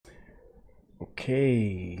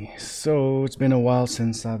Okay, so it's been a while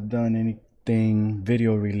since I've done anything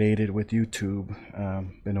video related with YouTube.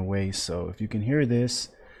 Been away, so if you can hear this,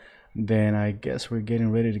 then I guess we're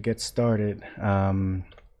getting ready to get started.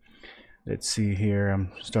 Let's see here,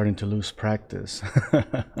 I'm starting to lose practice.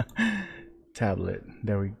 Tablet,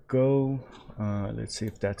 there we go. Let's see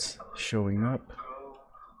if that's showing up.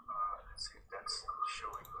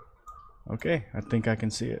 Okay, I think I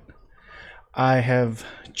can see it. I have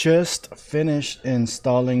just finished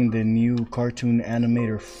installing the new Cartoon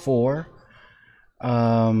Animator 4.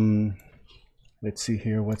 Let's see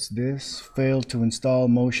here, what's this? Failed to install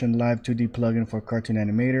Motion Live 2D plugin for Cartoon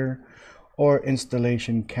Animator, or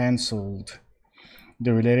installation cancelled.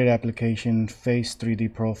 The related application, Face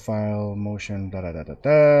 3D Profile, Motion, da da da da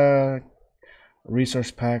da.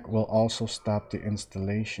 Resource pack will also stop the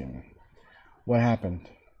installation. What happened?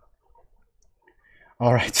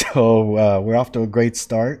 All right, so we're off to a great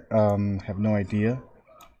start. Have no idea.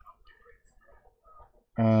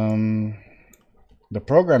 The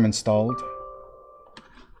program installed.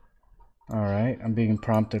 All right, I'm being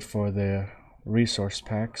prompted for the resource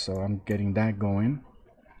pack, so I'm getting that going.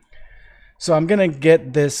 So I'm gonna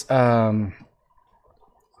get this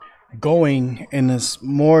going in this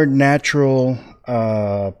more natural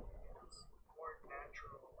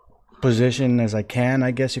position as I can, I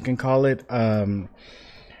guess you can call it.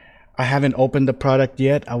 I haven't opened the product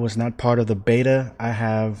yet. I was not part of the beta. I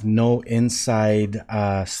have no inside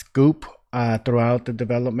scoop throughout the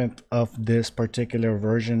development of this particular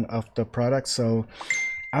version of the product. So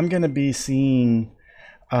I'm gonna be seeing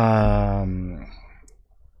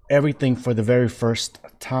everything for the very first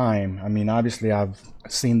time. I mean, obviously I've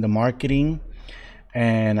seen the marketing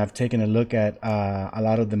and I've taken a look at a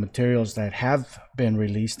lot of the materials that have been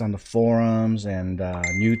released on the forums and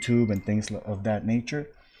YouTube and things of that nature.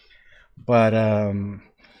 But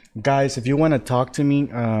guys, if you want to talk to me,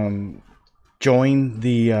 join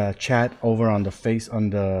the chat over on the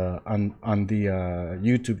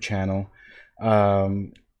YouTube channel.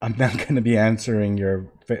 I'm not going to be answering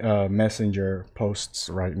your messenger posts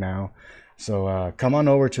right now, so come on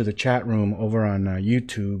over to the chat room over on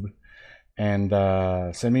YouTube and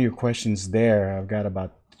send me your questions there. I've got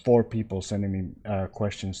about 4 people sending me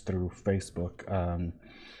questions through Facebook.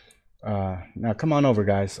 Now come on over,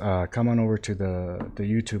 guys. Come on over to the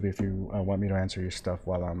YouTube if you want me to answer your stuff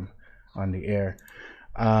while I'm on the air.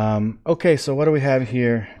 Okay, so what do we have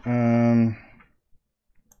here?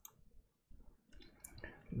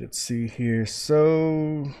 Let's see here.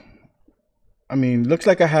 So, I mean, looks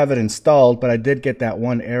like I have it installed, but I did get that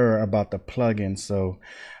one error about the plugin. So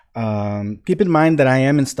keep in mind that I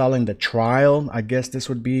am installing the trial. I guess this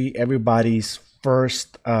would be everybody's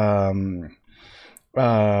first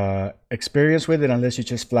experience with it, unless you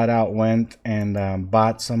just flat out went and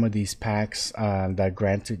bought some of these packs that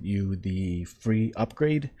granted you the free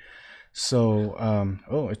upgrade. So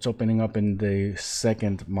oh, it's opening up in the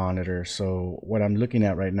second monitor. So what I'm looking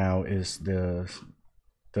at right now is the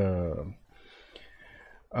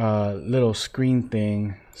little screen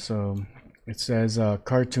thing. So it says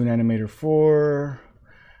Cartoon Animator 4.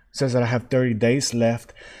 It says that I have 30 days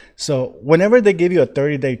left. So whenever they give you a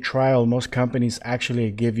 30-day trial, most companies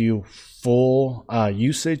actually give you full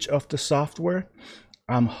usage of the software.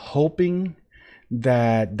 I'm hoping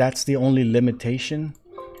that that's the only limitation,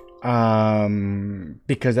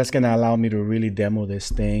 because that's going to allow me to really demo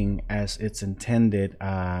this thing as it's intended.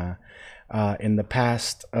 In the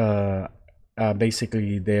past,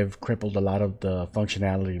 basically they've crippled a lot of the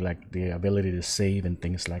functionality, like the ability to save and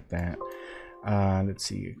things like that. Let's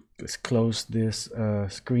see, let's close this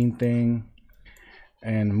screen thing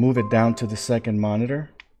and move it down to the second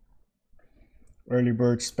monitor. Early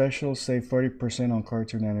bird special, save 40% on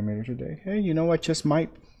Cartoon Animator today. Hey, you know what, just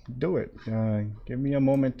might do it. Give me a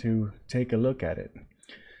moment to take a look at it.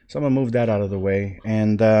 So I'm gonna move that out of the way,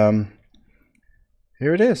 and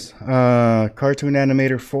here it is, Cartoon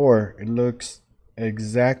Animator 4. It looks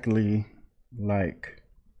exactly like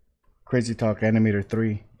Crazy Talk Animator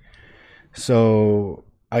 3. So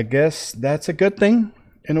I guess that's a good thing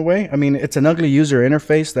in a way. I mean, it's an ugly user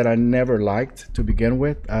interface that I never liked to begin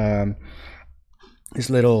with. These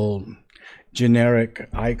little generic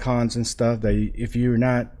icons and stuff that if you're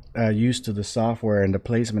not used to the software and the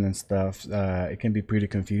placement and stuff, it can be pretty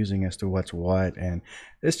confusing as to what's what, and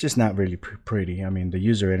it's just not really pretty. I mean, the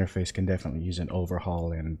user interface can definitely use an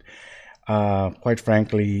overhaul, and quite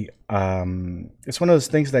frankly, it's one of those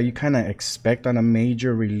things that you kind of expect on a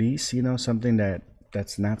major release, you know, something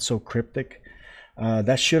that's not so cryptic.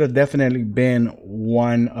 That should have definitely been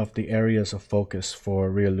one of the areas of focus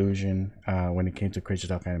for Reallusion when it came to Crazy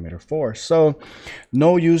Talk Animator 4. So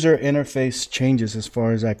no user interface changes as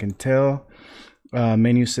far as I can tell.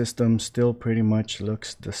 Menu system still pretty much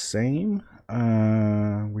looks the same.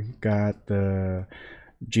 We got the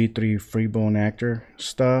G3 Freebone Actor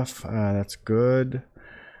stuff. That's good.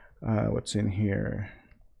 What's in here?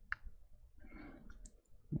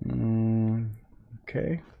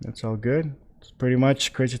 Okay, that's all good. It's pretty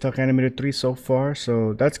much Crazy Talk Animator 3 so far,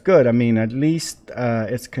 so that's good. I mean, at least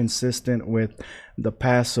it's consistent with the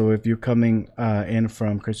past. So if you're coming in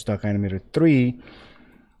from Crazy Talk Animator 3,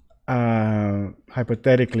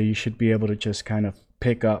 hypothetically, you should be able to just kind of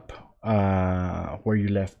pick up where you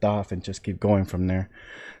left off and just keep going from there.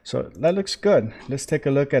 So that looks good. Let's take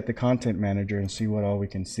a look at the content manager and see what all we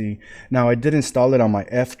can see. Now, I did install it on my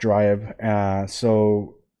F drive,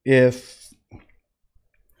 so if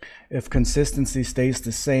consistency stays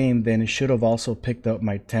the same, then it should have also picked up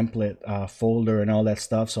my template folder and all that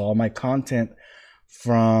stuff. So all my content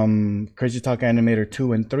from Crazy Talk Animator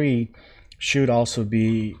 2 and 3 should also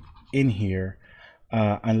be in here,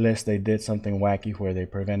 unless they did something wacky where they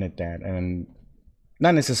prevented that. And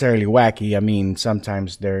not necessarily wacky, I mean,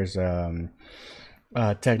 sometimes there's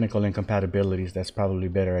technical incompatibilities. That's probably a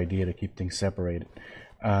better idea to keep things separated.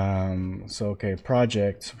 So okay,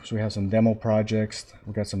 projects. So we have some demo projects.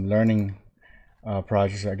 We got some learning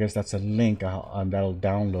projects. I guess that's a link that'll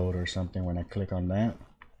download or something when I click on that.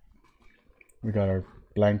 We got our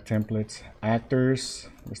blank templates. Actors.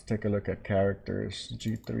 Let's take a look at characters.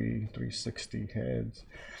 G3 360 heads.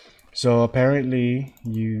 So apparently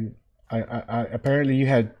you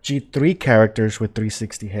had G3 characters with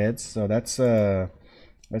 360 heads. So that's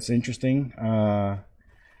interesting.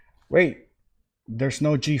 Wait. There's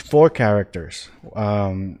no G4 characters.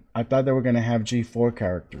 I thought they were going to have G4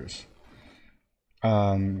 characters.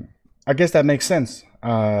 I guess that makes sense.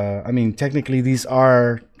 I mean, technically, these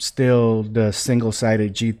are still the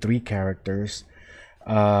single-sided G3 characters.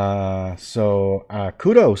 So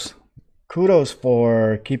kudos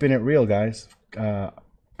for keeping it real, guys.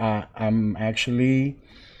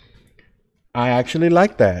 I actually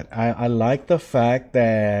like that. I like the fact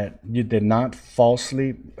that you did not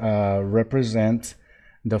falsely represent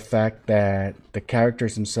the fact that the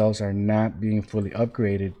characters themselves are not being fully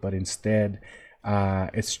upgraded, but instead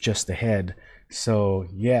it's just the head. So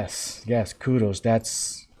yes, kudos.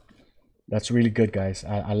 That's really good, guys.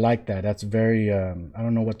 I like that. That's very I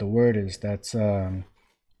don't know what the word is. That's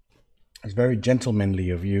it's very gentlemanly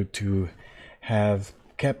of you to have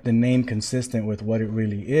kept the name consistent with what it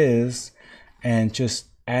really is, and just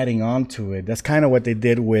adding on to it. That's kind of what they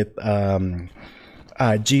did with G2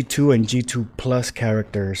 and G2 Plus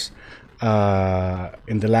characters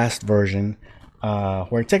in the last version,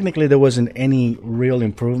 where technically there wasn't any real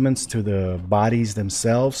improvements to the bodies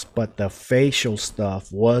themselves, but the facial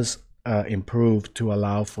stuff was improved to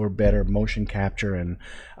allow for better motion capture and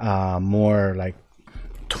more like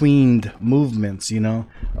tweened movements, you know,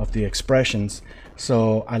 of the expressions.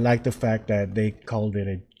 So I like the fact that they called it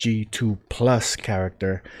a G2 Plus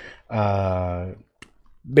character,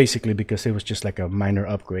 basically because it was just like a minor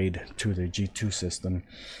upgrade to the G2 system.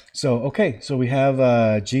 So okay, so we have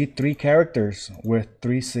G3 characters with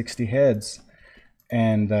 360 heads,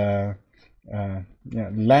 and yeah,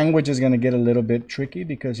 language is going to get a little bit tricky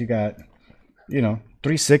because you got, you know,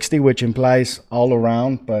 360, which implies all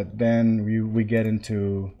around, but then we get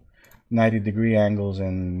into 90-degree angles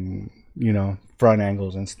and, you know, front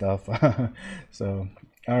angles and stuff. So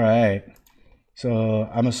all right, so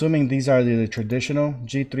I'm assuming these are the traditional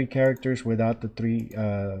G3 characters without the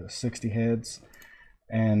 360 heads,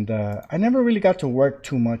 and I never really got to work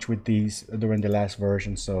too much with these during the last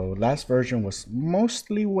version. So last version was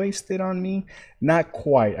mostly wasted on me. Not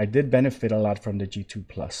quite. I did benefit a lot from the G2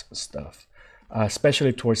 Plus stuff,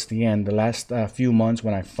 especially towards the end, the last few months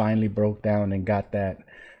when I finally broke down and got that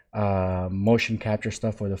motion capture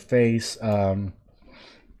stuff for the face.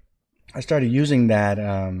 I started using that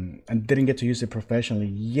and didn't get to use it professionally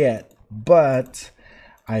yet, but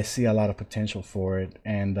I see a lot of potential for it,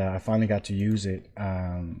 and I finally got to use it.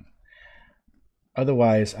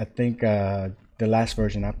 Otherwise, I think the last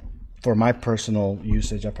version, for my personal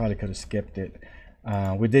usage, I probably could have skipped it.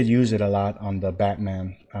 We did use it a lot on the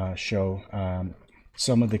Batman show.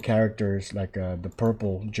 Some of the characters, like the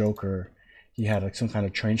purple Joker, he had like some kind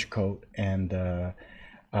of trench coat, and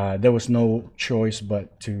there was no choice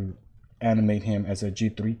but to animate him as a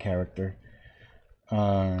G3 character.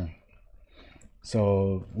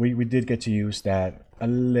 So we did get to use that a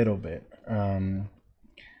little bit.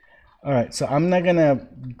 All right, so I'm not gonna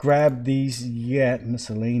grab these yet.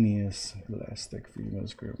 Miscellaneous elastic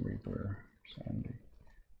females grim reaper Sandy.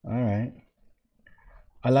 All right.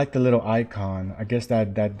 I like the little icon. I guess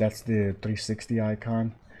that's the 360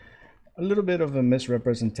 icon. A little bit of a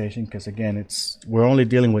misrepresentation because again, we're only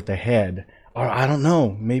dealing with the head. Or I don't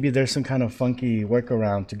know, maybe there's some kind of funky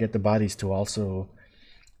workaround to get the bodies to also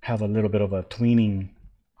have a little bit of a tweening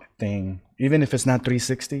thing, even if it's not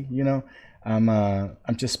 360. You know,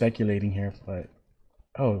 I'm just speculating here, but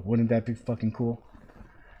oh, wouldn't that be fucking cool?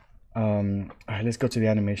 All right, let's go to the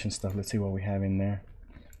animation stuff. Let's see what we have in there.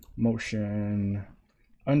 Motion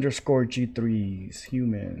underscore G3s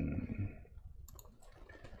human.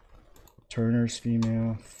 Turner's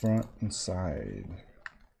female, front and side.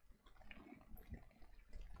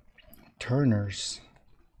 Turners.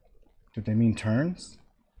 Did they mean turns?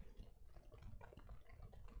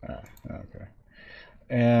 Ah, okay.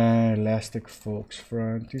 And elastic folks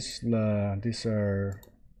front. These are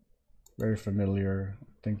very familiar. I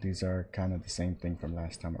think these are kind of the same thing from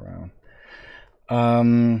last time around.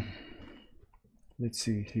 Let's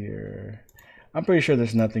see here. I'm pretty sure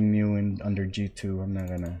there's nothing new under G2. I'm not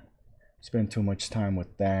gonna spend too much time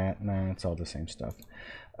with that. Nah, it's all the same stuff.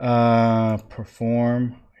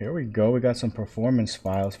 Perform. Here we go. We got some performance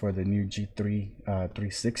files for the new G3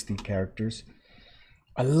 360 characters.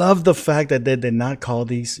 I love the fact that they did not call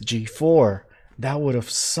these G4. That would have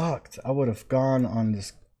sucked. I would have gone on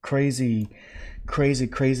this crazy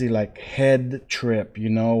like head trip, you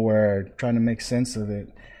know, where trying to make sense of it.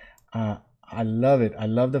 I love it. I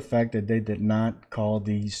love the fact that they did not call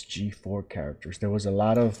these G4 characters. There was a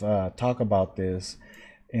lot of talk about this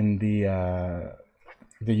in the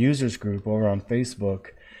users group over on Facebook,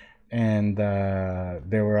 and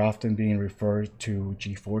they were often being referred to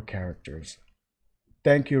G4 characters.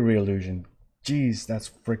 Thank you, Reallusion. Jeez, that's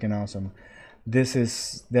freaking awesome. This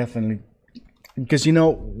is definitely because you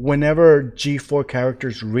know whenever G4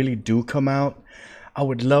 characters really do come out, I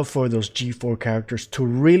would love for those G4 characters to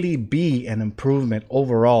really be an improvement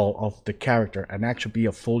overall of the character and actually be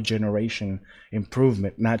a full generation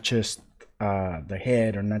improvement, not just the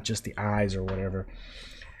head or not just the eyes or whatever.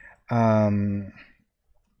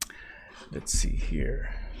 Let's see here.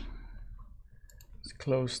 Let's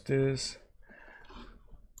close this.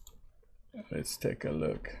 Let's take a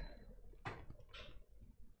look.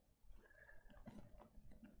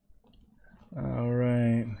 All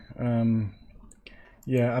right.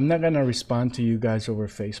 Yeah, I'm not gonna respond to you guys over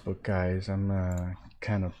Facebook, guys. I'm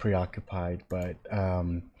kind of preoccupied, but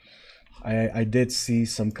I did see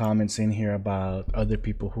some comments in here about other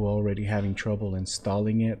people who are already having trouble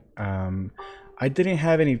installing it. I didn't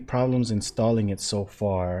have any problems installing it so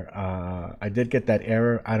far. I did get that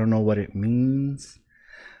error. I don't know what it means.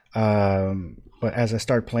 But as I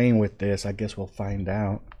start playing with this, I guess we'll find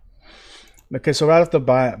out. Okay, so right off the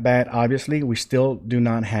bat, obviously, we still do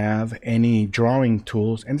not have any drawing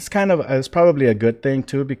tools. And it's probably a good thing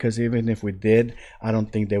too, because even if we did, I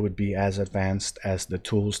don't think they would be as advanced as the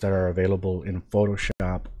tools that are available in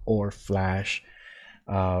Photoshop or Flash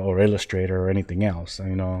or Illustrator or anything else.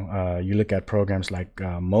 You know, you look at programs like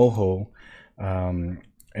Moho,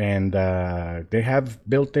 and they have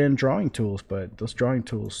built-in drawing tools, but those drawing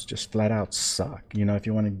tools just flat out suck. You know, if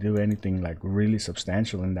you want to do anything like really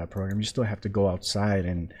substantial in that program, you still have to go outside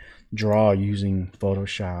and draw using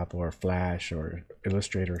Photoshop or Flash or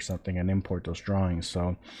Illustrator or something and import those drawings.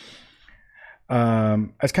 So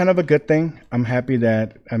it's kind of a good thing. I'm happy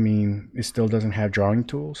that, I mean, it still doesn't have drawing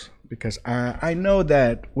tools, because I know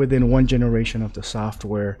that within one generation of the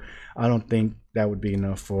software, I don't think that would be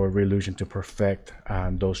enough for Reallusion to perfect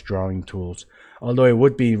those drawing tools. Although it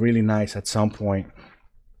would be really nice at some point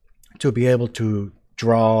to be able to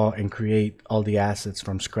draw and create all the assets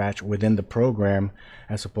from scratch within the program,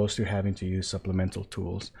 as opposed to having to use supplemental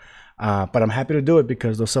tools. But I'm happy to do it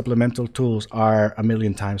because those supplemental tools are a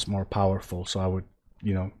million times more powerful. So I would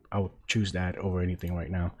choose that over anything right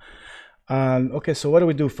now. Okay, so what do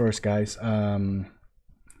we do first, guys?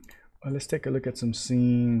 Well, let's take a look at some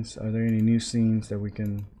scenes. Are there any new scenes that we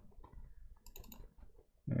can...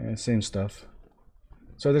 same stuff.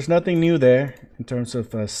 So there's nothing new there in terms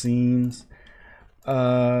of scenes.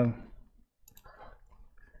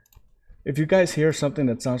 If you guys hear something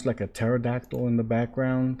that sounds like a pterodactyl in the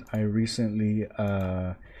background, I recently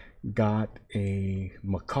got a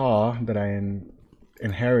macaw that I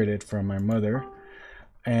inherited from my mother,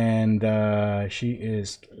 and she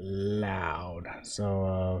is loud.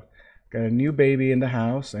 So got a new baby in the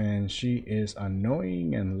house, and she is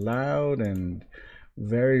annoying and loud and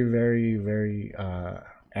very, very, very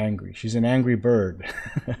angry. She's an angry bird.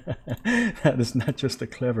 That is not just a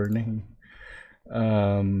clever name.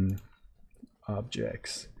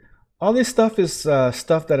 objects. All this stuff is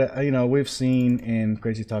stuff that we've seen in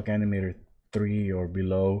Crazy Talk Animator 3 or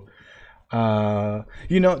below.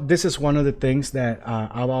 This is one of the things that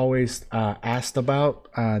I've always asked about.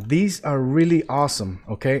 These are really awesome.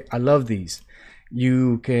 Okay, I love these.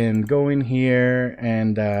 You can go in here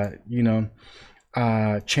and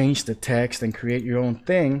change the text and create your own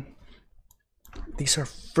thing. These are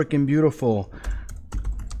freaking beautiful.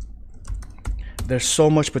 There's so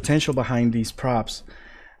much potential behind these props,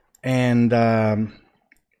 and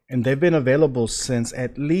they've been available since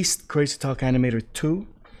at least Crazy Talk Animator 2.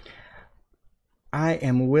 I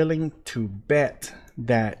am willing to bet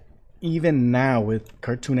that even now with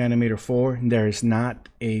Cartoon Animator 4, there is not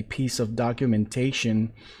a piece of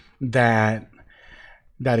documentation that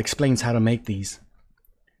explains how to make these.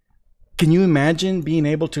 Can you imagine being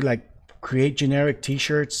able to like create generic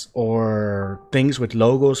t-shirts or things with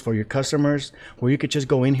logos for your customers where you could just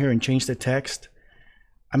go in here and change the text?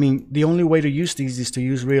 I mean, the only way to use these is to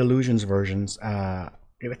use Real Illusions versions.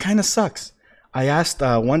 It kind of sucks. I asked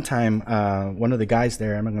one time one of the guys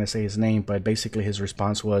there, I'm not going to say his name, but basically his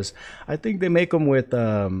response was, I think they make them with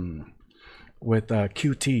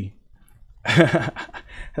QT.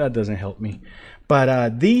 That doesn't help me.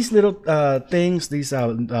 But these little things, these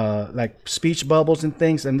like speech bubbles and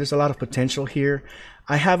things, and there's a lot of potential here.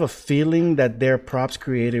 I have a feeling that they're props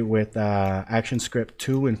created with ActionScript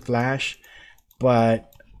 2 and Flash,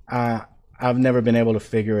 but I've never been able to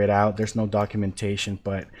figure it out. There's no documentation,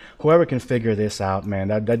 but whoever can figure this out, man,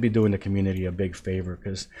 that'd be doing the community a big favor,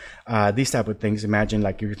 because these type of things, imagine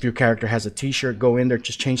like if your character has a t-shirt, go in there,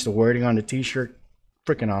 just change the wording on the t-shirt.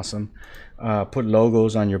 Freaking awesome. Put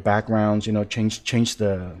logos on your backgrounds, change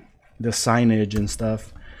the signage and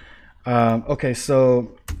stuff. Okay,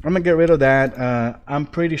 so I'm gonna get rid of that. I'm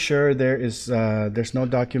pretty sure there's no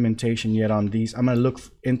documentation yet on these. I'm gonna look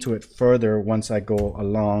into it further once I go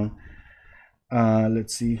along.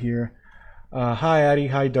 Let's see here. Hi Addy,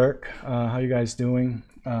 hi Dirk. How you guys doing?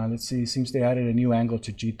 Let's see. Seems they added a new angle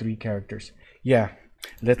to G3 characters. Yeah,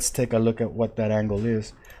 let's take a look at what that angle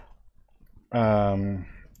is. Well,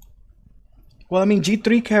 I mean,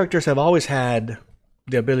 G3 characters have always had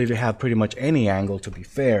the ability to have pretty much any angle, to be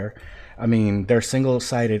fair. I mean, they're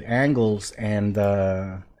single-sided angles, and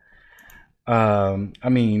I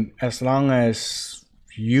mean, as long as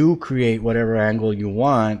you create whatever angle you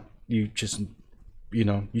want, you just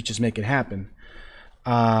make it happen.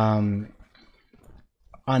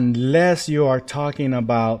 Unless you are talking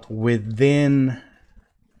about within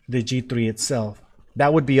the G3 itself.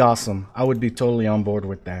 That would be awesome. I would be totally on board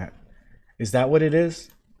with that. Is that what it is?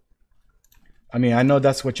 I mean, I know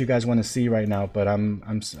that's what you guys want to see right now, but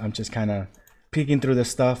I'm just kind of peeking through the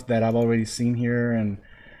stuff that I've already seen here, and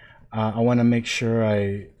I want to make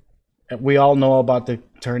sure we all know about the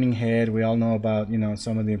turning head. We all know about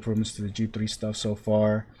some of the improvements to the G3 stuff so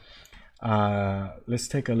far. Let's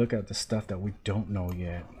take a look at the stuff that we don't know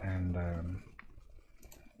yet, and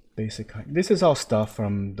this is all stuff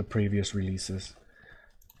from the previous releases.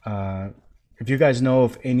 If you guys know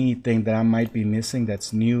of anything that I might be missing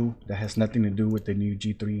that's new, that has nothing to do with the new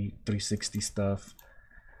G3 360 stuff,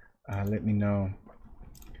 let me know.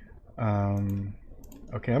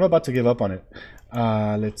 Okay, I'm about to give up on it.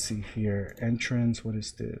 Let's see here. Entrance, what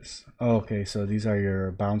is this? Oh, okay, so these are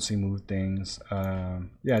your bouncy move things.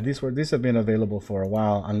 Yeah, these have been available for a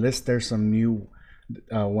while, unless there's some new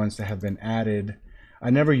ones that have been added.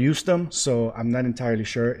 I never used them, so I'm not entirely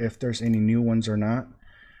sure if there's any new ones or not.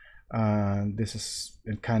 This is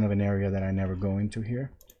kind of an area that I never go into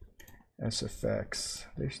here. SFX.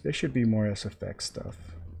 There should be more SFX stuff.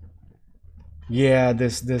 Yeah,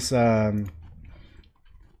 this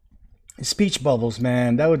speech bubbles,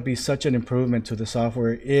 man, that would be such an improvement to the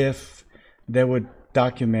software if they would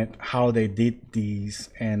document how they did these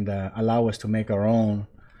and allow us to make our own,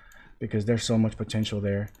 because there's so much potential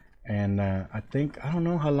there. And I don't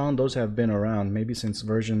know how long those have been around, maybe since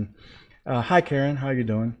version hi Karen, how you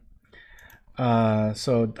doing?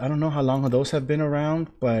 So I don't know how long those have been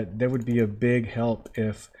around, but there would be a big help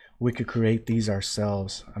if we could create these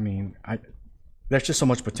ourselves. I mean, there's just so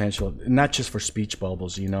much potential, not just for speech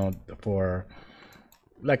bubbles, for,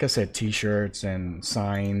 like I said, t-shirts and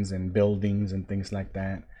signs and buildings and things like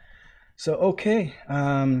that. So, okay,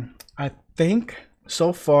 I think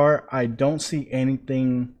so far I don't see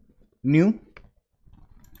anything new.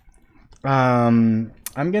 I'm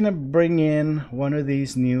gonna bring in one of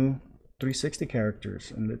these new 360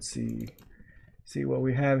 characters, and let's see what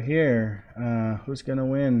we have here. Who's gonna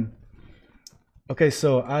win? Okay,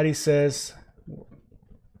 so Adi says,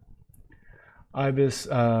 Ibis,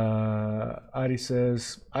 Adi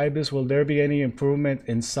says, Ibis, will there be any improvement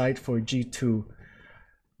in sight for G2?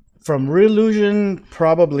 From Reillusion,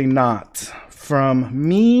 probably not. From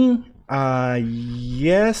me,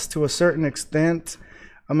 yes, to a certain extent.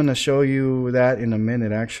 I'm going to show you that in a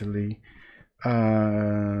minute, actually.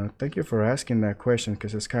 Thank you for asking that question,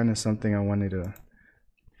 because it's kind of something I wanted to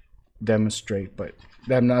demonstrate, but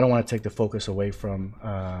I don't want to take the focus away from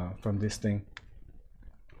this thing.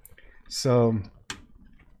 So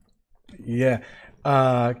yeah,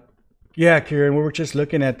 yeah, Kieran, we were just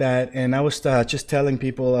looking at that, and I was just telling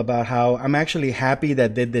people about how I'm actually happy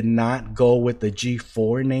that they did not go with the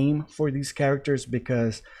G4 name for these characters,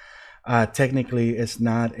 because technically it's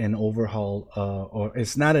not an overhaul, or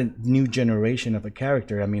it's not a new generation of a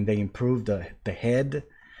character. I mean, they improved the head,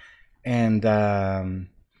 and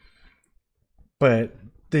but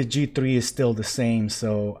the G3 is still the same.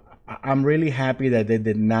 So I'm really happy that they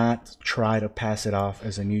did not try to pass it off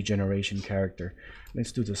as a new generation character.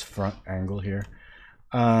 Let's do this front angle here.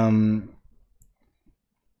 5,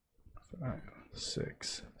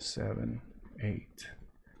 6, 7, 8,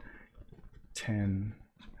 10.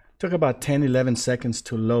 Took about 10-11 seconds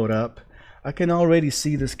to load up. I can already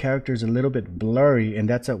see this character is a little bit blurry, and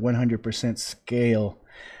that's at 100% scale.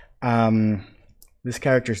 This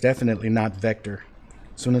character is definitely not vector.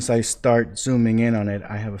 As soon as I start zooming in on it,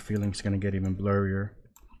 I have a feeling it's going to get even blurrier.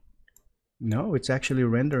 No, it's actually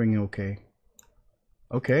rendering okay.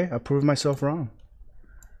 Okay, I proved myself wrong.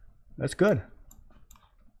 That's good.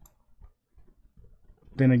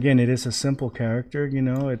 Then again, it is a simple character, you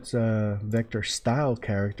know, it's a vector style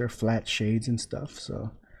character, flat shades and stuff,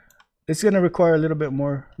 so it's going to require a little bit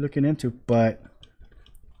more looking into, but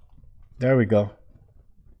there we go.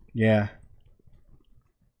 Yeah.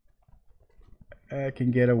 I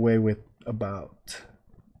can get away with about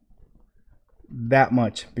that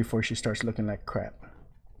much before she starts looking like crap.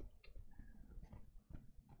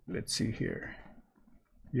 Let's see here.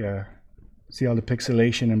 Yeah. See all the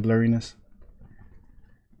pixelation and blurriness?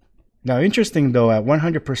 Now, interesting though, at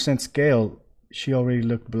 100% scale, she already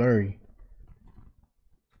looked blurry.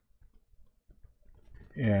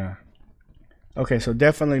 Yeah. Okay, so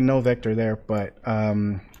definitely no vector there, but I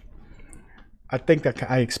think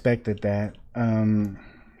that I expected that.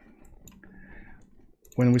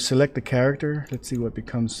 When we select the character, let's see what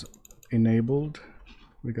becomes enabled.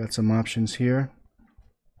 We got some options here.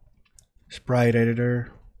 Sprite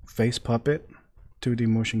editor, face puppet, 2D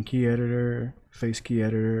motion key editor, face key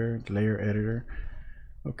editor, layer editor.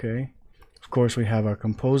 Okay. Of course, we have our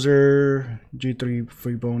composer, G3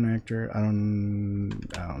 free bone actor. I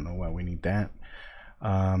don't know why we need that.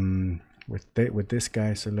 With this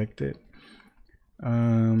guy selected.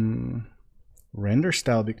 Render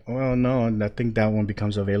style, well, no, I think that one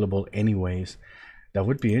becomes available anyways. That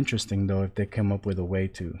would be interesting though if they come up with a way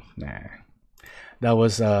to. Nah, that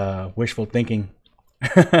was wishful thinking.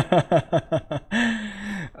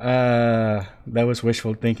 That was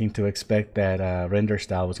wishful thinking to expect that render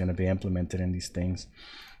style was going to be implemented in these things.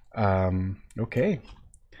 Okay.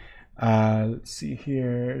 Let's see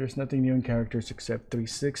here. There's nothing new in characters except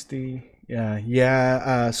 360.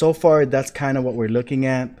 Yeah. So far, that's kind of what we're looking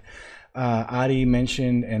at. Adi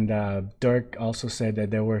mentioned, and Dirk also said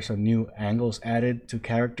that there were some new angles added to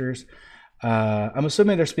characters. I'm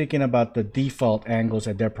assuming they're speaking about the default angles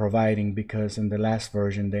that they're providing, because in the last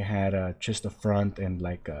version they had just the front and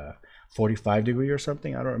like a 45 degree or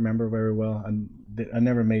something. I don't remember very well. I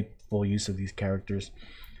never made full use of these characters.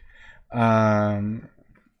 But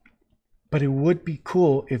it would be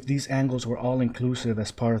cool if these angles were all inclusive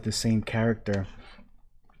as part of the same character.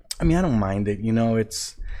 I mean, I don't mind it. You know,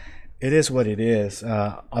 it is what it is.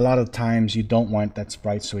 A lot of times you don't want that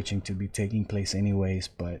sprite switching to be taking place anyways,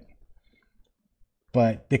 but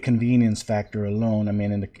the convenience factor alone, I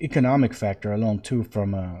mean, and the economic factor alone too,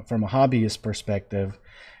 from a hobbyist perspective,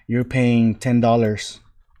 you're paying $10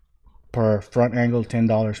 per front angle,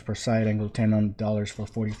 $10 per side angle, $10 for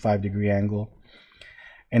 45 degree angle.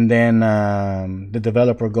 And then the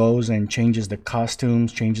developer goes and changes the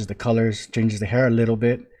costumes, changes the colors, changes the hair a little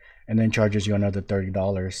bit, and then charges you another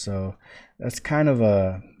 $30. So that's kind of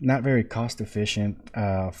a not very cost efficient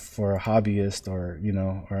for a hobbyist or, you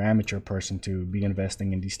know, or amateur person to be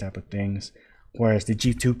investing in these type of things. Whereas the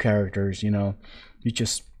G2 characters, you know, you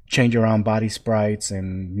just change around body sprites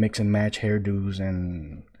and mix and match hairdos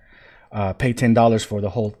and pay $10 for the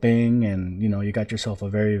whole thing, and you know, you got yourself a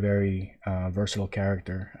very, very versatile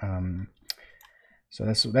character.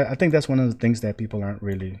 So I think that's one of the things that people aren't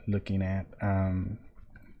really looking at.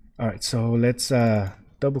 All right, so let's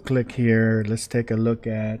double click here. Let's take a look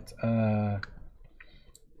at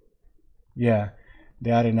yeah, They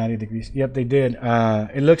added 90 degrees. Yep, they did.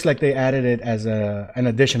 It looks like they added it as an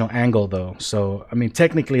additional angle, though. So, I mean,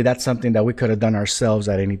 technically, that's something that we could have done ourselves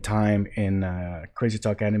at any time in Crazy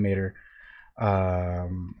Talk Animator. How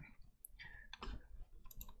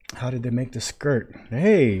did they make the skirt?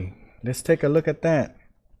 Hey, let's take a look at that.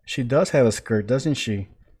 She does have a skirt, doesn't she?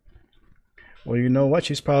 Well, you know what?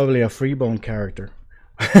 She's probably a freebone character.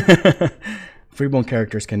 Freebone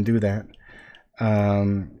characters can do that.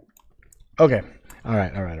 Okay. All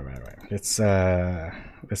right. Let's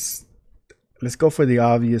go for the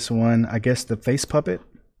obvious one. I guess the face puppet.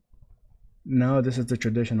 No, this is the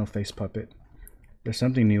traditional face puppet. There's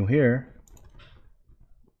something new here.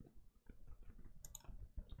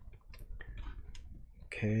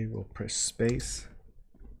 Okay, we'll press space.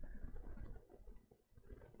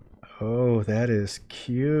 Oh, that is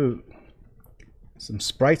cute. Some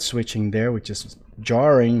sprite switching there, which is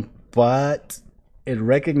jarring, but it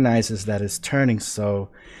recognizes that it's turning,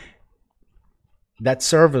 so that's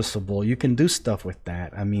serviceable. You can do stuff with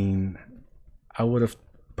that. I mean, I would have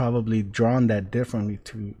probably drawn that differently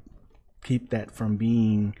to keep that from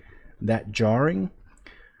being that jarring.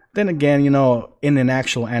 Then again, you know, in an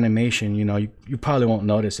actual animation, you know, you probably won't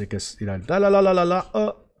notice it because, you know, la la la la la la.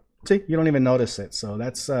 Oh, see, you don't even notice it. So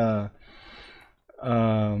that's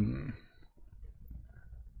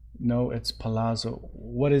no, it's palazzo.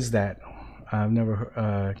 What is that? I've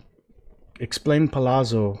never explain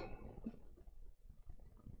palazzo.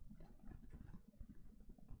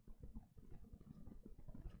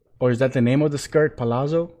 Or is that the name of the skirt,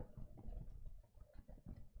 palazzo?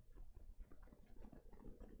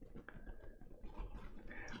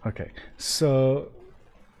 Okay, so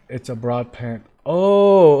it's a broad pant.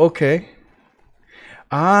 Oh, okay.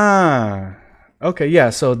 Ah, okay, yeah.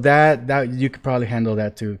 So that you could probably handle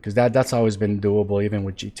that too, because that's always been doable, even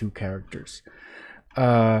with G2 characters.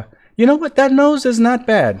 You know what? That nose is not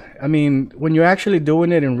bad. I mean, when you're actually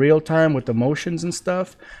doing it in real time with the motions and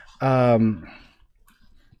stuff,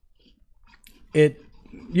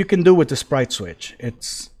 you can do with the sprite switch.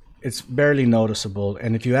 It's barely noticeable,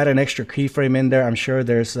 and if you add an extra keyframe in there, I'm sure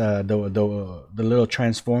there's the little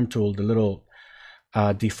transform tool, the little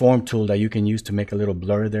deform tool that you can use to make a little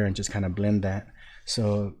blur there and just kind of blend that.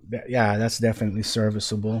 So yeah, that's definitely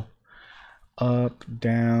serviceable. Up,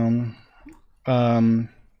 down. Yeah,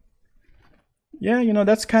 you know,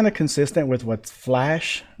 that's kind of consistent with what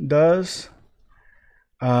Flash does,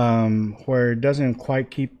 where it doesn't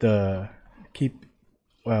quite keep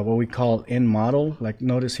what we call in model. Like,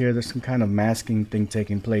 notice here there's some kind of masking thing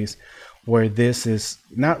taking place where this is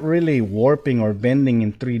not really warping or bending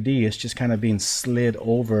in 3D. It's just kind of being slid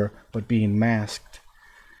over but being masked.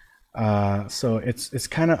 So it's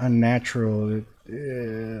kind of unnatural.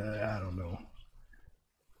 I don't know,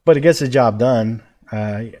 but it gets the job done.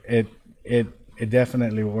 It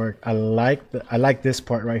definitely worked. I like this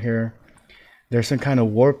part right here. There's some kind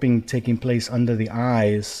of warping taking place under the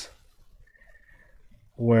eyes,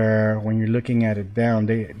 where when you're looking at it down,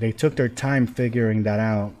 they took their time figuring that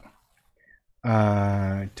out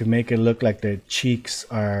to make it look like the cheeks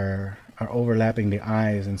are overlapping the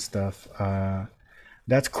eyes and stuff.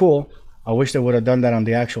 That's cool. I wish they would have done that on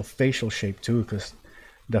the actual facial shape too, because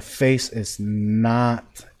the face is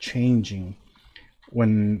not changing.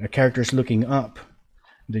 When a character is looking up,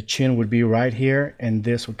 the chin would be right here, and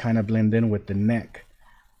this would kind of blend in with the neck.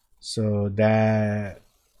 So that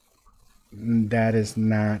is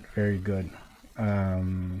not very good.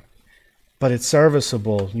 But it's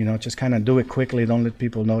serviceable, you know. Just kind of do it quickly, don't let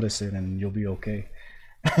people notice it, and you'll be okay.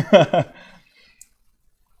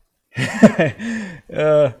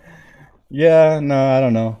 Yeah, no, I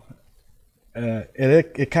don't know.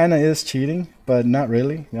 It kind of is cheating, but not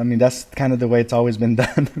really. I mean, that's kind of the way it's always been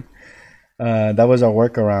done. That was our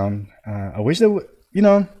workaround. I wish they would, you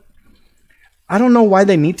know, I don't know why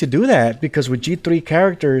they need to do that, because with G3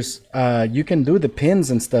 characters, you can do the pins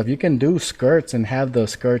and stuff. You can do skirts and have the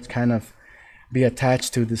skirts kind of be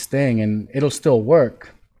attached to this thing, and it'll still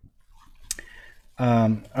work.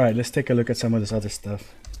 All right, let's take a look at some of this other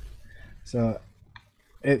stuff. So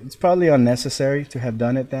it's probably unnecessary to have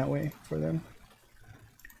done it that way for them.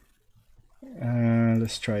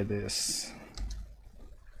 Let's try this.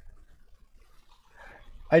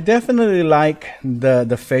 I definitely like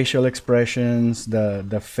the facial expressions,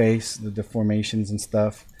 the face, the deformations and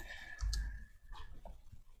stuff.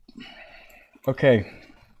 Okay,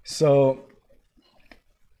 so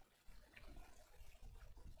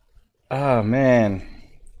oh man,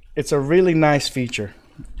 it's a really nice feature.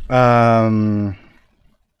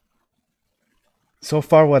 So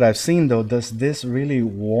far what I've seen though, does this really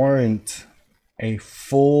warrant a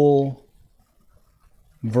full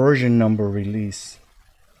version number release?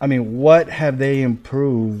 I mean, what have they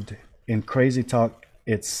improved in Crazy Talk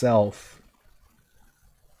itself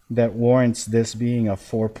that warrants this being a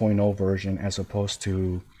 4.0 version as opposed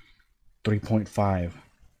to 3.5?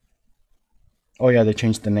 Oh yeah, they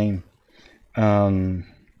changed the name.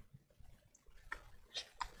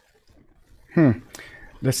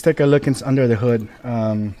 Let's take a look under the hood.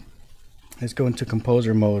 Let's go into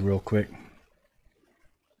composer mode real quick.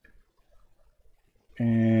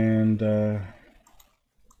 And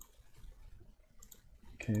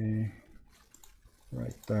okay,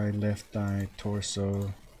 right thigh, left thigh,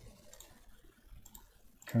 torso.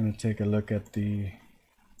 Kind of take a look at the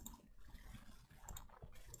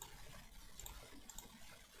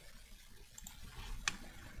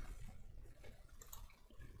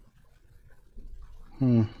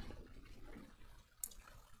and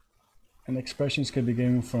expressions could be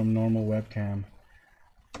given from normal webcam.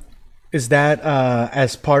 Is that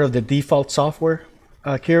as part of the default software,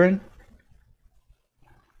 Kieran?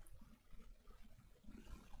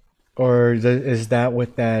 Or is that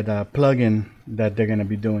with that plugin that they're going to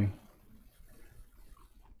be doing?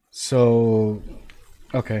 So,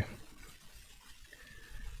 okay.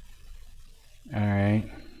 All right.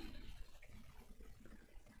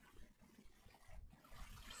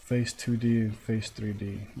 Face 2D and face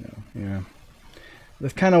 3D. No, yeah.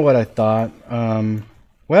 That's kind of what I thought.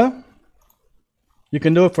 Well, you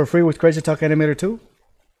can do it for free with Crazy Talk Animator 2.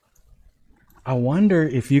 I wonder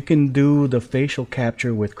if you can do the facial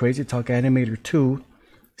capture with Crazy Talk Animator 2,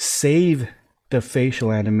 save the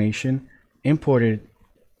facial animation, import it.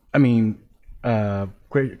 I mean,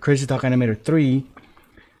 Crazy Talk Animator 3,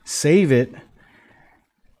 save it,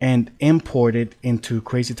 and import it into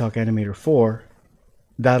Crazy Talk Animator 4.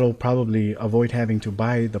 That'll probably avoid having to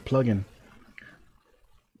buy the plugin.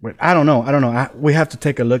 But I don't know. We have to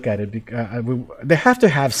take a look at it because they have to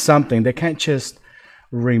have something. They can't just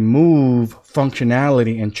remove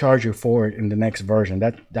functionality and charge you for it in the next version.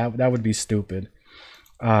 That would be stupid.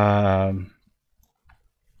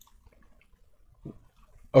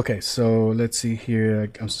 Okay, so let's see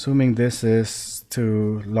here. I'm assuming this is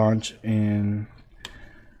to launch in.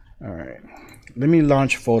 All right, let me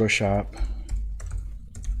launch Photoshop.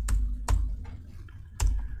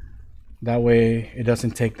 That way it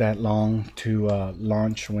doesn't take that long to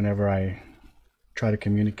launch whenever I try to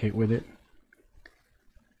communicate with it.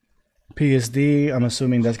 PSD, I'm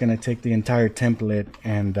assuming that's going to take the entire template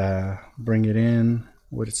and bring it in.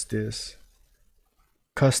 What is this?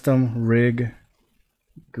 Custom rig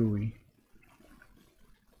GUI.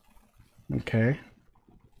 Okay.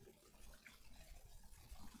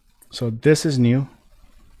 So this is new.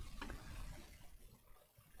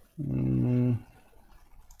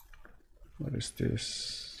 What is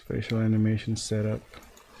this? Facial animation setup.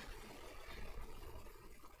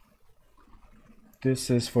 This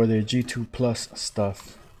is for the G2 Plus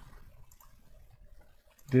stuff.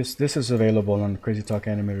 This is available on Crazy Talk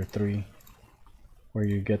Animator 3, where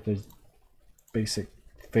you get the basic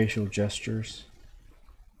facial gestures.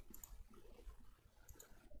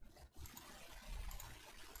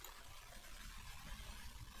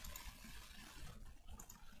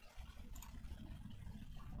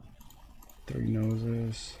 Three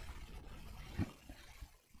noses.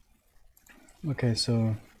 Okay,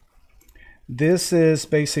 so this is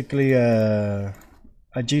basically a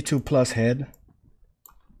G2 Plus head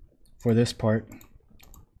for this part.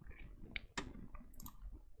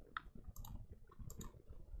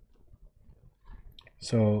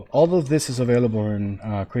 So all of this is available in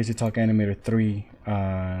Crazy Talk Animator 3.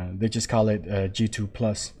 They just call it G2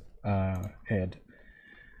 Plus head.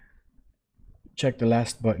 Check the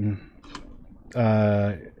last button.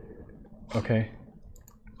 Okay.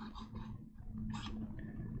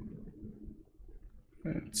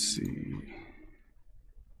 Let's see.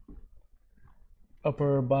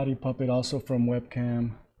 Upper body puppet also from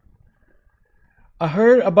webcam. I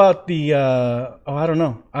heard about the oh, I don't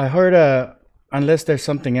know. I heard unless there's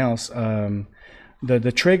something else,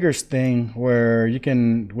 the triggers thing where you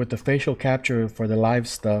can, with the facial capture for the live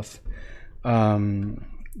stuff,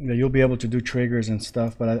 you'll be able to do triggers and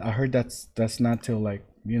stuff, but I heard that's not till like,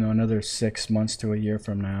 you know, another 6 months to a year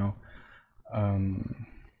from now.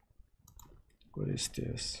 What is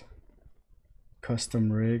this? Custom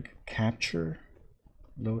rig capture,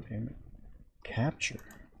 load image capture,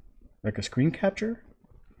 like a screen capture.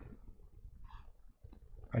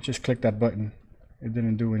 I just clicked that button, it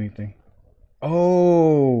didn't do anything.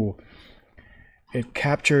 Oh, it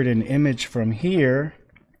captured an image from here,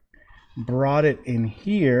 brought it in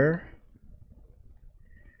here,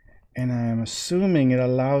 and I'm assuming it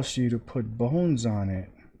allows you to put bones on it.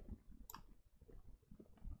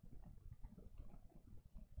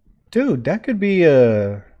 Dude, that could be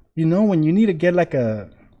a, you know, when you need to get like a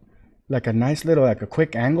nice little, like a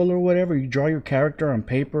quick angle or whatever, you draw your character on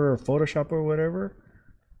paper or Photoshop or whatever.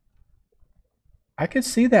 I could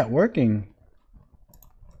see that working.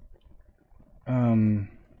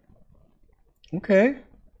 Okay.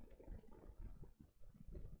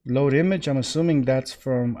 Load image. I'm assuming that's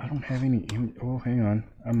from. I don't have any image. Oh, hang on.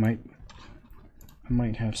 I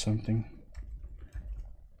might have something.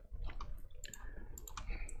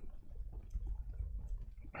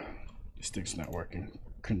 This thing's not working.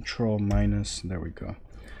 Control minus. There we go.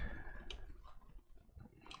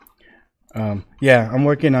 Yeah, I'm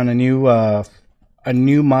working on a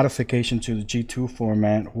new modification to the G2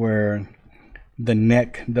 format where the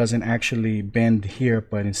neck doesn't actually bend here,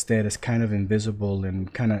 but instead it's kind of invisible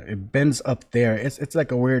and kind of it bends up there. It's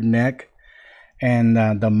like a weird neck, and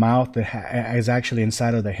the mouth is actually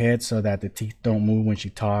inside of the head so that the teeth don't move when she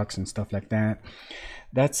talks and stuff like that.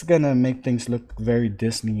 That's gonna make things look very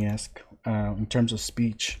Disney-esque in terms of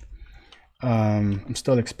speech. I'm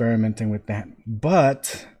still experimenting with that,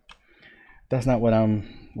 but that's not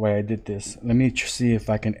why I did this. Let me see if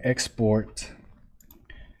I can export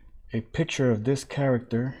a picture of this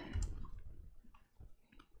character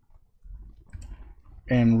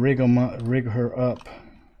and rig her up.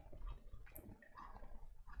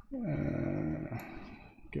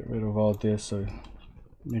 Get rid of all this so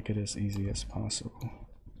make it as easy as possible.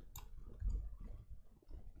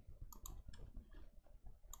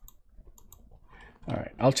 All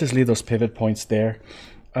right, I'll just leave those pivot points there.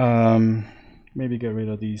 Maybe get rid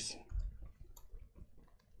of these.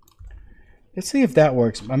 Let's see if that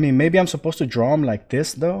works. I mean, maybe I'm supposed to draw them like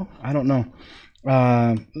this, though. I don't know.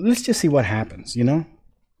 Let's just see what happens, you know?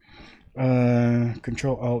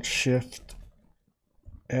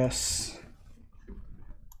 Control-Alt-Shift-S.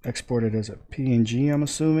 Export it as a PNG, I'm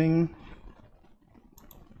assuming.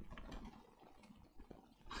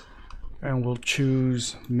 And we'll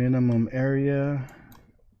choose minimum area.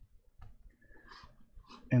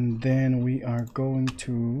 And then we are going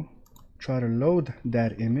to try to load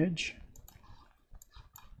that image.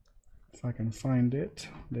 If I can find it,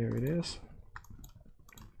 there it is.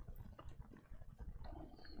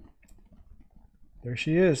 There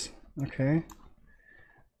she is. Okay.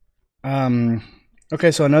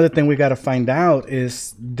 Okay, so another thing we got to find out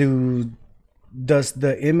is does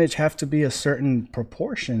the image have to be a certain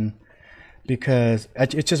proportion? Because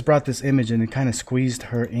it just brought this image and it kind of squeezed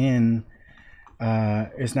her in.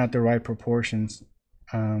 It's not the right proportions.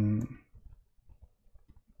 I'm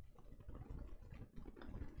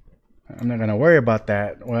not gonna worry about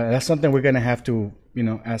that. Well, that's something we're gonna have to, you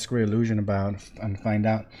know, ask Reillusion about and find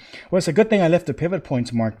out. Well, it's a good thing I left the pivot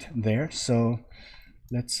points marked there. So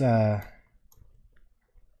let's.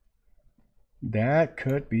 That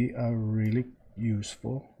could be a really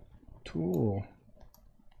useful tool.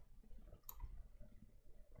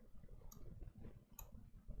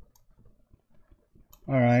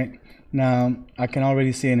 All right, now I can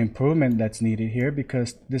already see an improvement that's needed here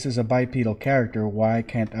because this is a bipedal character. Why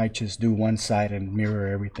can't I just do one side and mirror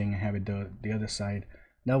everything and have it do the other side?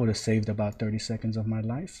 That would have saved about 30 seconds of my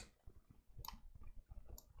life.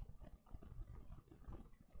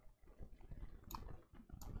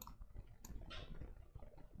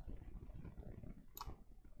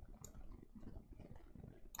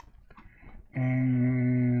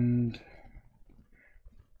 And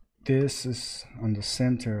this is on the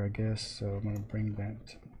center, I guess, so I'm gonna bring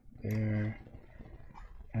that there.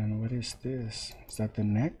 And what is this? Is that the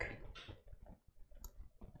neck?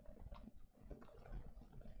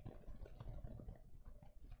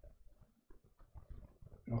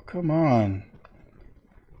 Oh, come on.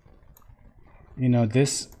 You know,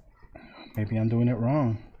 this, maybe I'm doing it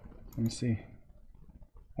wrong. Let me see.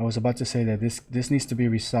 I was about to say that this needs to be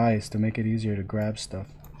resized to make it easier to grab stuff.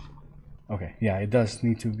 Okay, yeah, it does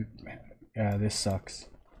need to be, this sucks.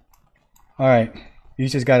 All right, you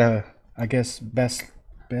just gotta, I guess, best,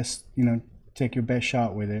 you know, take your best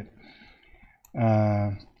shot with it.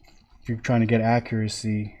 If you're trying to get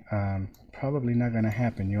accuracy, probably not gonna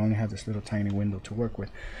happen. You only have this little tiny window to work with.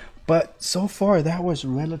 But so far, that was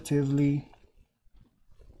relatively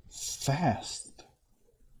fast.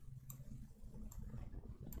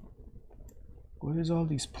 What is all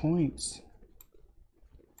these points?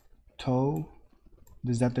 Toe?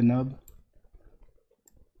 Is that the nub?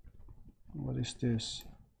 What is this?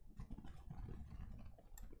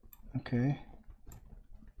 Okay.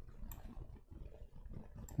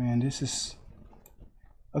 Man, this is...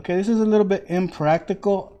 Okay, this is a little bit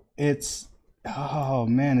impractical. It's... Oh,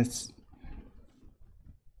 man, it's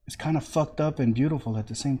kind of fucked up and beautiful at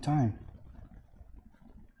the same time.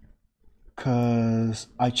 because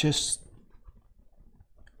I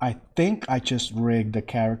think I just rigged the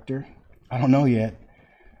character. I don't know yet.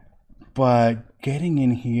 But getting in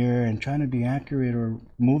here and trying to be accurate or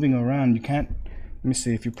moving around, you can't. Let me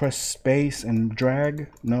see, if you press space and drag,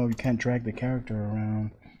 no, you can't drag the character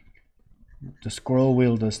around. The scroll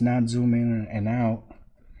wheel does not zoom in and out.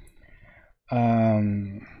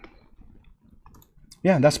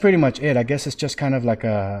 Yeah, that's pretty much it. I guess it's just kind of like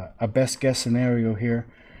a best guess scenario here.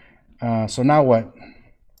 So now what?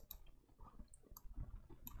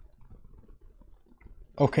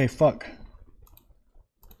 Okay, fuck.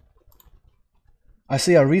 I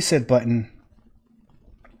see a reset button,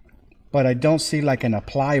 but I don't see like an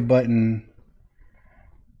apply button.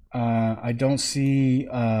 I don't see,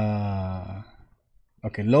 okay,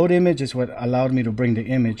 load image is what allowed me to bring the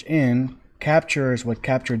image in. Capture is what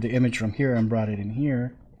captured the image from here and brought it in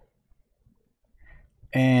here.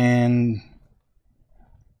 And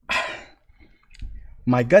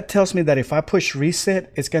my gut tells me that if I push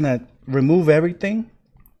reset, it's gonna remove everything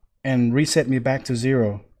and reset me back to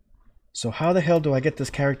 0. So how the hell do I get this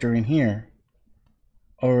character in here?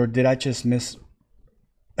 Or did I just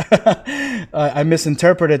I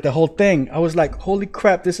misinterpreted the whole thing. I was like, holy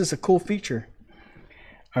crap, this is a cool feature.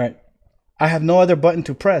 All right. I have no other button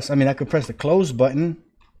to press. I mean, I could press the close button.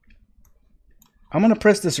 I'm going to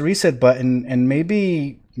press this reset button, and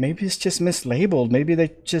maybe it's just mislabeled. Maybe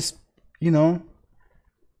they just, you know,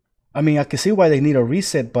 I mean, I can see why they need a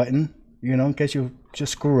reset button, you know, in case you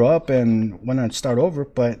just screw up and want to start over,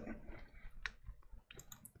 but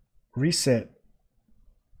reset.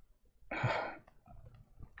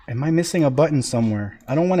 Am I missing a button somewhere?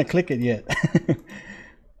 I don't want to click it yet.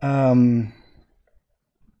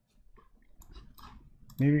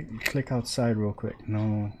 Maybe click outside real quick.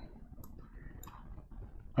 No.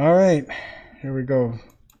 All right, here we go.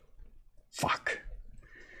 Fuck.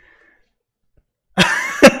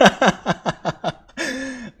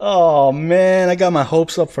 Oh man, I got my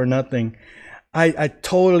hopes up for nothing. I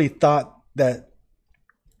totally thought that.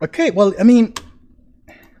 Okay, well, I mean,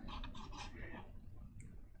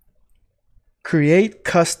 create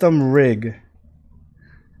custom rig.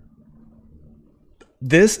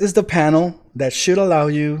 This is the panel that should allow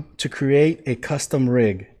you to create a custom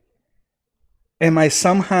rig. Am I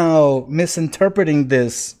somehow misinterpreting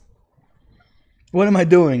this? What am I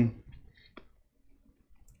doing?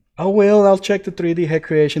 Oh, well, I'll check the 3D head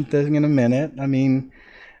creation thing in a minute. I mean,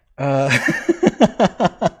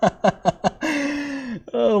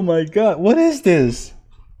 oh my God, what is this?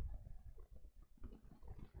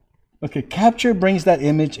 Okay, capture brings that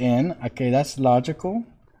image in. Okay, that's logical.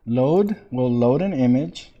 Load will load an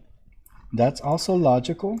image. That's also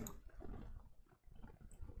logical.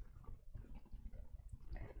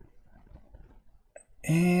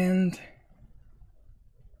 And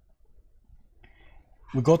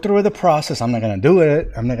we go through the process. I'm not going to do it.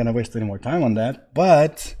 I'm not going to waste any more time on that.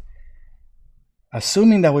 But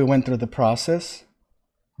assuming that we went through the process,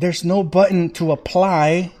 there's no button to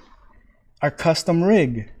apply our custom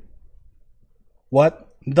rig.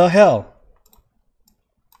 What the hell?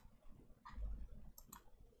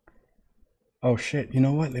 Oh shit, you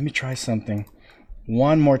know what? Let me try something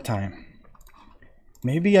one more time.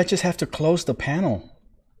 Maybe I just have to close the panel.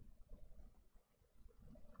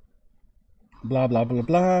 Blah, blah, blah,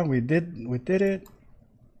 blah. We did it.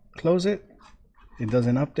 Close it. It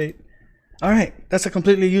doesn't update. All right, that's a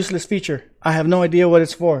completely useless feature. I have no idea what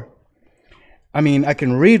it's for. I mean, I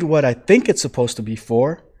can read what I think it's supposed to be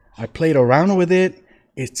for. I played around with it.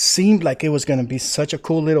 It seemed like it was going to be such a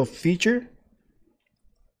cool little feature.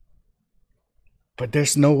 But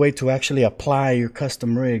there's no way to actually apply your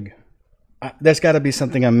custom rig. There's got to be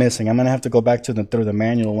something I'm missing. I'm going to have to go back to through the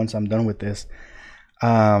manual once I'm done with this.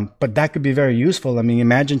 But that could be very useful. I mean,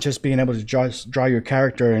 imagine just being able to draw your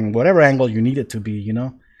character in whatever angle you need it to be, you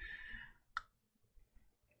know?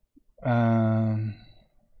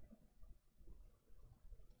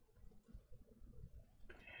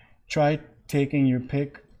 Try taking your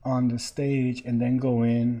pick on the stage and then go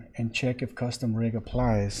in and check if custom rig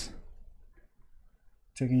applies.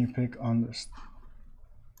 Taking your pick on this,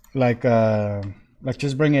 like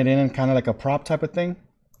just bring it in and kind of like a prop type of thing.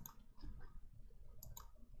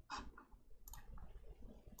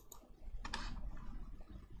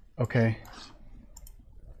 Okay.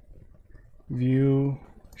 View,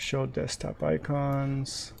 show desktop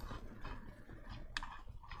icons,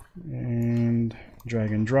 and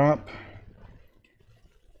drag and drop.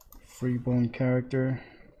 Freeborn character.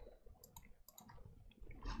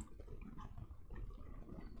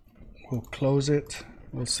 We'll close it.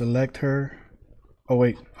 We'll select her. Oh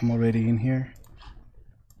wait, I'm already in here.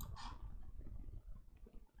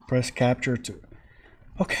 Press capture to...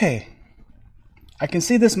 Okay. I can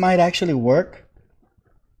see this might actually work,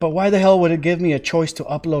 but why the hell would it give me a choice to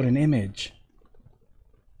upload an image?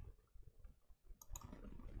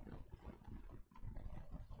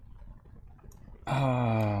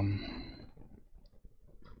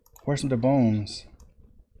 Where's the bones?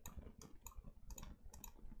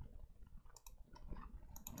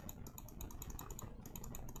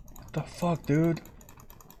 What the fuck, dude?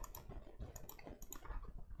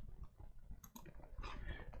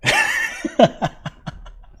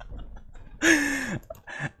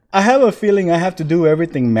 I have a feeling I have to do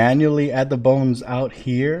everything manually, add the bones out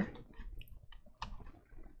here.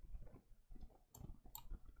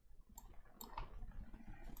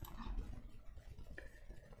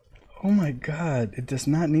 Oh my god, it does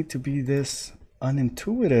not need to be this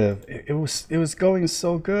unintuitive. It was going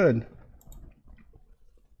so good.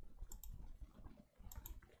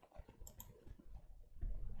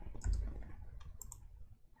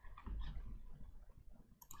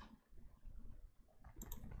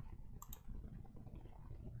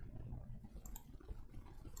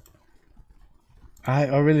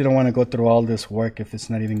 I really don't want to go through all this work if it's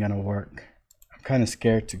not even gonna work. I'm kind of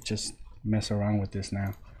scared to just mess around with this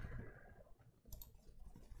now.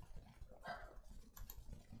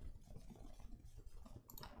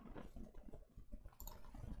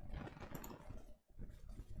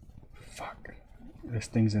 Fuck. This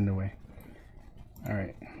thing's in the way.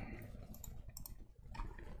 Alright.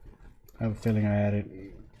 I have a feeling I added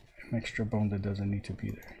an extra bone that doesn't need to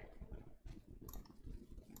be there.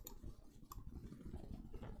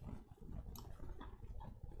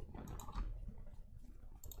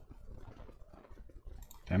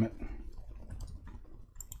 Damn it.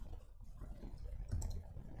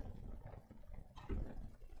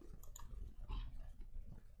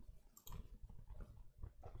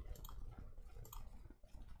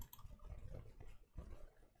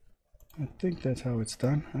 I think that's how it's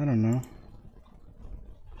done. I don't know.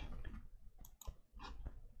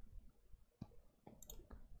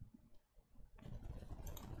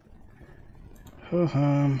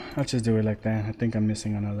 I'll just do it like that. I think I'm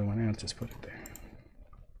missing another one. I'll just put it there.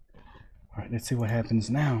 Alright, let's see what happens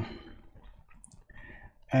now.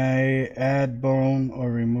 I add bone or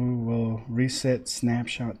remove will reset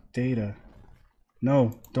snapshot data.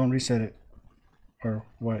 No, don't reset it. Or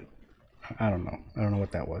what? I don't know. I don't know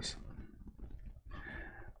what that was.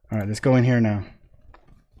 Alright, let's go in here now.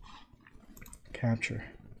 Capture.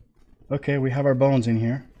 Okay, we have our bones in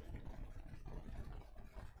here.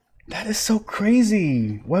 That is so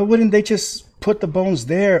crazy. Why wouldn't they just put the bones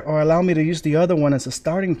there or allow me to use the other one as a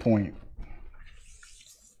starting point?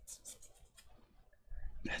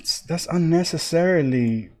 That's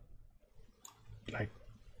unnecessarily like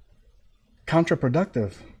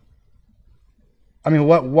counterproductive. I mean,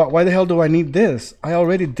 why the hell do I need this? I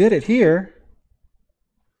already did it here.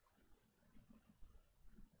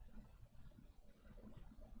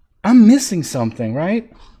 I'm missing something, right?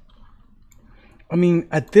 I mean,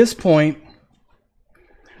 at this point,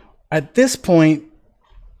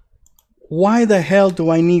 why the hell do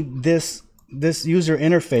I need this user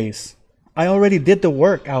interface? I already did the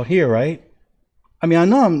work out here, right? I mean, I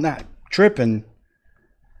know I'm not tripping.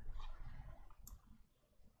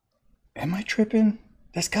 Am I tripping?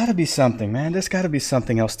 There's got to be something, man. There's got to be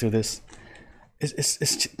something else to this.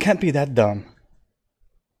 It can't be that dumb.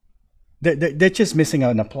 They're just missing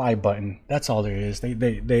an apply button. That's all there is.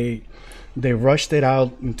 They rushed it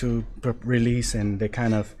out into release, and they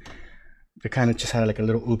kind of just had like a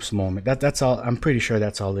little oops moment. That's all. I'm pretty sure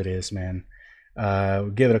that's all it is, man.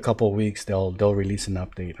 Give it a couple of weeks, they'll release an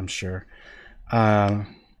update, I'm sure.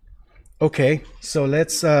 Okay, so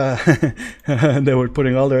let's they were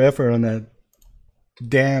putting all their effort on that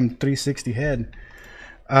damn 360 head.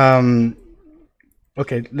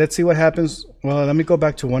 Okay, let's see what happens. Well, let me go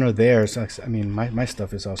back to one of theirs. I mean, my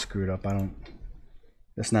stuff is all screwed up.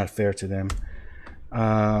 That's not fair to them.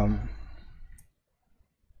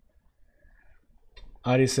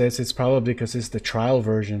 Adi says it's probably because it's the trial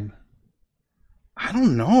version. I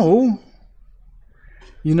don't know.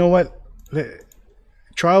 You know what? The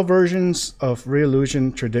trial versions of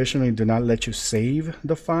Reallusion traditionally do not let you save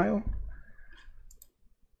the file.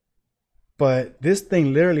 But this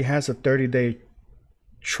thing literally has a 30-day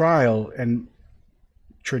trial, and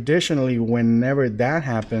traditionally whenever that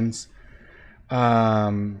happens,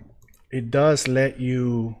 it does let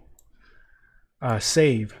you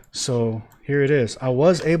save. So here it is. I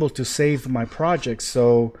was able to save my project,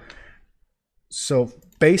 so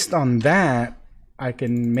based on that, I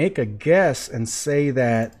can make a guess and say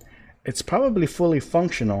that it's probably fully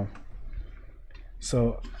functional.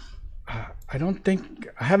 So I don't think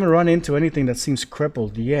I haven't run into anything that seems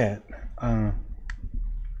crippled yet.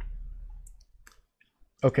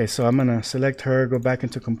 Okay, so I'm gonna select her, go back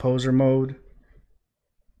into composer mode.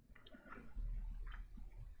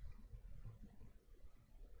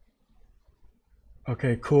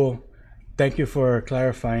 Okay, cool. Thank you for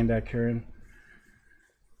clarifying that, Karen.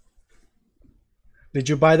 Did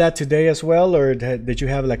you buy that today as well, or did you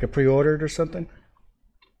have like a pre-ordered or something?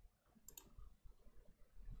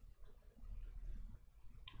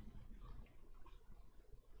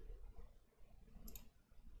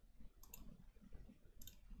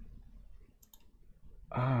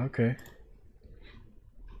 Ah, okay.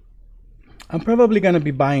 I'm probably going to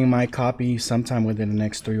be buying my copy sometime within the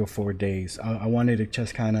next 3 or 4 days. I wanted to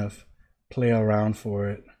just kind of play around for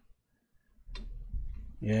it.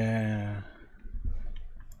 Yeah.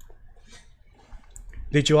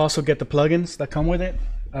 Did you also get the plugins that come with it?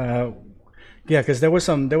 Yeah, because there was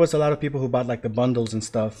a lot of people who bought like the bundles and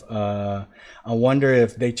stuff. I wonder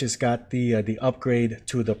if they just got the upgrade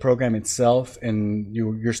to the program itself, and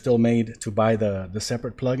you're still made to buy the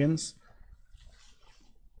separate plugins.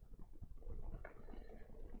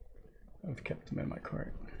 I've kept them in my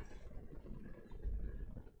cart.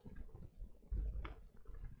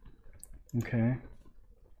 Okay.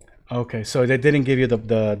 Okay, so they didn't give you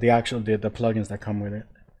the actual the plugins that come with it.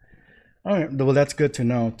 All right. Well, that's good to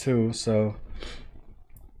know too. So,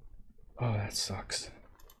 oh, that sucks.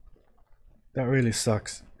 That really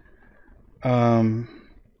sucks. Um,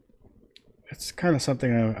 it's kind of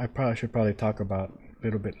something I probably should talk about a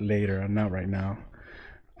little bit later, not right now.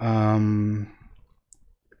 Um,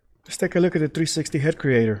 let's take a look at the 360 head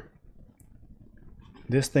creator.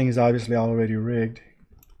 This thing is obviously already rigged.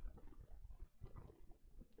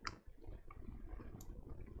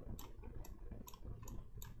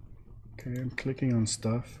 Okay, I'm clicking on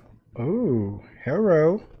stuff. Oh,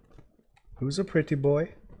 hello. Who's a pretty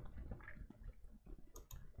boy?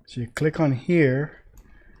 So you click on here,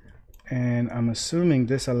 and I'm assuming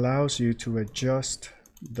this allows you to adjust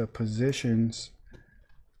the positions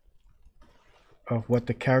of what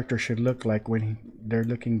the character should look like when they're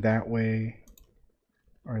looking that way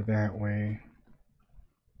or that way.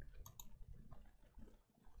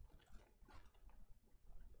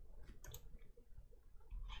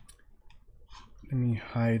 Let me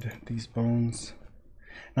hide these bones.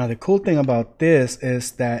 Now the cool thing about this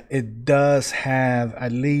is that it does have,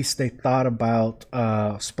 at least they thought about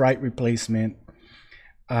sprite replacement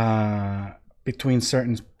between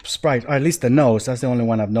certain sprites, or at least the nose. That's the only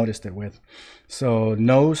one I've noticed it with. So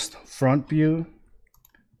nose, front view,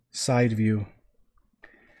 side view.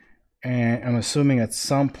 And I'm assuming at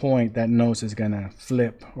some point that nose is gonna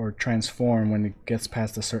flip or transform when it gets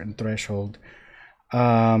past a certain threshold.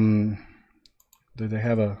 Do they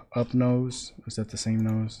have a up nose? Is that the same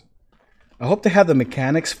nose? I hope they have the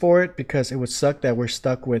mechanics for it, because it would suck that we're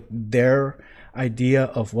stuck with their idea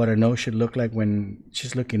of what a nose should look like when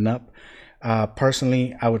she's looking up.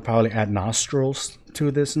 Personally, I would probably add nostrils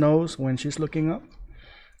to this nose when she's looking up.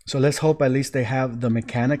 So let's hope at least they have the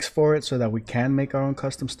mechanics for it so that we can make our own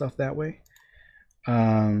custom stuff that way.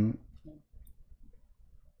 Let's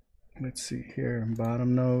see here,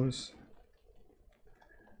 bottom nose.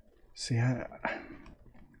 See how...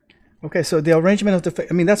 Okay, so the arrangement of the,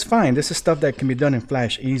 I mean, that's fine. This is stuff that can be done in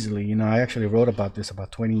Flash easily. You know, I actually wrote about this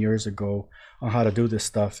about 20 years ago on how to do this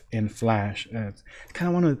stuff in Flash. It's kind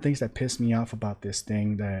of one of the things that pissed me off about this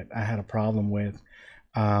thing that I had a problem with.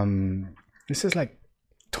 This is like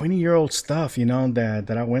 20-year-old stuff, you know,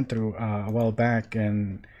 that I went through a while back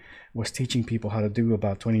and was teaching people how to do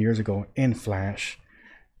about 20 years ago in Flash.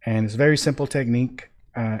 And it's a very simple technique,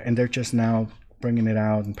 and they're just now bringing it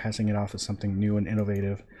out and passing it off as something new and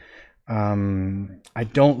innovative. I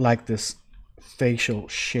don't like this facial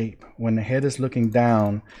shape. When the head is looking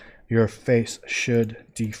down, your face should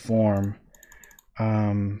deform.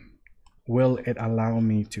 Will it allow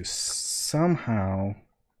me to somehow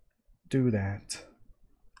do that?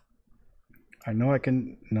 I know I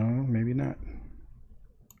can. No, maybe not.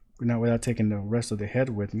 Not without taking the rest of the head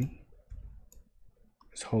with me.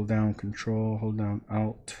 Just hold down Control, hold down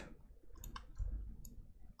Alt.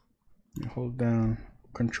 Hold down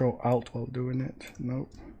Control Alt while doing it.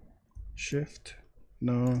 Nope. Shift.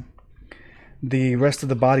 No. The rest of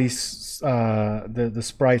the bodies, the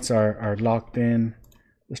sprites are locked in.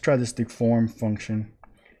 Let's try this deform function.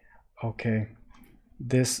 Okay.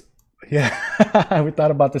 This, yeah, we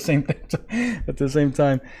thought about the same thing at the same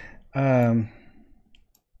time.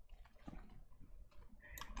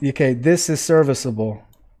 Okay, this is serviceable.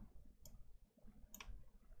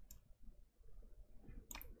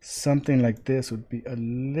 Something like this would be a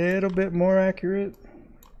little bit more accurate.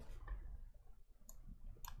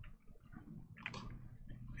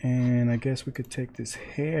 And I guess we could take this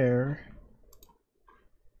hair.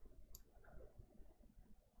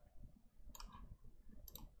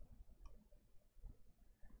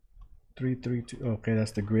 Three, three, two. Okay,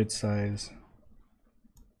 that's the grid size.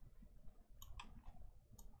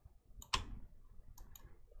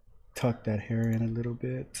 Tuck that hair in a little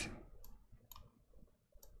bit.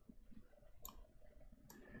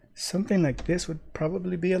 Something like this would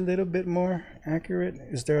probably be a little bit more accurate.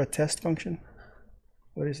 Is there a test function?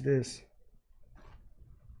 What is this?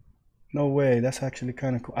 No way, that's actually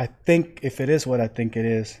kind of cool. I think if it is what I think it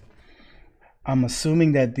is, I'm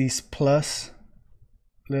assuming that these plus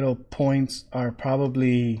little points are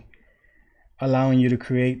probably allowing you to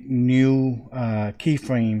create new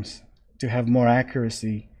keyframes to have more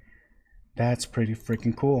accuracy. That's pretty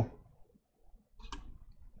freaking cool.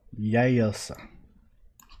 Yes.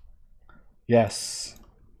 Yes.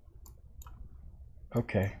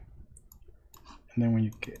 Okay. And then when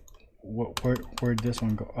you get, where'd this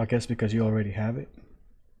one go? I guess because you already have it,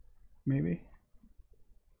 maybe.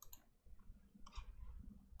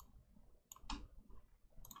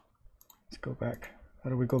 Let's go back. How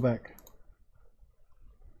do we go back?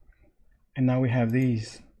 And now we have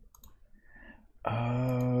these.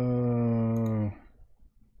 Oh.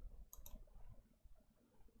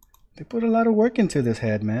 They put a lot of work into this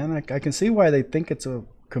head, man. I can see why they think it's a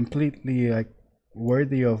completely like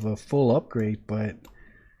worthy of a full upgrade, but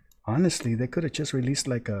honestly, they could have just released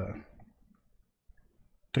like a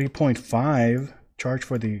 3.5 charge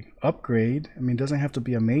for the upgrade. I mean, it doesn't have to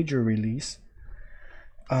be a major release.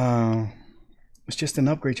 It's just an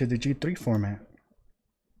upgrade to the G3 format.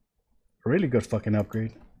 A really good fucking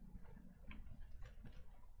upgrade.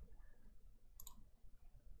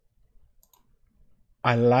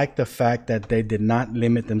 I like the fact that they did not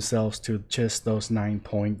limit themselves to just those 9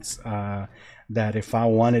 points. That if I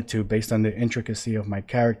wanted to, based on the intricacy of my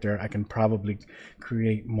character, I can probably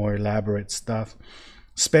create more elaborate stuff.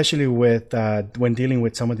 Especially with when dealing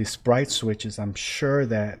with some of these sprite switches, I'm sure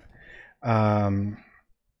that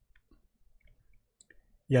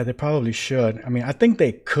yeah, they probably should. I mean, I think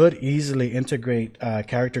they could easily integrate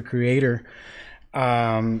character creator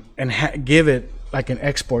and give it like an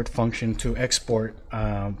export function to export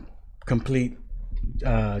complete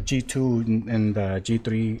G2 and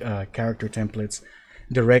G3 character templates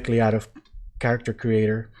directly out of character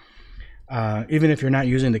creator. Even if you're not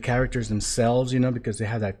using the characters themselves, you know, because they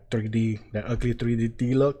have that 3D, that ugly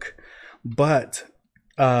 3D look. But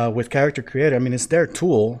with character creator, I mean, it's their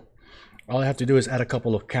tool. All I have to do is add a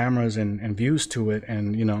couple of cameras and views to it,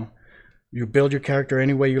 and you know, you build your character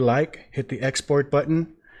any way you like, hit the export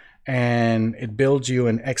button, and it builds you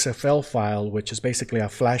an XFL file, which is basically a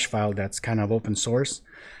Flash file that's kind of open source,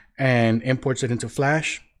 and imports it into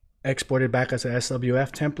Flash, export it back as a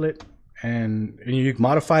SWF template, and you can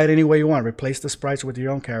modify it any way you want, replace the sprites with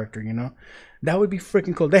your own character, you know. That would be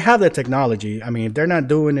freaking cool. They have the technology. I mean, if they're not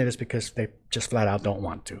doing it, it's because they just flat out don't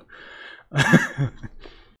want to.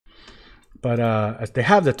 But they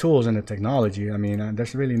have the tools and the technology. I mean,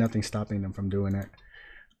 there's really nothing stopping them from doing it.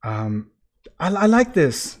 I like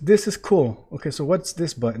this. This is cool. Okay, so what's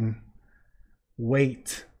this button?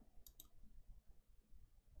 Weight.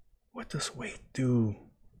 What does weight do?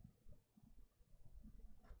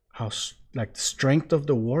 How, like, strength of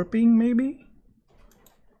the warping, maybe?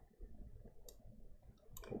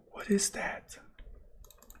 What is that?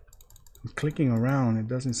 I'm clicking around. It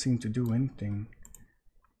doesn't seem to do anything.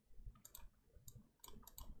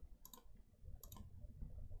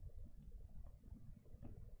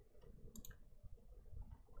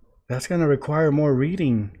 That's gonna require more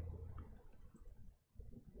reading.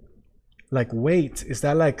 Like weight, is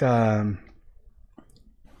that like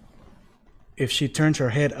if she turns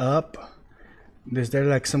her head up, is there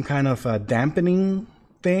like some kind of a dampening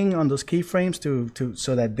thing on those keyframes to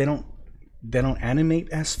so that they don't animate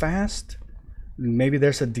as fast? Maybe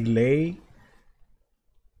there's a delay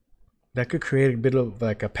that could create a bit of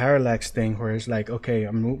like a parallax thing where it's like, okay,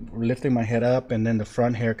 I'm lifting my head up and then the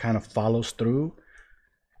front hair kind of follows through.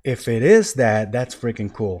 If it is that, that's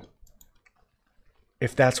freaking cool.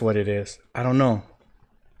 If that's what it is, I don't know.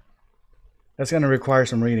 That's gonna require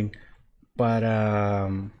some reading, but I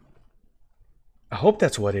hope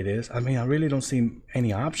that's what it is. I mean, I really don't see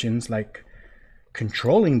any options like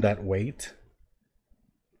controlling that weight.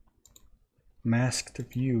 Masked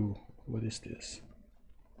view. What is this?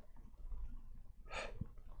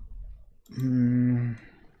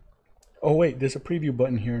 Oh wait, there's a preview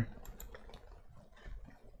button here.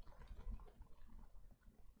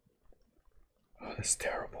 Oh, that's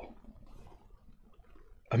terrible.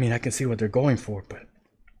 I mean, I can see what they're going for, but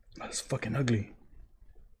that's fucking ugly.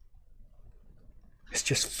 It's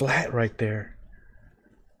just flat right there.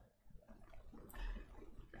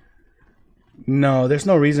 No, there's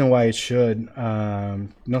no reason why it should.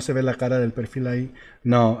 No se ve la cara del perfil ahí.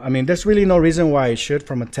 No, I mean, there's really no reason why it should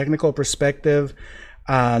from a technical perspective.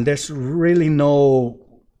 There's really no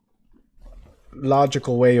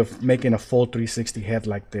logical way of making a full 360 head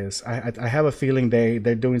like this. I have a feeling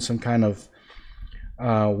they're doing some kind of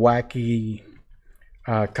wacky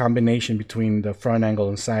combination between the front angle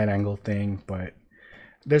and side angle thing, but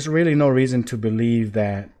there's really no reason to believe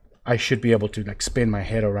that I should be able to like spin my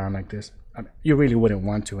head around like this. I mean, you really wouldn't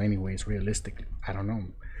want to anyways, realistically. I don't know.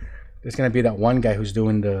 There's gonna be that one guy who's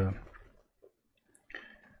doing the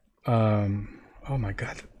oh my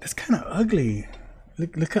god, that's kind of ugly.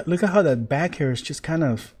 Look at how that back hair is just kind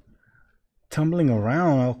of tumbling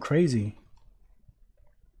around all crazy.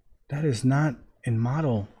 That is not in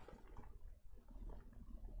model.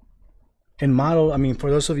 In model, I mean, for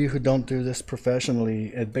those of you who don't do this professionally,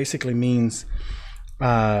 it basically means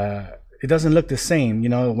it doesn't look the same. You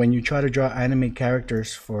know, when you try to draw anime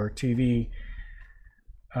characters for TV,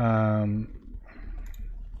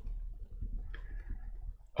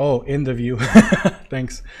 oh, in the view,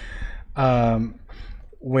 thanks.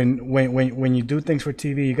 When you do things for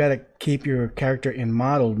TV, you gotta keep your character in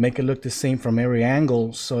model, make it look the same from every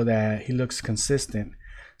angle so that he looks consistent.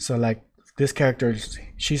 So like this character,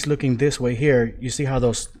 she's looking this way here. You see how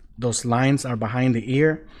those lines are behind the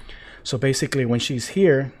ear? So basically when she's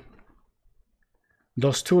here,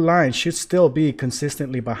 those two lines should still be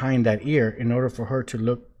consistently behind that ear in order for her to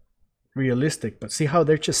look realistic. But see how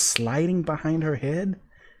they're just sliding behind her head?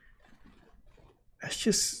 That's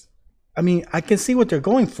just, I mean, I can see what they're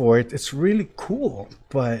going for. It's really cool,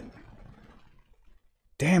 but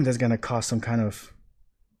damn, that's gonna cause some kind of,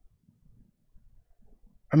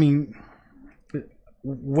 I mean,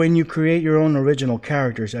 when you create your own original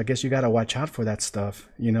characters, I guess you gotta watch out for that stuff,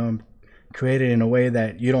 you know, create it in a way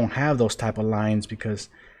that you don't have those type of lines, because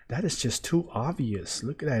that is just too obvious.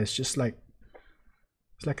 Look at that, it's just like,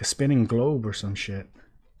 it's like a spinning globe or some shit.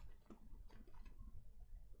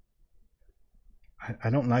 I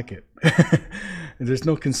don't like it. There's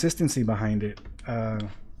no consistency behind it.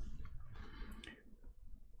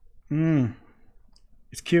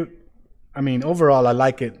 It's cute. I mean, overall, I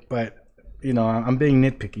like it, but you know, I'm being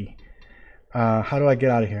nitpicky. How do I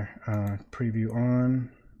get out of here? Preview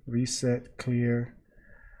on, reset, clear,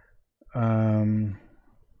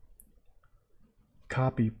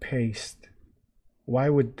 copy, paste. Why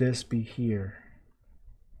would this be here?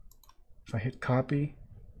 If I hit copy,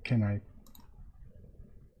 can I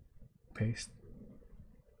paste?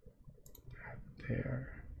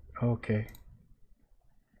 There. Okay.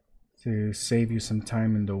 To save you some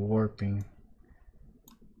time in the warping.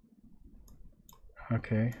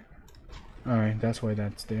 Okay. Alright, that's why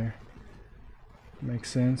that's there.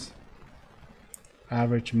 Makes sense.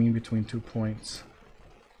 Average mean between 2 points.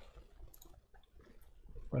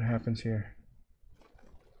 What happens here?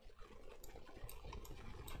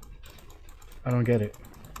 I don't get it.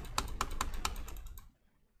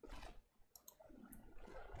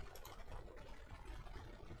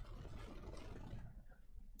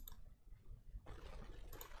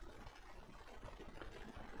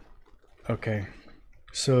 Okay,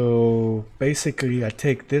 so basically I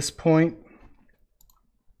take this point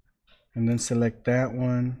and then select that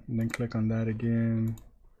one and then click on that again,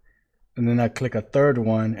 and then I click a third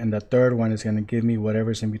one, and the third one is going to give me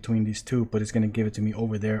whatever's in between these two, but it's going to give it to me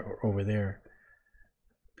over there or over there.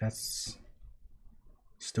 That's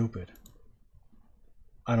stupid.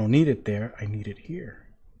 I don't need it there, I need it here.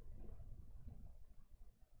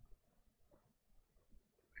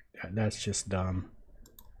 That's just dumb.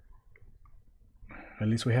 At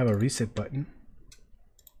least we have a reset button.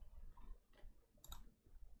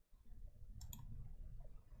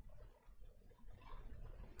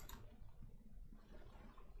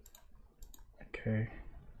 Okay.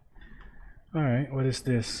 All right, what is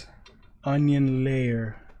this? Onion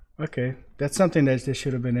layer. Okay, that's something that they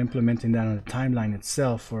should have been implementing that on the timeline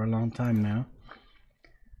itself for a long time now.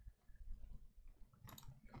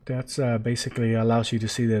 That's basically allows you to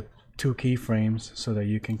see the two keyframes so that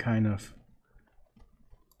you can kind of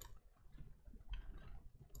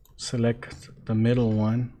select the middle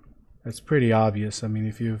one. That's pretty obvious. I mean,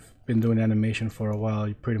 if you've been doing animation for a while,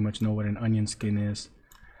 you pretty much know what an onion skin is.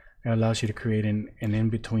 It allows you to create an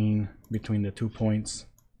in-between between the 2 points.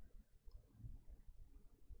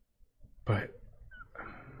 But,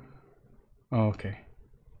 oh, okay.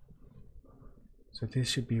 So this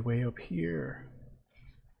should be way up here.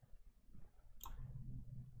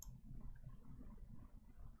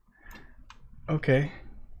 Okay.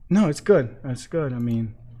 No, it's good. It's good. I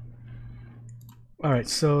mean, All right,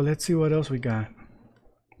 so let's see what else we got.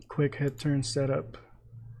 Quick head turn setup.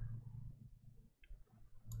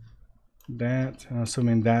 That, I'm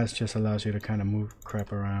assuming that just allows you to kind of move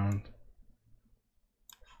crap around.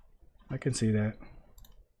 I can see that.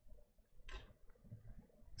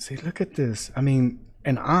 See, look at this. I mean,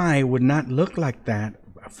 an eye would not look like that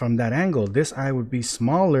from that angle. This eye would be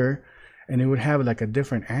smaller and it would have like a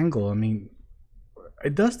different angle. I mean,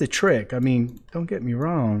 it does the trick. I mean, don't get me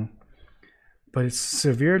wrong, but it's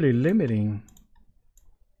severely limiting.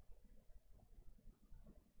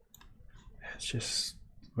 It's just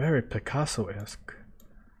very Picasso-esque.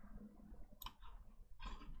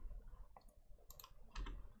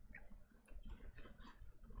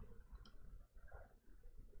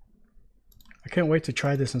 I can't wait to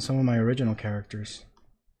try this in some of my original characters.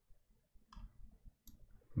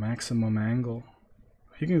 Maximum angle.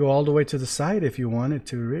 You can go all the way to the side if you wanted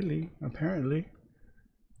to, really, apparently.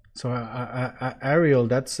 So Ariel,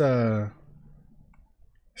 that's it's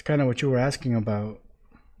kind of what you were asking about.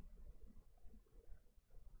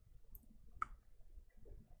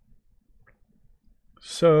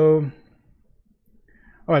 So,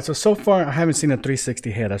 all right, so far I haven't seen a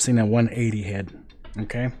 360 head. I've seen a 180 head.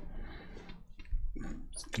 Okay.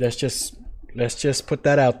 Let's just put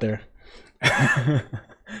that out there.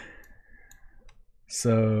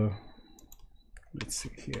 So let's see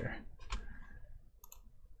here.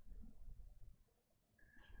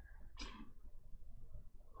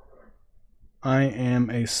 I am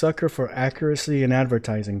a sucker for accuracy in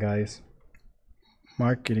advertising, guys.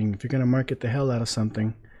 Marketing. If you're gonna market the hell out of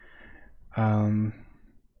something,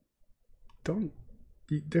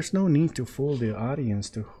 there's no need to fool the audience,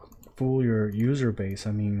 to fool your user base.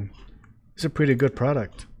 I mean, it's a pretty good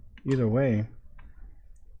product either way.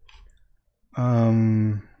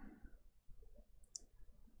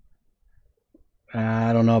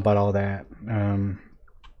 I don't know about all that.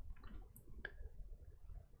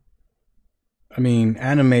 I mean,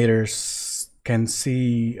 animators can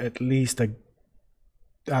see at least I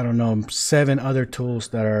don't know, 7 other tools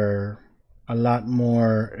that are a lot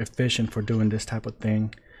more efficient for doing this type of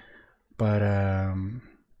thing. But I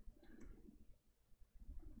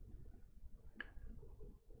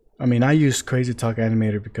mean, I use Crazy Talk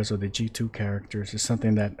Animator because of the G2 characters. It's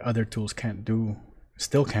something that other tools can't do,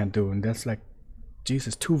 still can't do, and that's like,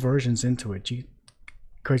 Jesus, 2 versions into it.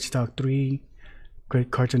 Crazy Talk 3,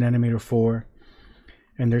 Cartoon Animator 4,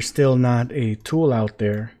 and there's still not a tool out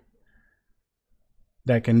there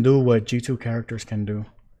that can do what G2 characters can do.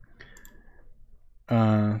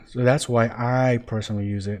 So that's why I personally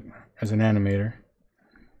use it as an animator.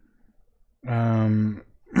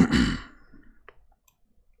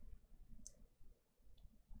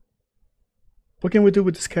 What can we do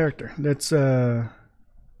with this character? Let's 2D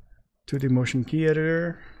motion key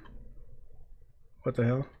editor. What the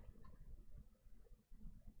hell?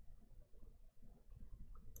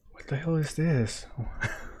 What the hell is this? What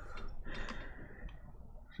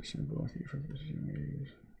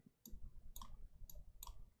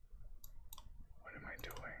am I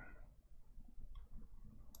doing?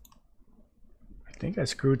 I think I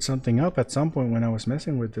screwed something up at some point when I was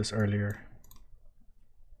messing with this earlier.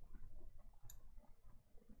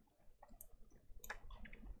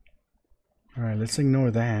 All right, let's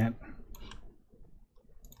ignore that.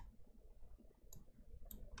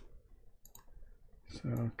 So,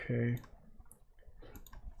 okay.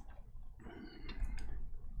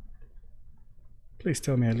 Please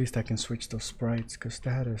tell me at least I can switch those sprites, because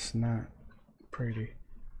that is not pretty.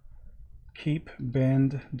 Keep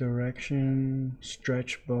bend direction,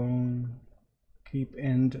 stretch bone, keep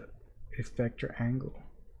end effector angle.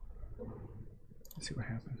 Let's see what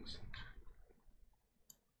happens.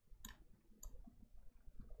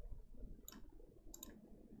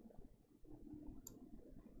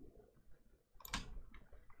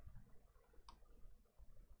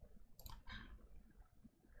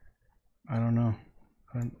 I don't know.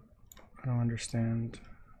 I don't understand.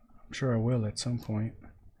 I'm sure I will at some point.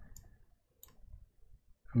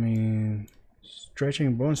 I mean,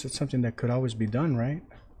 stretching bones is something that could always be done, right?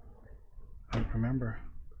 I don't remember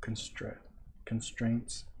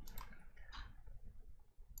constraints.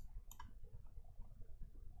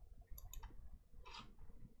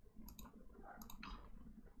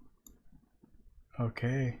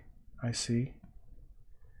 Okay, I see.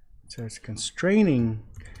 It says constraining.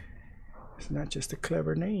 It's not just a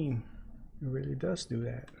clever name. It really does do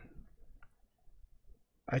that.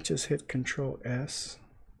 I just hit Control S.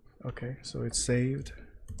 Okay, so it's saved.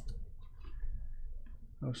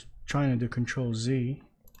 I was trying to do Control Z.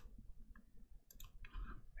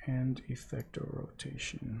 And effector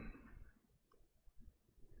rotation.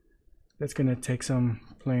 that's gonna take some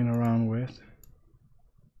playing around with.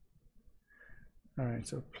 All right,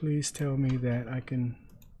 so please tell me that I can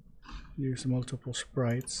use multiple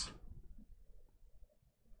sprites.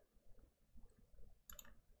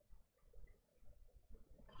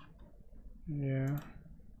 Yeah.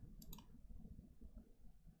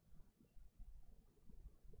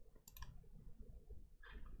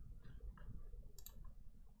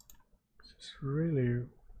 It's really,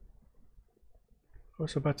 I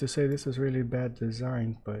was about to say this is really bad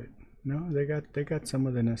design, but no, they got some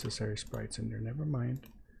of the necessary sprites in there. Never mind.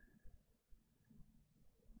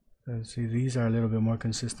 See, these are a little bit more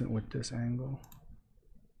consistent with this angle.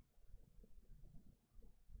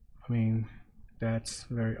 I mean, that's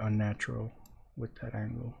very unnatural with that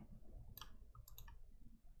angle.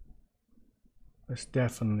 That's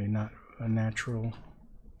definitely not a natural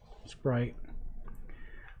sprite.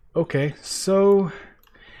 Okay, so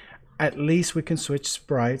at least we can switch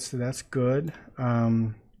sprites, so that's good.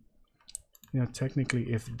 You know,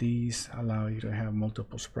 technically, if these allow you to have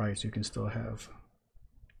multiple sprites, you can still have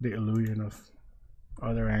the illusion of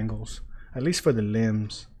other angles, at least for the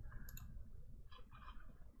limbs.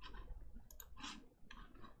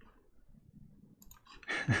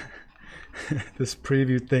 This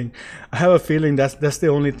preview thing, I have a feeling that's the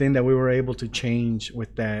only thing that we were able to change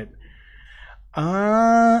with that.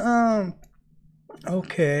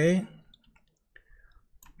 Okay,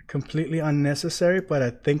 completely unnecessary, but I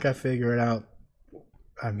think I figured out,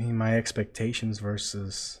 I mean, my expectations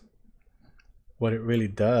versus what it really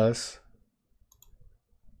does.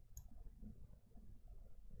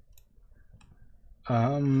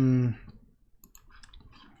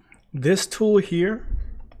 This tool here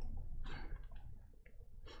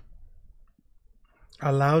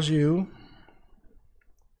allows you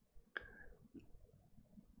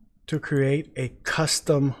to create a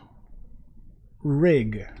custom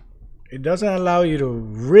rig. It doesn't allow you to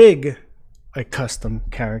rig a custom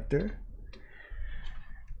character.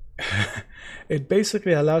 It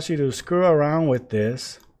basically allows you to screw around with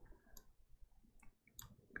this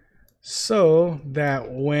so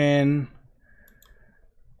that when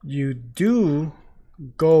you do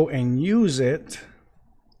go and use it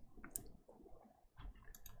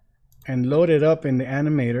and load it up in the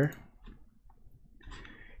animator,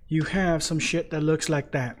 you have some shit that looks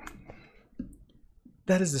like that.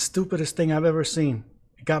 That is the stupidest thing I've ever seen.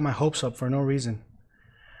 It got my hopes up for no reason.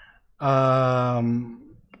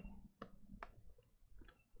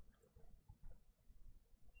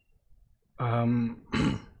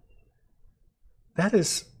 That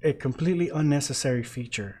is a completely unnecessary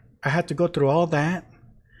feature. I had to go through all that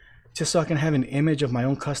just so I can have an image of my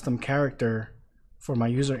own custom character for my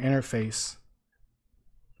user interface.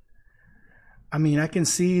 I mean, I can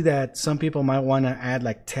see that some people might want to add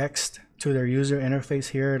like text to their user interface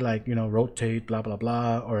here, like, you know, rotate, blah, blah,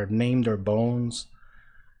 blah, or name their bones.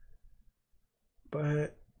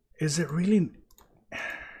 But is it really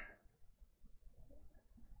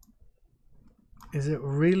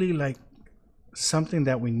like something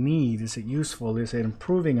that we need? Is it useful? Is it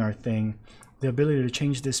improving our thing? The ability to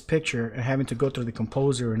change this picture and having to go through the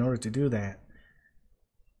composer in order to do that.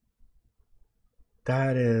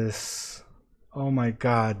 That is, oh my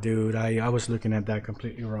God, dude. I was looking at that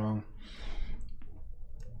completely wrong.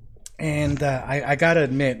 And I gotta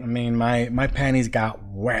admit, I mean, my panties got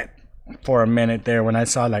wet for a minute there when I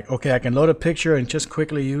saw like, okay, I can load a picture and just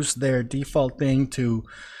quickly use their default thing to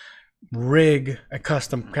rig a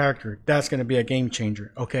custom character. That's gonna be a game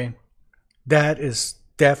changer. Okay, that is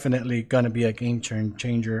definitely gonna be a game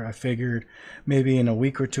changer. I figured maybe in a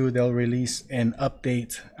week or two they'll release an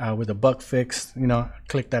update with a bug fix. You know,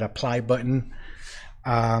 click that apply button.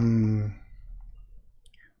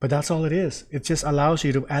 But that's all it is. It just allows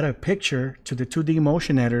you to add a picture to the 2D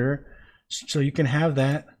motion editor so you can have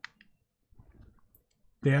that.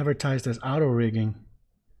 They advertised as auto rigging.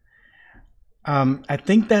 I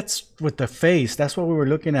think that's with the face. That's what we were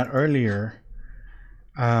looking at earlier.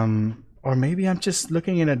 Or maybe I'm just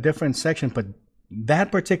looking in a different section, but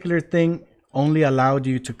that particular thing only allowed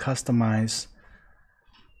you to customize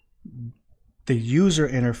the user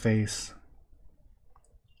interface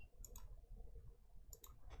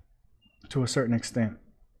to a certain extent.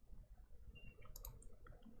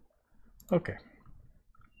 Okay,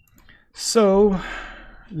 so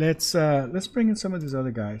let's bring in some of these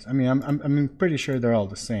other guys. I mean, I'm pretty sure they're all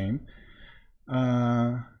the same.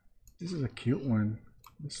 This is a cute one.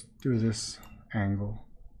 Let's do this angle.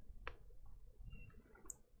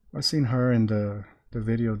 I've seen her in the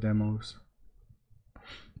video demos.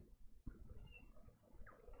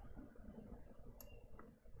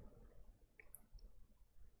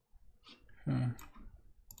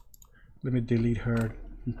 Let me delete her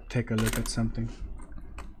and take a look at something.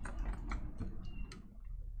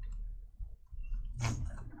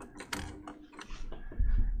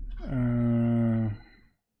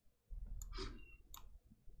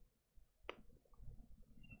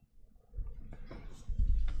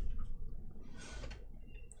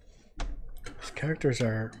 These characters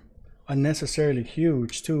are unnecessarily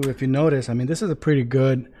huge too. If you notice, I mean, this is a pretty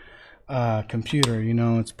good computer. You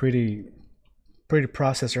know, it's pretty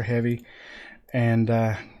processor heavy, and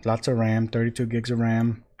lots of RAM, 32 gigs of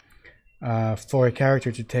RAM. For a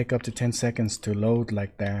character to take up to 10 seconds to load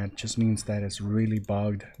like that just means that it's really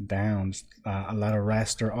bogged down. A lot of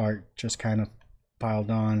raster art just kind of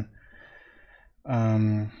piled on.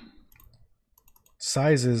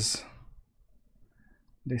 Sizes,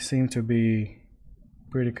 they seem to be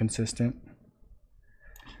pretty consistent.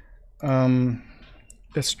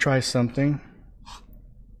 Let's try something.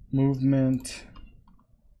 Movement.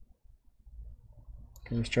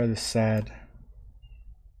 Okay, let's try this sad.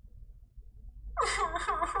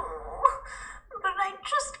 But I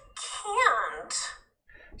just can't.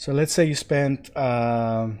 So let's say you spent,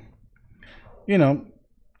 you know,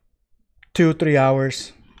 2-3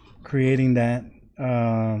 hours creating that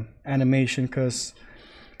animation, because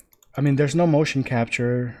I mean, there's no motion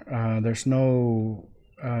capture, there's no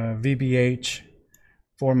VBH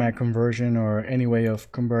format conversion or any way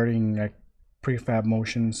of converting like prefab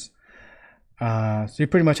motions. So you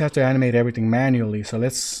pretty much have to animate everything manually. So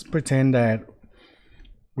let's pretend that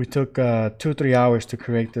we took 2-3 hours to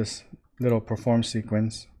create this little perform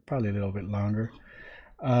sequence, probably a little bit longer.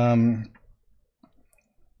 And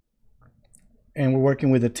we're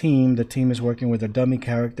working with a team. The team is working with a dummy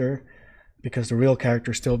character because the real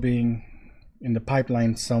character is still being in the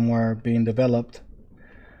pipeline somewhere being developed.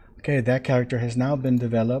 Okay, that character has now been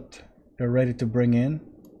developed. They're ready to bring in.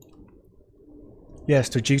 Yes,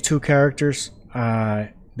 to G2 characters,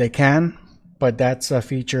 they can, but that's a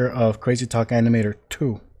feature of Crazy Talk Animator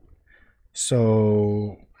 2.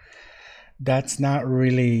 So that's not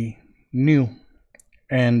really new.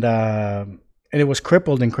 And it was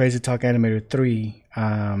crippled in Crazy Talk Animator 3.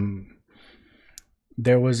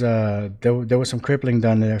 There was some crippling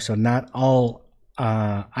done there, so not all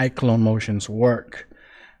iClone motions work.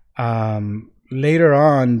 Later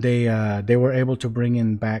on, they were able to bring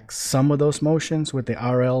in back some of those motions with the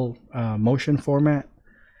RL motion format.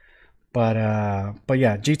 But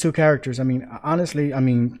yeah, G2 characters. I mean, honestly, I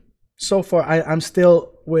mean, so far I'm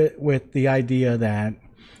still with the idea that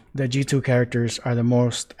the G2 characters are the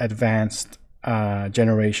most advanced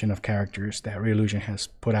generation of characters that Reallusion has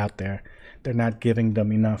put out there. They're not giving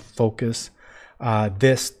them enough focus.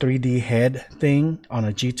 This 3D head thing on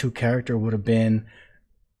a G2 character would have been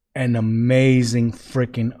an amazing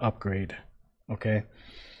freaking upgrade. Okay,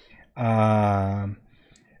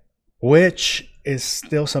 which is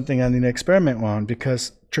still something I need to experiment on,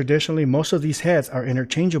 because traditionally most of these heads are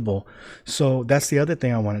interchangeable. So that's the other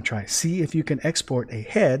thing I want to try. See if you can export a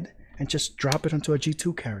head and just drop it onto a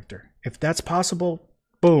G2 character. If that's possible,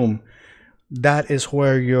 boom, that is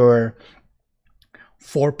where your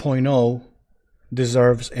 4.0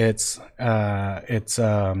 deserves its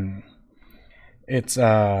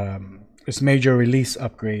major release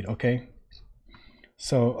upgrade. Okay,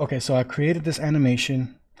 so I created this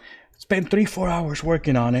animation, spent 3-4 hours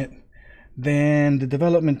working on it. Then the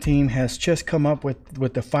development team has just come up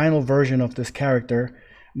with the final version of this character.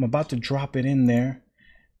 I'm about to drop it in there.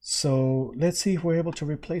 So let's see if we're able to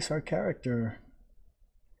replace our character.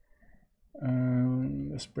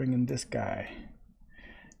 Let's bring in this guy.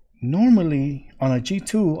 Normally on a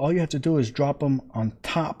G2, all you have to do is drop them on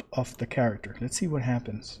top of the character. Let's see what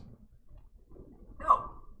happens. No.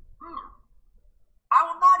 I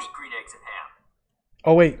will not eat green eggs and ham.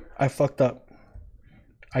 Oh wait, I fucked up.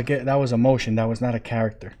 That was a motion, that was not a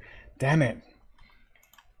character. Damn it.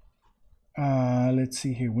 Let's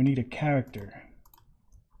see here. We need a character.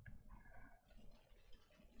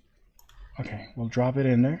 Okay, we'll drop it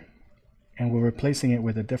in there, and we're replacing it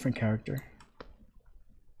with a different character.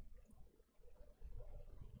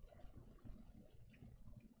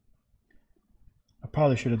 I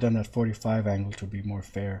probably should have done that 45 angle to be more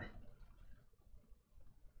fair.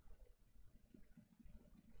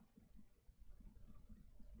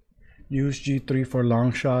 Use G3 for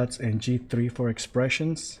long shots and G3 for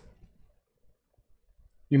expressions.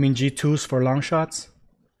 You mean G2s for long shots?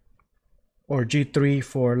 Or G3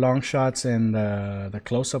 for long shots and the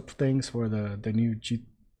close-up things for the new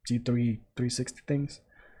G3 360 things?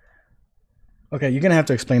 Okay, you're gonna have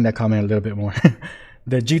to explain that comment a little bit more.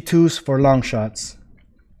 The G2s for long shots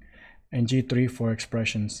and G3 for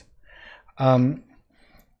expressions.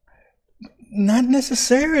 Not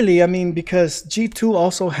necessarily. I mean, because G2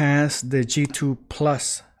 also has the G2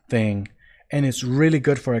 Plus thing, and it's really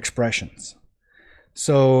good for expressions.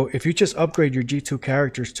 So if you just upgrade your G2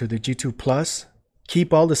 characters to the G2 Plus,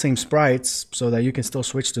 keep all the same sprites so that you can still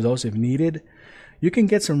switch to those if needed, you can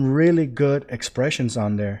get some really good expressions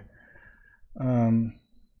on there.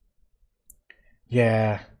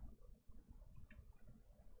 Yeah.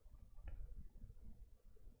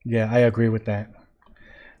 Yeah, I agree with that.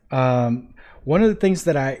 One of the things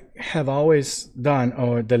that I have always done,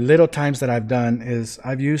 or the little times that I've done, is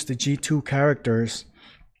I've used the G2 characters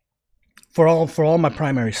for all my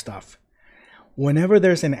primary stuff. Whenever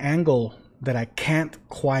there's an angle that I can't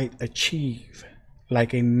quite achieve,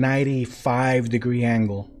 like a 95-degree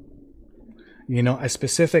angle, a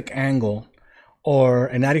specific angle, or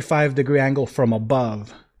a 95-degree angle from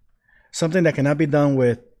above, something that cannot be done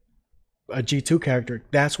with a G2 character,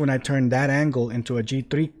 that's when I turn that angle into a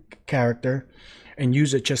G3 character and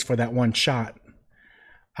use it just for that one shot.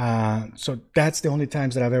 So that's the only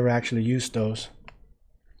times that I've ever actually used those.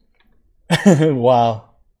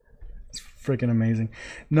 Wow, it's freaking amazing.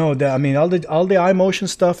 No, I mean all the iMotion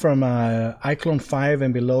stuff from iClone 5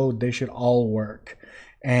 and below, they should all work.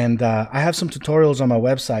 And I have some tutorials on my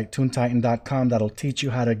website, toontitan.com, that'll teach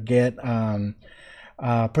you how to get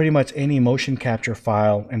pretty much any motion capture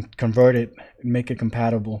file and convert it and make it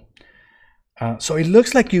compatible. So it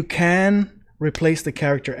looks like you can replace the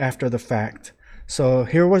character after the fact. So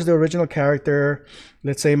here was the original character.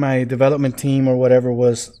 Let's say my development team or whatever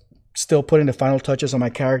was still putting the final touches on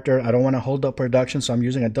my character. I don't want to hold up production, so I'm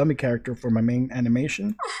using a dummy character for my main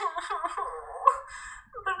animation.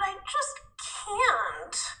 But I just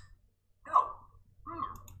can't. No.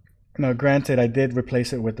 Now, granted, I did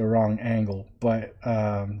replace it with the wrong angle, but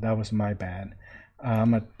that was my bad.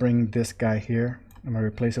 I'm going to bring this guy here. I'm going to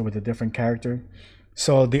replace it with a different character.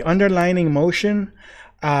 So the underlining motion,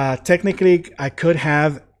 technically, I could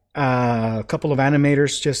have a couple of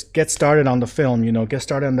animators just get started on the film, get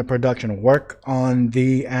started on the production, work on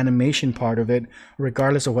the animation part of it,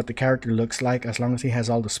 regardless of what the character looks like, as long as he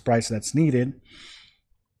has all the sprites that's needed.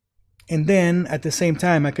 And then at the same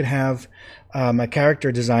time, I could have my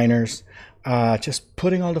character designers just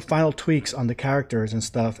putting all the final tweaks on the characters and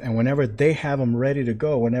stuff. And whenever they have them ready to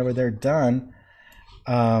go, whenever they're done,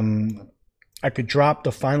 I could drop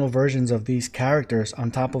the final versions of these characters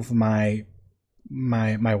on top of my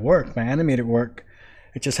work, my animated work,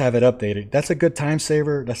 and just have it updated. That's a good time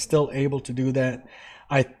saver. That's still able to do that.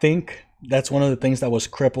 I think that's one of the things that was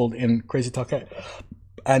crippled in Crazy Talk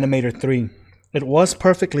Animator 3. It was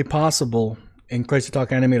perfectly possible in Crazy Talk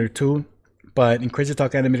Animator 2, but in Crazy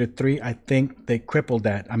Talk Animator 3, I think they crippled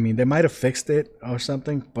that. I mean, they might have fixed it or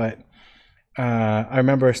something, but I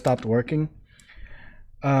remember it stopped working.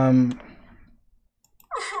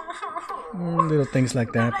 Little things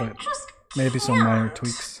like that, but maybe some minor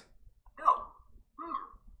tweaks. No.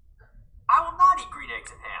 I will not eat green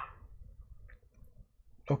eggs and ham.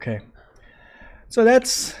 Okay, so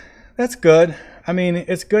that's good. I mean,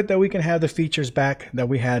 it's good that we can have the features back that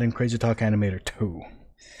we had in Crazy Talk Animator 2.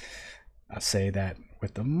 I say that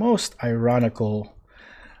with the most ironic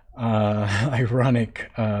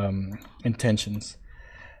intentions.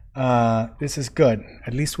 This is good.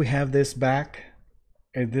 At least we have this back.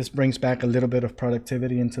 This brings back a little bit of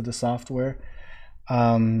productivity into the software.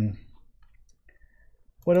 What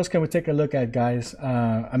else can we take a look at, guys?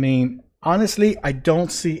 I mean, honestly, I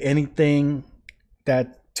don't see anything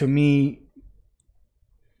that, to me,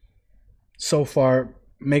 so far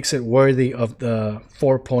makes it worthy of the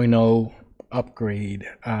 4.0 upgrade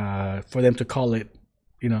for them to call it,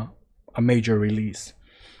 a major release.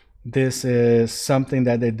 This is something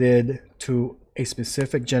that they did to a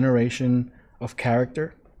specific generation of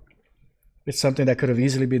character. It's something that could have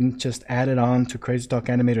easily been just added on to Crazy Talk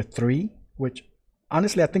Animator 3, which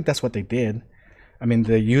honestly I think that's what they did. I mean,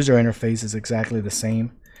 the user interface is exactly the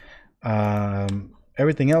same.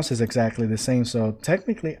 Everything else is exactly the same. So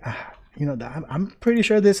technically, I'm pretty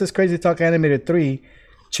sure this is Crazy Talk Animator 3,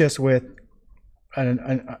 just with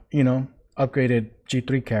an upgraded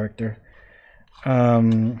G3 character.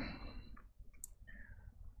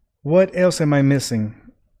 What else am I missing?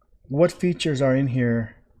 What features are in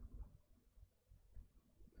here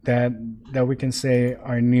that we can say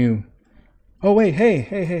are new? Oh wait,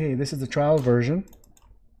 hey, this is the trial version.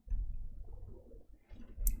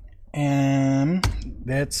 And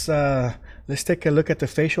let's take a look at the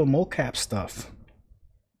facial mocap stuff.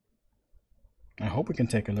 I hope we can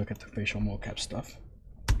take a look at the facial mocap stuff.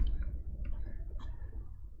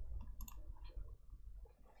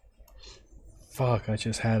 Fuck, I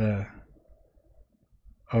just had a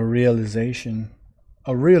realization.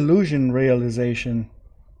 a Reallusion realization.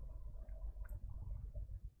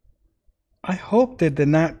 I hope they did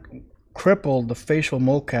not cripple the facial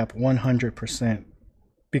mocap 100%,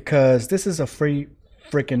 because this is a free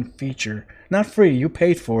freaking feature. Not free, you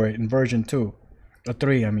paid for it in version 2 or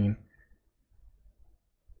 3, I mean.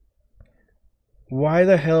 Why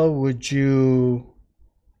the hell would you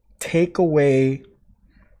take away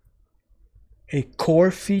a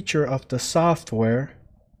core feature of the software,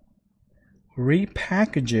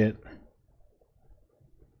 repackage it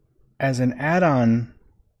as an add-on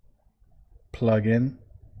plugin?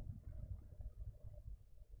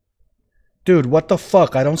 Dude, what the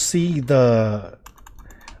fuck? I don't see the...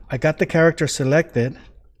 I got the character selected.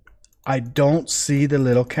 I don't see the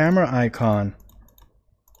little camera icon.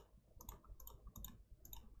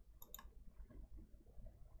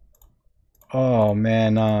 Oh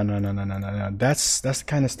man, no. That's the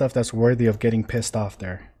kind of stuff that's worthy of getting pissed off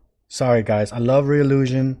there. Sorry guys, I love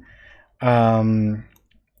Reallusion. I'm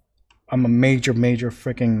a major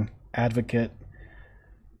freaking advocate,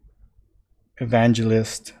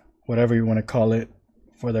 evangelist, whatever you want to call it,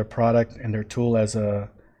 for their product and their tool as a...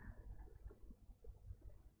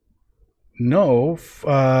 No,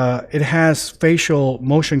 it has facial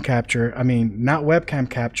motion capture. I mean, not webcam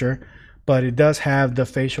capture, but it does have the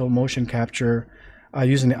facial motion capture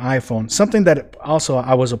using the iPhone. Something that also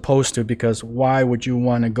I was opposed to, because why would you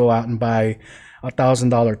want to go out and buy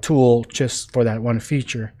 $1,000 tool just for that one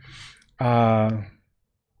feature? I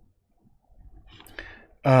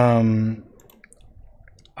kind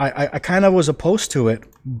of was opposed to it,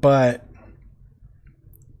 but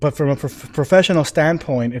from a professional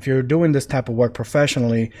standpoint, if you're doing this type of work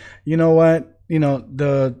professionally, you know what? You know,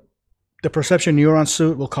 the perception neuron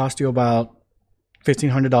suit will cost you about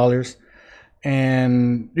 $1,500,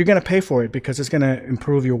 and you're going to pay for it because it's going to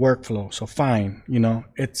improve your workflow. So fine, you know,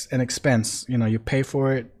 it's an expense. You know, you pay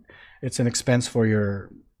for it. It's an expense for your...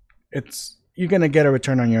 you're going to get a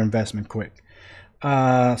return on your investment quick.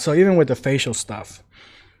 So even with the facial stuff,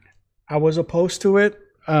 I was opposed to it.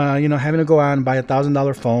 You know, having to go out and buy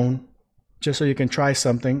 $1,000 phone just so you can try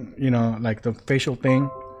something, you know, like the facial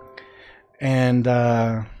thing. And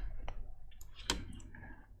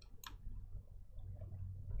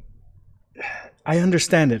I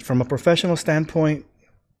understand it from a professional standpoint.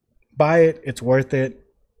 Buy it, it's worth it.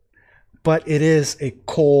 But it is a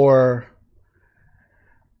core,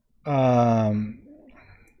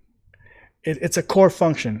 it's a core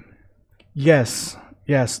function. Yes,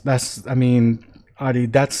 that's, I mean, Adi,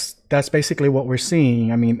 that's basically what we're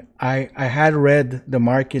seeing. I mean, I had read the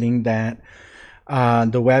marketing that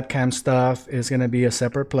the webcam stuff is going to be a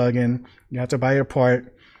separate plugin. You have to buy your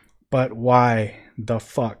part. But why the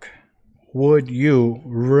fuck would you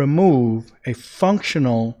remove a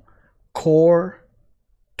functional core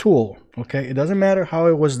tool? Okay, it doesn't matter how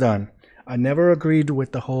it was done. I never agreed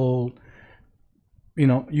with the whole, you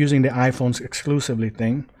know, using the iPhones exclusively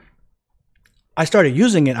thing. I started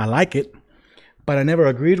using it. I like it. But I never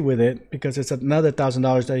agreed with it because it's another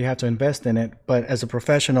 $1,000 that you have to invest in it. But as a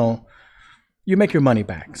professional, you make your money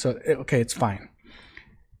back. So, okay, it's fine.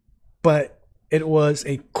 But it was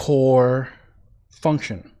a core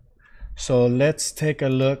function. So let's take a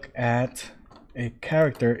look at a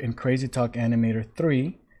character in Crazy Talk Animator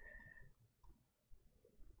 3.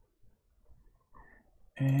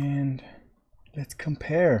 And let's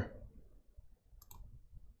compare.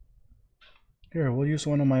 Here, we'll use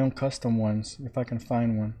one of my own custom ones, if I can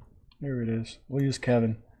find one. There it is. We'll use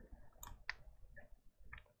Kevin.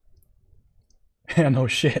 Yeah, no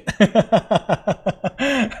shit.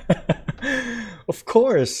 Of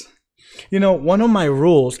course. You know, one of my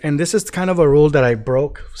rules, and this is kind of a rule that I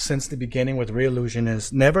broke since the beginning with Reallusion,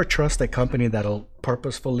 is never trust a company that'll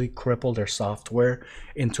purposefully cripple their software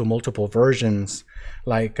into multiple versions.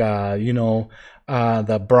 Like, you know,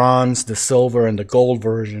 the bronze, the silver, and the gold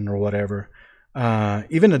version or whatever.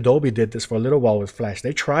 Even Adobe did this for a little while with Flash.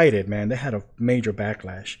 They tried it, man. They had a major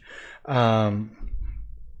backlash.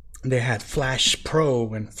 They had Flash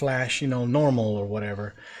Pro and Flash, you know, normal or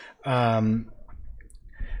whatever.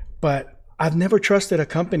 But I've never trusted a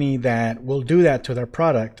company that will do that to their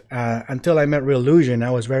product. Until I met Reallusion,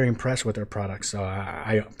 I was very impressed with their product. So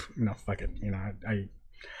I you know, fuck it. You know,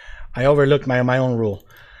 I overlooked my own rule.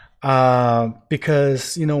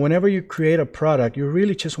 Because, you know, whenever you create a product, you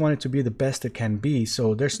really just want it to be the best it can be.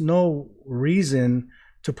 So there's no reason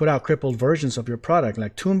to put out crippled versions of your product.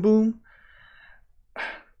 Like Toon Boom,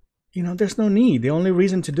 you know, there's no need. The only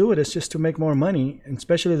reason to do it is just to make more money, and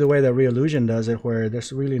especially the way that Reallusion does it, where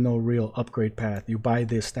there's really no real upgrade path. You buy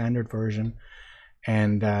the standard version,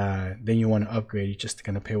 and then you want to upgrade. You're just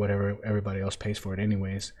going to pay whatever everybody else pays for it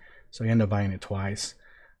anyways. so you end up buying it twice.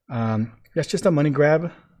 That's just a money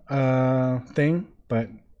grab thing, but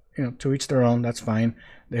you know, to each their own. That's fine.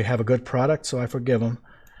 They have a good product, so I forgive them.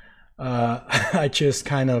 I just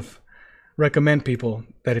kind of recommend people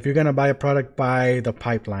that if you're gonna buy a product, buy the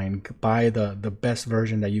pipeline, buy the best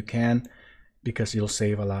version that you can, because you'll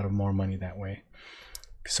save a lot of more money that way.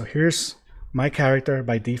 So here's my character.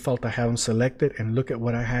 By default, I have them selected, and look at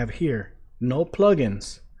what I have here. No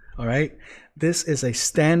plugins. All right. This is a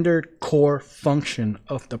standard core function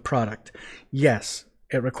of the product. Yes,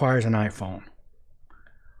 it requires an iPhone,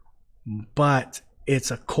 but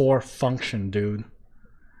it's a core function, dude.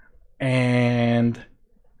 And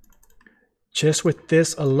just with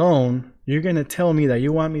this alone, you're going to tell me that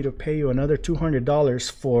you want me to pay you another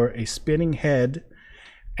 $200 for a spinning head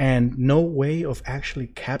and no way of actually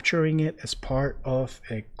capturing it as part of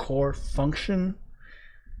a core function?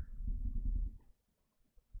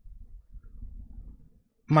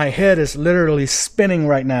 My head is literally spinning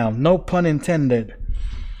right now. No pun intended.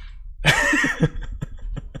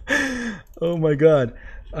 Oh my God.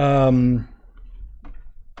 I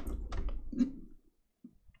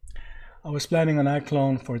was planning on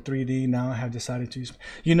iClone for 3D. Now I have decided to use...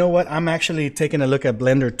 You know what? I'm actually taking a look at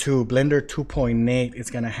Blender 2. Blender 2.8 is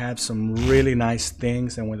going to have some really nice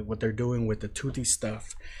things, and with what they're doing with the 2D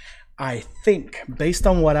stuff. I think, based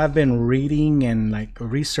on what I've been reading and like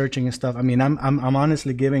researching and stuff, I mean, I'm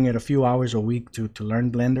honestly giving it a few hours a week to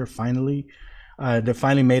learn Blender finally. They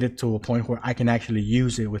finally made it to a point where I can actually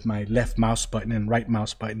use it with my left mouse button and right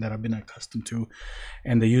mouse button that I've been accustomed to,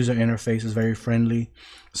 and the user interface is very friendly.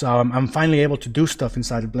 So I'm finally able to do stuff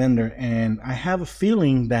inside of Blender, and I have a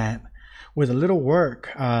feeling that with a little work,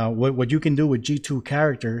 what you can do with G2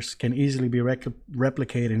 characters can easily be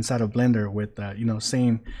replicated inside of Blender with you know,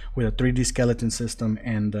 same with a 3D skeleton system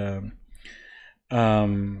and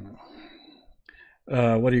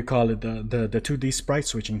what do you call it, the 2D sprite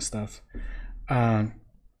switching stuff.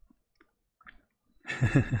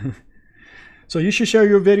 So you should share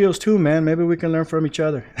your videos too, man. Maybe we can learn from each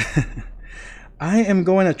other. I am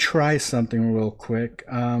going to try something real quick.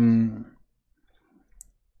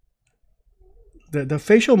 The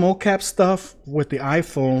facial mocap stuff with the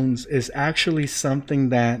iPhones is actually something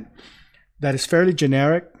that is fairly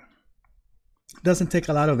generic. Doesn't take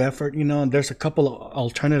a lot of effort. You know, there's a couple of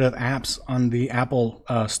alternative apps on the Apple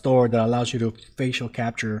store that allows you to facial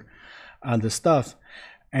capture the stuff.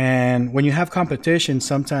 And when you have competition,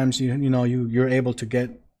 sometimes you're able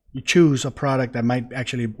to you choose a product that might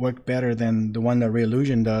actually work better than the one that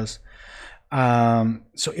Reallusion does.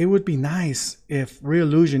 So it would be nice if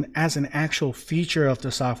Reallusion, as an actual feature of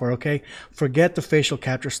the software, okay, forget the facial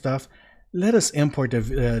capture stuff. Let us import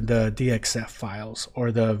the DXF files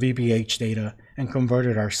or the VBH data and convert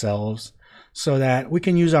it ourselves, so that we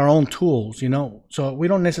can use our own tools, you know. So we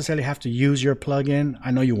don't necessarily have to use your plugin.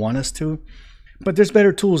 I know you want us to, but there's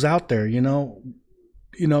better tools out there, you know.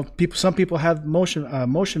 Some people have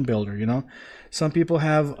motion builder, you know. Some people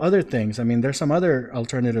have other things. I mean, there's some other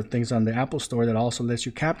alternative things on the Apple store that also lets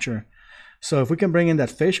you capture. So if we can bring in that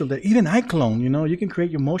facial data, even iClone, you know, you can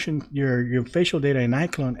create your facial data in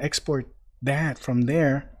iClone, export that from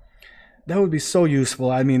there. That would be so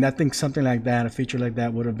useful. I mean, I think something like that, a feature like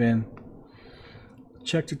that would have been...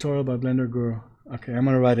 Check tutorial by Blender Guru. Okay, I'm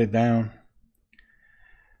gonna write it down.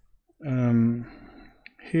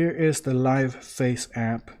 Here is the Live Face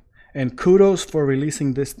app, and kudos for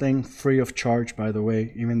releasing this thing free of charge, by the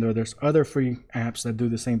way. Even though there's other free apps that do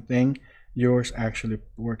the same thing, yours actually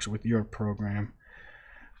works with your program.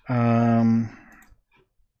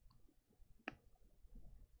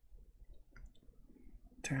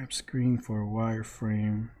 Tap screen for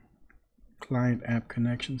wireframe. Client app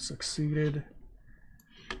connection succeeded.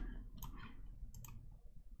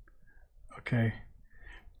 Okay.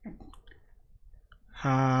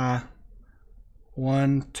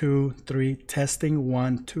 1, 2, 3, testing,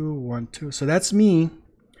 1, 2, 1, 2. So that's me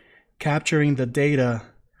capturing the data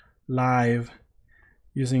live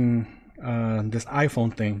using this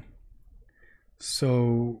iPhone thing.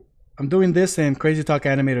 So I'm doing this in Crazy Talk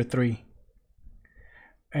Animator 3.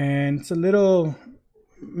 And it's a little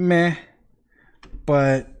meh,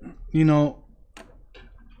 but you know,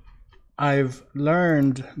 I've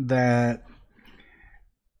learned that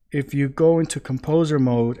if you go into composer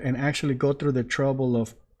mode and actually go through the trouble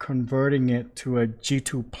of converting it to a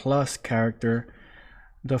G2 Plus character,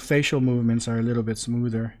 the facial movements are a little bit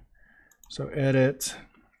smoother. So edit,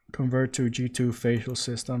 convert to G2 facial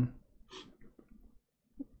system.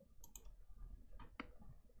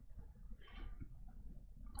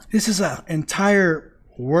 This is an entire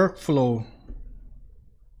workflow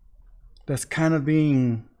that's kind of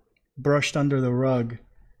being brushed under the rug,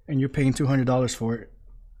 and you're paying $200 for it.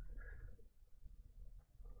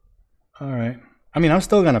 All right. I mean, I'm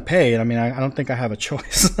still gonna pay it. I mean, I don't think I have a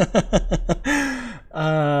choice.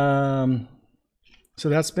 So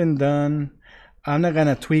that's been done. I'm not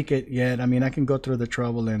gonna tweak it yet. I mean, I can go through the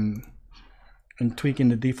trouble and tweaking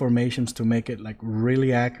the deformations to make it like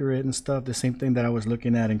really accurate and stuff. The same thing that I was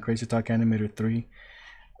looking at in Crazy Talk Animator 3.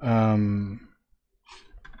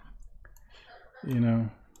 You know,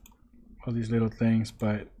 all these little things,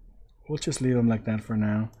 but we'll just leave them like that for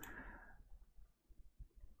now.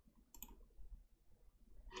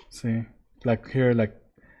 See, like here, like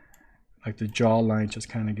the jawline just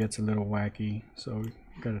kind of gets a little wacky, so we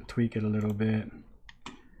gotta tweak it a little bit.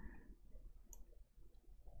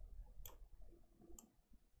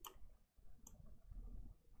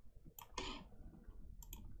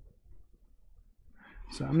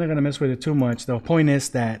 So I'm not gonna mess with it too much. The point is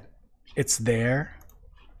that it's there.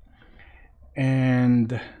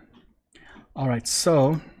 And all right,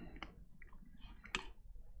 so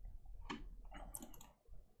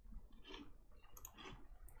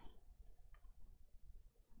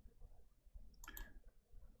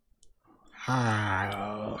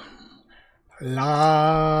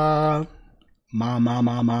la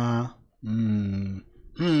mama.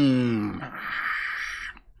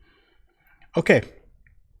 Okay,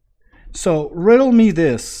 so riddle me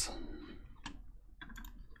this,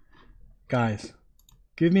 guys.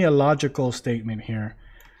 Give me a logical statement here.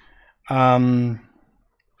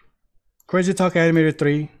 Crazy Talk Animator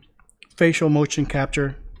 3, facial motion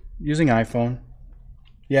capture using iPhone.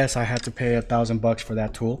 Yes, I had to pay $1,000 for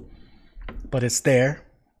that tool, but it's there.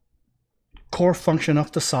 Core function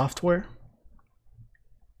of the software.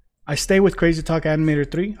 I stay with Crazy Talk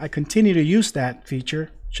Animator 3. I continue to use that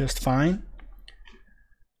feature just fine.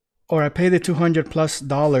 Or I pay the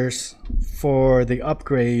 $200+ for the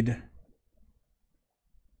upgrade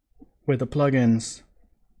with the plugins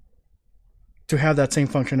to have that same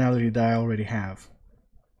functionality that I already have.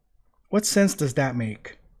 What sense does that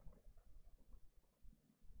make?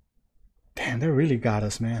 Damn, they really got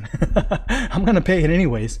us, man. I'm gonna pay it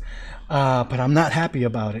anyways, but I'm not happy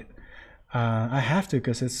about it. I have to,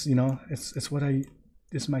 because it's, you know, it's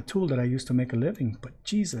my tool that I use to make a living. But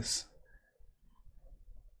Jesus,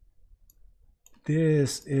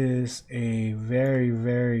 this is a very,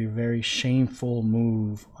 very, very shameful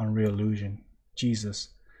move on Reallusion.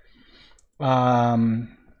 Jesus.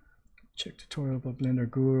 Check tutorial about Blender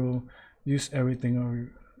Guru. Use everything over.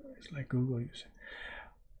 It's like Google use.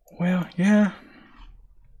 Well, yeah,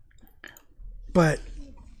 but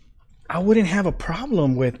I wouldn't have a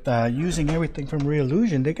problem with using everything from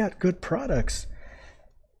Reallusion. They got good products.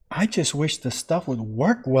 I just wish the stuff would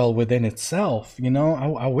work well within itself. You know,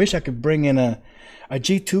 I wish I could bring in a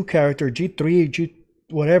G2 character, G3, G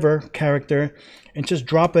whatever character, and just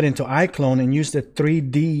drop it into iClone and use the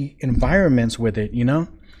 3D environments with it, you know?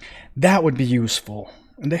 That would be useful.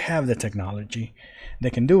 And they have the technology. They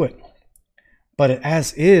can do it. But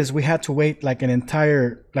as is, we had to wait like an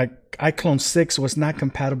entire, like iClone 6 was not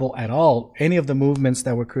compatible at all. Any of the movements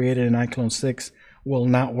that were created in iClone 6 will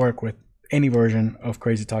not work with any version of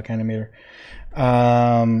Crazy Talk Animator.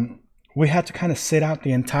 We had to kind of sit out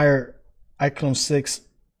the entire iClone 6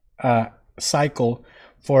 cycle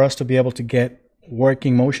for us to be able to get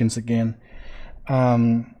working motions again.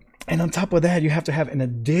 And on top of that, you have to have an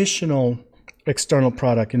additional external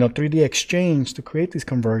product, you know, 3D Exchange to create these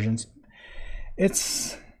conversions.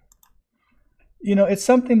 It's, you know, it's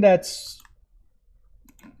something that's,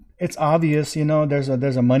 it's obvious, you know, there's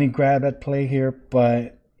a money grab at play here,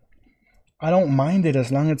 but I don't mind it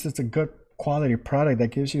as long as it's a good quality product that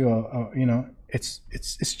gives you a you know, it's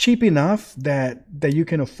cheap enough that you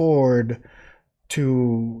can afford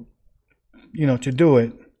to, you know, to do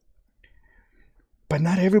it. But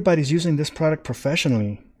not everybody's using this product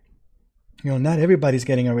professionally. You know, not everybody's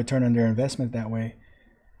getting a return on their investment that way.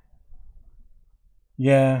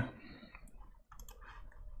 Yeah.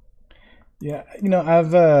 Yeah, you know,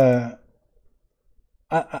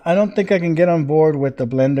 I don't think I can get on board with the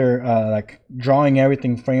Blender like drawing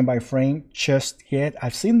everything frame by frame just yet.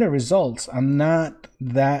 I've seen the results. I'm not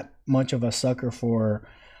that much of a sucker for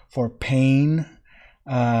pain.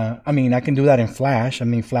 I mean, I can do that in Flash. I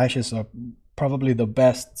mean, Flash is probably the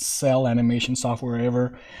best cell animation software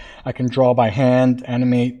ever. I can draw by hand,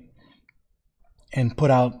 animate, and put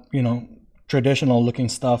out, you know, traditional looking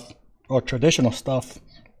stuff or traditional stuff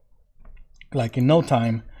like in no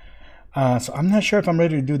time. So I'm not sure if I'm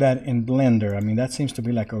ready to do that in Blender. I mean, that seems to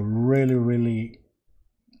be like a really, really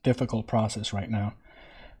difficult process right now.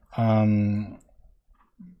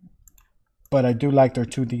 But I do like their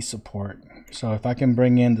 2D support. So if I can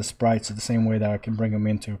bring in the sprites the same way that I can bring them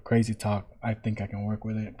into Crazy Talk, I think I can work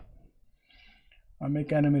with it. I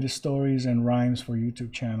make animated stories and rhymes for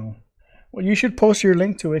YouTube channel. Well, you should post your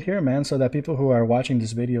link to it here, man, so that people who are watching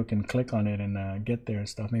this video can click on it and get there and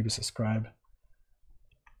stuff. Maybe subscribe.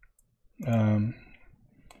 You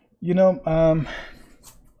know,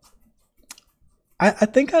 I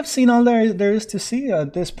think I've seen all there is to see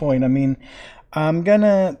at this point. I mean, I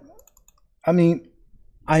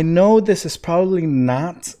know this is probably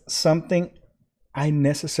not something I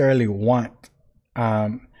necessarily want.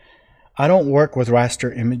 I don't work with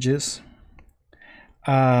raster images.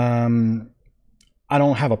 I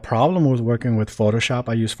don't have a problem with working with Photoshop.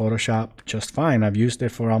 I use Photoshop just fine. I've used it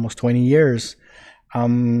for almost 20 years.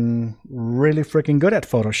 I'm really freaking good at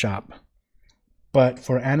Photoshop. But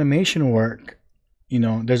for animation work, you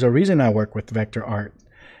know, there's a reason I work with vector art.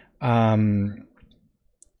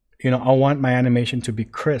 You know, I want my animation to be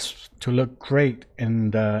crisp, to look great.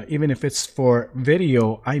 And even if it's for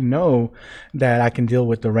video, I know that I can deal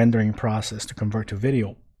with the rendering process to convert to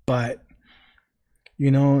video. But,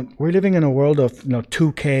 you know, we're living in a world of, you know,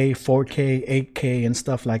 2K, 4K, 8K and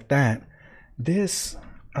stuff like that. This,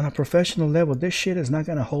 on a professional level, this shit is not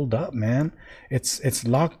going to hold up, man. It's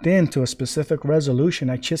locked into a specific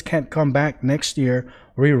resolution. I just can't come back next year,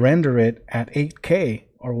 re-render it at 8K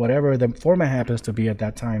or whatever the format happens to be at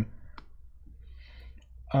that time.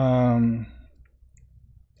 I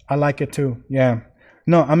like it too. Yeah.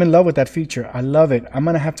 No, I'm in love with that feature. I love it. I'm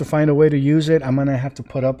going to have to find a way to use it. I'm going to have to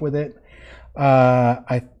put up with it.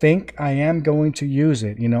 I think I am going to use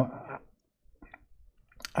it. You know,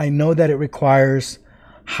 I know that it requires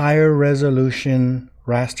higher resolution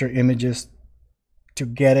raster images to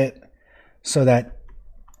get it so that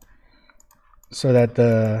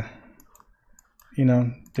the, you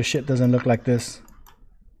know, the shit doesn't look like this.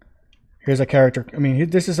 Here's a character. I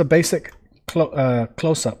mean, this is a basic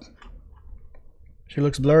close-up. She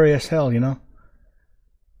looks blurry as hell, you know.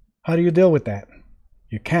 How do you deal with that?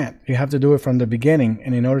 You can't. You have to do it from the beginning,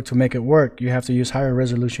 and in order to make it work, you have to use higher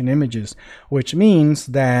resolution images, which means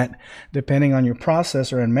that depending on your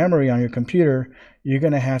processor and memory on your computer, you're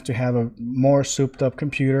going to have a more souped up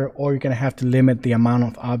computer, or you're going to have to limit the amount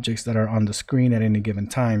of objects that are on the screen at any given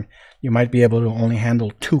time. You might be able to only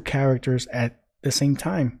handle 2 characters at the same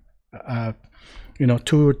time. You know,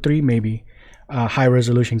 2 or 3 maybe high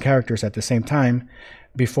resolution characters at the same time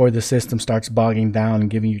before the system starts bogging down and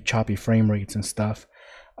giving you choppy frame rates and stuff.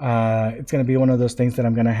 It's going to be one of those things that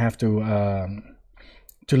I'm going to have to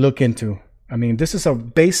look into. I mean, this is a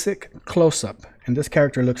basic close-up, and this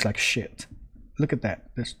character looks like shit. Look at that.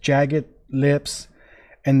 There's jagged lips,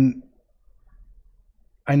 and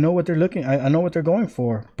I know what they're looking. I know what they're going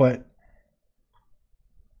for, but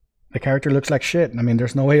the character looks like shit. I mean,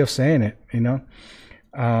 there's no way of saying it, you know.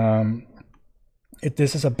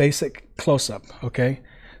 This is a basic close-up, okay?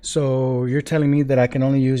 So you're telling me that I can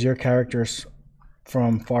only use your characters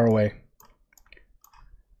from far away,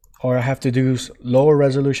 or I have to do lower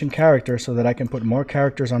resolution characters so that I can put more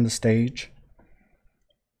characters on the stage.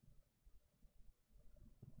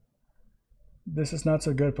 This is not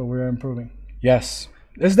so good, but we're improving. Yes,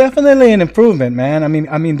 it's definitely an improvement, man. I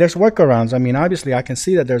mean, there's workarounds. I mean, obviously, I can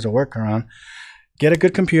see that there's a workaround. Get a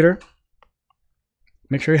good computer.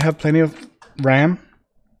 Make sure you have plenty of RAM.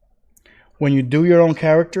 When you do your own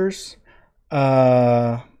characters,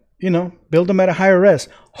 you know, build them at a higher res.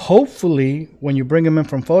 Hopefully, when you bring them in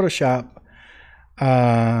from Photoshop,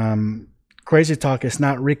 Crazy Talk is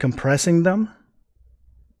not recompressing them.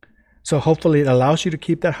 So hopefully it allows you to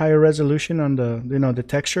keep that higher resolution on the, you know, the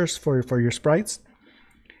textures for your sprites.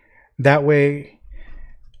 That way,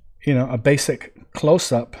 you know, a basic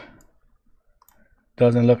close-up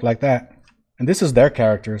doesn't look like that. And this is their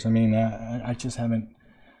characters. I mean, I just haven't.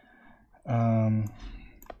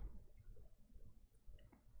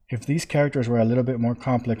 If these characters were a little bit more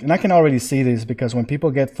complex, and I can already see this because when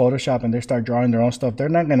people get Photoshop and they start drawing their own stuff, they're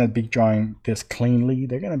not going to be drawing this cleanly.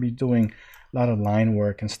 They're going to be doing a lot of line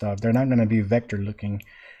work and stuff. They're not going to be vector looking.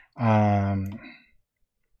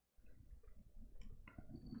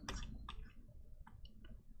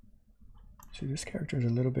 See, this character is a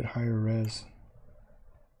little bit higher res.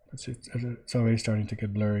 It's already starting to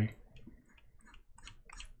get blurry.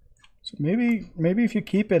 So maybe if you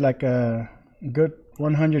keep it like a good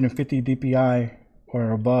 150 dpi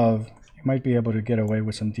or above, you might be able to get away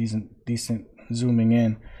with some decent zooming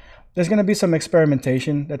in. There's going to be some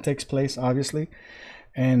experimentation that takes place, obviously,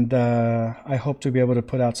 and I hope to be able to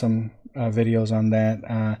put out some videos on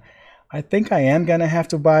that. I think I am going to have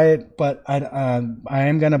to buy it, but I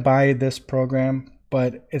am going to buy this program,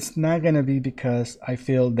 but it's not going to be because I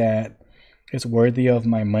feel that it's worthy of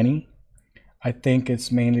my money. I think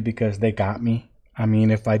it's mainly because they got me. I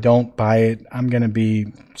mean, if I don't buy it, I'm gonna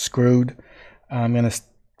be screwed. I'm gonna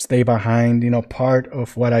stay behind. You know, part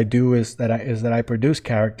of what I do is that I produce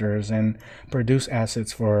characters and produce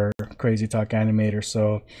assets for Crazy Talk Animator.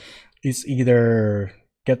 So it's either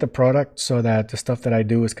get the product so that the stuff that I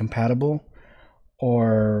do is compatible,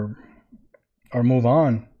 or move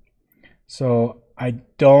on. So I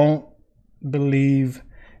don't believe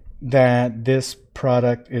that this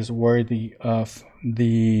product is worthy of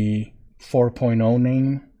the 4.0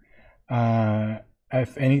 name.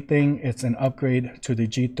 If anything, it's an upgrade to the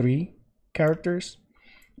G3 characters,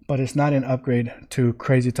 but it's not an upgrade to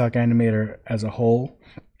Crazy Talk Animator as a whole.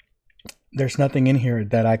 There's nothing in here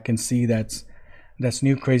that I can see that's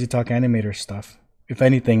new Crazy Talk Animator stuff. If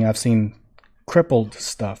anything, I've seen crippled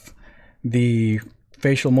stuff. The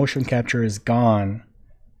facial motion capture is gone.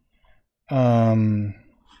 I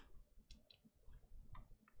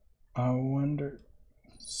wonder.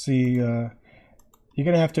 See, you're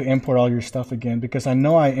gonna have to import all your stuff again, because I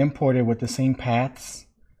know I imported with the same paths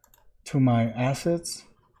to my assets.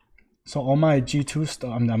 So all my G2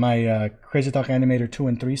 stuff, my Crazy Talk Animator 2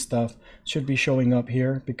 and 3 stuff should be showing up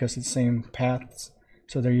here because it's the same paths.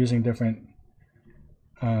 So they're using different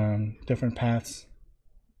paths,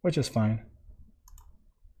 which is fine.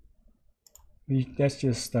 That's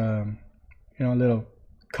just you know, a little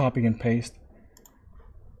copy and paste.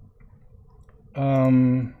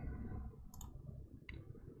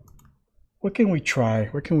 What can we try?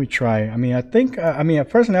 What can we try? I mean,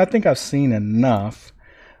 personally, I think I've seen enough.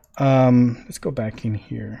 Let's go back in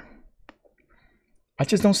here. I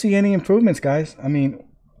just don't see any improvements, guys. I mean,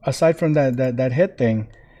 aside from that head thing,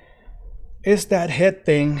 is that head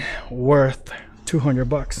thing worth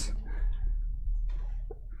 $200?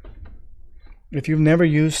 If you've never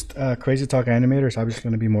used Crazy Talk Animator, it's obviously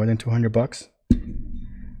going to be more than $200.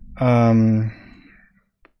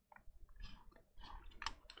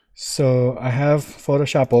 So I have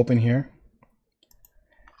Photoshop open here,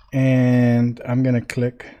 and I'm gonna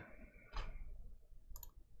click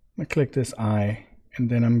this eye, and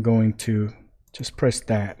then I'm going to just press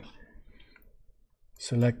that.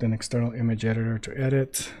 Select an external image editor to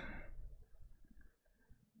edit.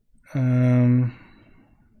 I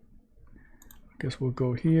guess we'll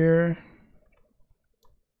go here.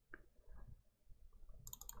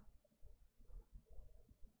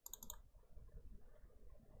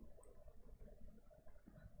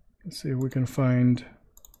 Let's see if we can find.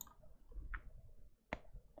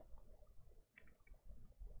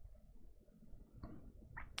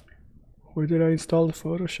 Where did I install the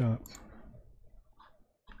Photoshop?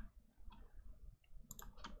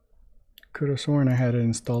 Could have sworn I had it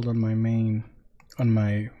installed on my main, on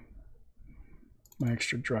my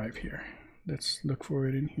extra drive here. Let's look for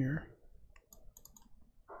it in here.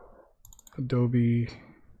 Adobe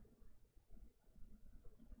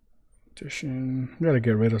Edition. Gotta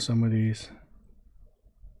get rid of some of these.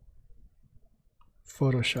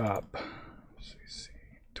 Photoshop. CC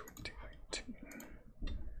 2019.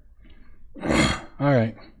 All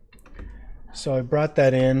right. So I brought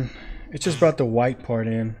that in. It just brought the white part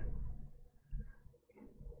in.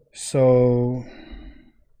 So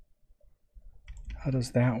how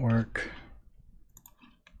does that work?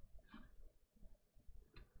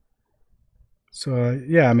 So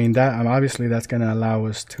yeah, I mean, that obviously that's going to allow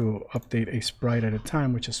us to update a sprite at a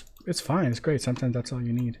time, which is, it's fine, it's great. Sometimes that's all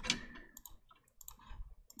you need.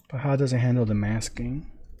 But how does it handle the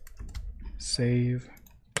masking? Save,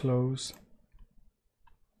 close,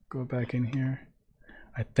 go back in here.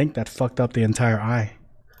 I think that fucked up the entire eye.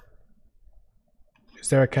 Is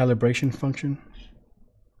there a calibration function?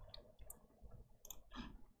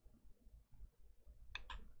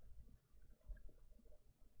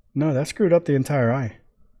 No, that screwed up the entire eye.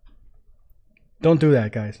 Don't do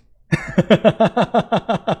that, guys.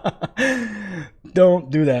 Don't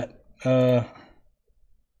do that.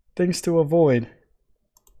 Things to avoid.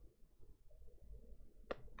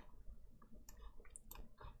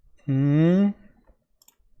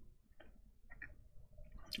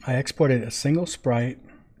 I exported a single sprite,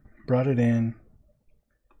 brought it in.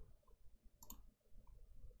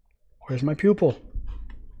 Where's my pupil?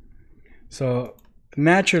 So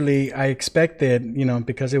naturally, I expected, you know,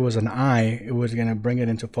 because it was an eye, it was going to bring it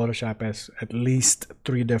into Photoshop as at least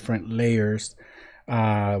 3 different layers,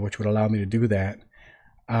 which would allow me to do that.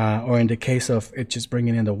 Or in the case of it just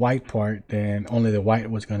bringing in the white part, then only the white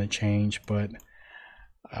was going to change, but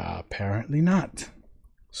apparently not.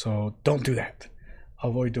 So don't do that.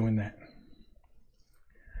 Avoid doing that.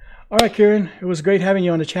 All right, Kieran, it was great having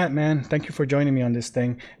you on the chat, man. Thank you for joining me on this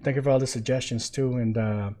thing. Thank you for all the suggestions too. And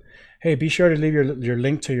hey, be sure to leave your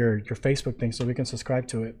link to your Facebook thing so we can subscribe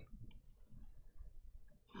to it.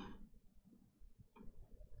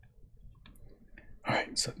 All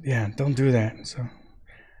right, so yeah, don't do that. So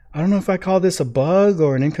I don't know if I call this a bug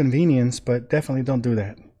or an inconvenience, but definitely don't do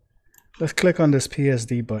that. Let's click on this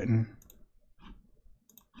PSD button.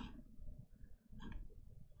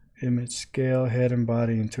 Image scale, head and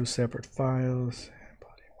body in 2 separate files. Head,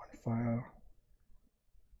 body in 1 file.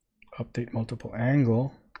 Update multiple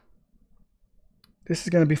angle. This is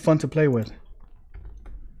going to be fun to play with.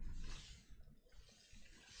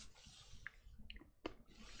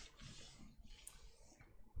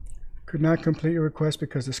 Could not complete your request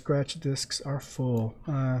because the scratch disks are full.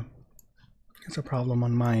 It's a problem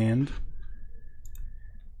on my end.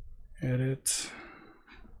 Edit.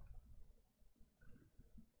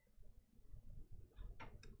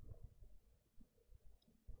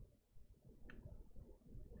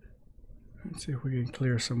 Let's see if we can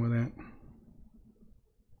clear some of that.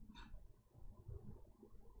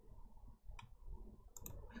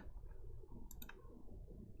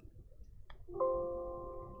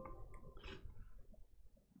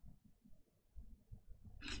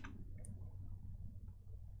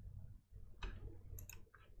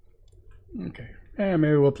 Okay,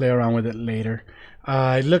 maybe we'll play around with it later.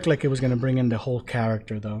 It looked like it was going to bring in the whole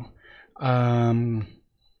character though.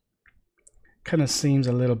 Kind of seems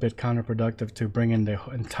a little bit counterproductive to bring in the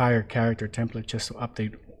entire character template just to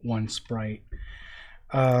update one sprite.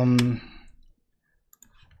 Bad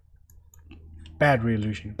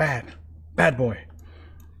Reillusion, bad boy.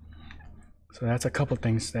 So that's a couple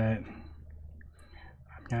things that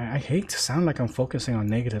I hate to sound like I'm focusing on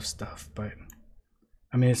negative stuff, but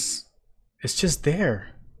I mean it's just there.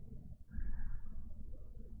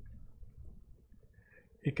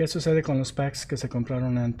 ¿Y qué sucede con los packs que se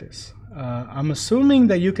compraron antes? I'm assuming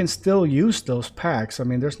that you can still use those packs. I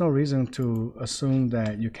mean, there's no reason to assume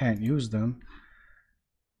that you can't use them.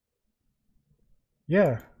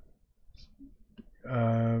 Yeah.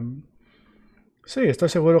 Sí, estoy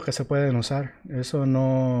seguro que se pueden usar. Eso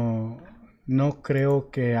no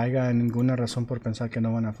creo que haya ninguna razón por pensar que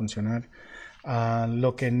no van a funcionar.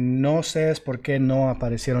 Lo que no sé es por qué no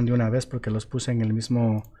aparecieron de una vez, porque los puse en el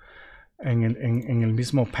mismo en el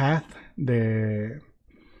mismo path de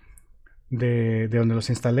donde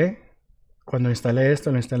los instalé. Cuando instalé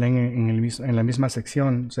esto, lo instalé en la misma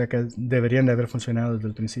sección, o sea que deberían de haber funcionado desde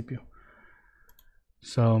el principio.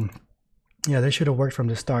 So yeah, they should have worked from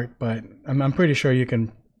the start, but I'm pretty sure you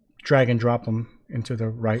can drag and drop them into the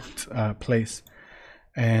right place.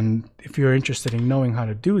 And if you're interested in knowing how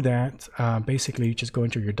to do that, basically you just go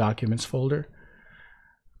into your documents folder,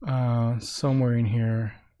 somewhere in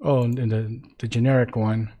here. Oh, in the generic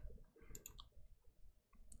one,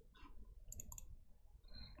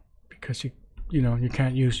 because you know you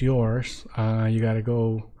can't use yours. You got to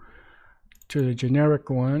go to the generic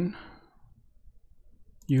one,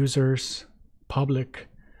 users, public.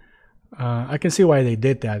 I can see why they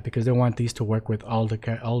did that, because they want these to work with all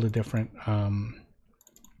the different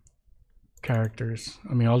characters.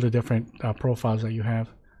 I mean, all the different profiles that you have.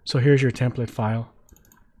 So here's your template file.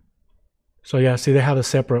 So yeah, see, they have a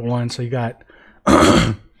separate one. So you got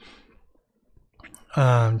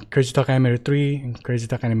Crazy Talk Animator 3 and Crazy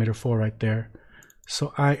Talk Animator 4 right there.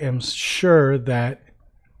 So I am sure that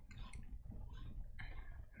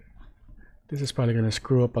this is probably going to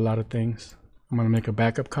screw up a lot of things. I'm going to make a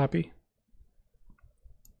backup copy.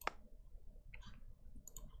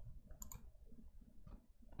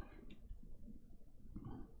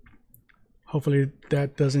 Hopefully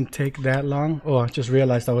that doesn't take that long. Oh, I just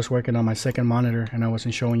realized I was working on my second monitor and I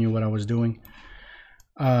wasn't showing you what I was doing.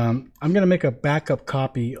 I'm gonna make a backup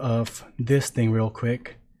copy of this thing real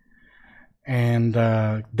quick. And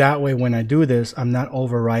that way when I do this, I'm not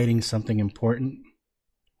overwriting something important.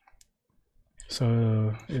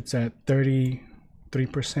 So it's at 33%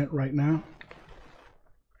 right now.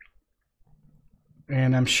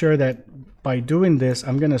 And I'm sure that by doing this,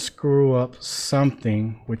 I'm going to screw up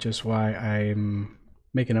something, which is why I'm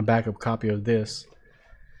making a backup copy of this.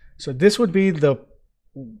 So this would be the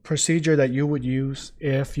procedure that you would use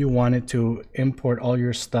if you wanted to import all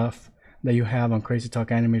your stuff that you have on Crazy Talk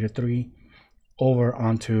Animator 3 over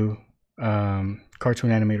onto Cartoon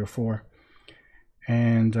Animator 4.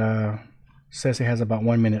 And says it has about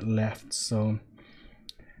 1 minute left. So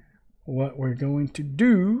what we're going to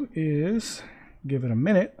do is give it a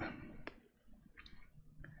minute,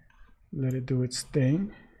 let it do its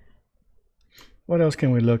thing. What else can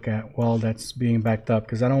we look at while that's being backed up?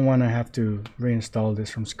 Because I don't want to have to reinstall this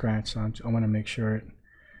from scratch, so I want to make sure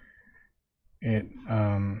it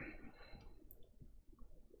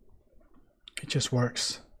just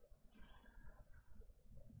works.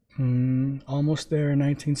 Almost there,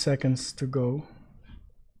 19 seconds to go.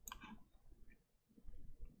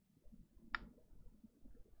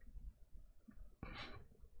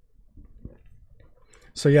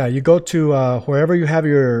 So yeah, you go to wherever you have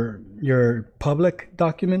your public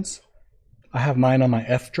documents. I have mine on my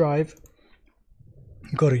F drive.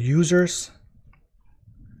 You go to users.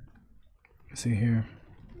 Let's see here.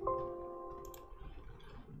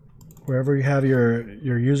 Wherever you have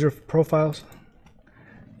your user profiles,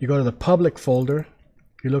 you go to the public folder.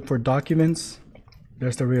 You look for documents.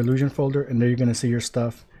 There's the Reallusion folder, and there you're gonna see your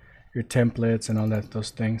stuff, your templates, and all that those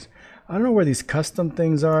things. I don't know where these custom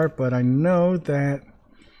things are, but I know that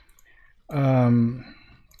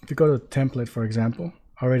if you go to the template, for example,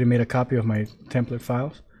 I already made a copy of my template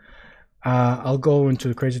files. I'll go into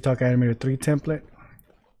the Crazy Talk Animator 3 template.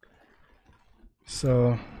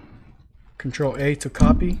 So Control A to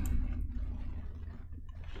copy.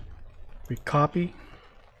 We copy,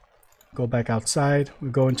 go back outside, we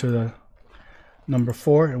go into the number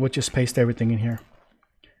 4, and we'll just paste everything in here.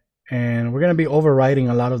 And we're going to be overwriting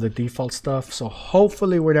a lot of the default stuff, so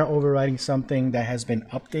hopefully we're not overwriting something that has been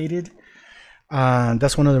updated.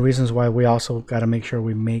 That's one of the reasons why we also got to make sure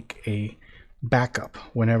we make a backup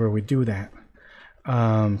whenever we do that,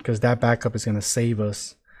 because that backup is going to save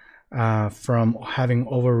us from having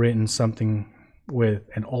overwritten something with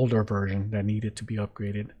an older version that needed to be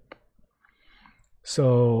upgraded.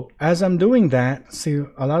 So as I'm doing that, see,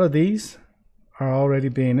 a lot of these are already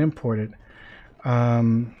being imported. It's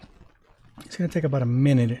going to take about a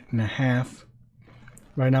minute and a half.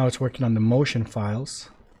 Right now it's working on the motion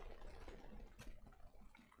files.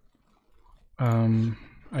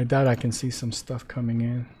 I doubt I can see some stuff coming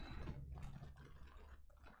in.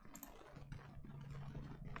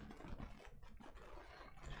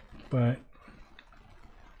 But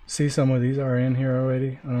see, some of these are in here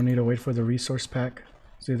already. I don't need to wait for the resource pack.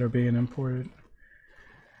 See, they're being imported.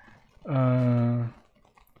 I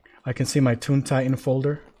can see my Toon Titan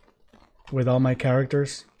folder with all my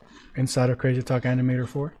characters inside of Crazy Talk Animator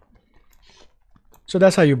 4. So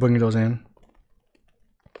that's how you bring those in.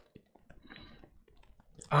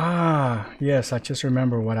 Ah, yes, I just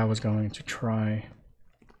remember what I was going to try.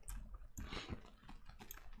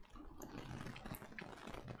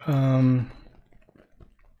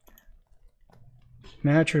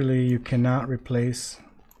 Naturally, you cannot replace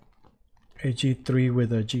a G3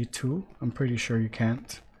 with a G2. I'm pretty sure you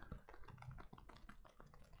can't.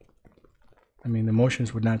 I mean, the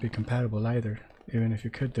motions would not be compatible either, even if you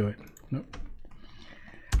could do it. Nope.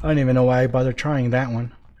 I don't even know why I bothered trying that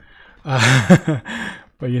one.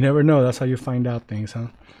 But you never know. That's how you find out things, huh?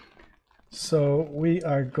 So we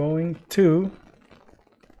are going to...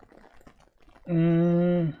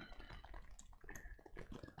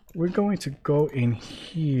 we're going to go in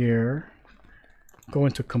here, go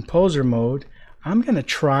into composer mode. I'm going to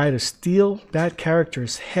try to steal that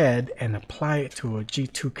character's head and apply it to a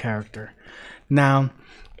G2 character. Now,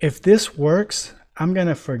 if this works, I'm going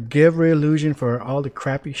to forgive Reallusion for all the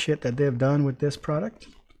crappy shit that they've done with this product.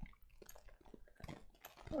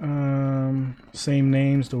 Same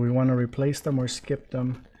names. Do we want to replace them or skip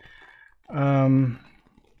them?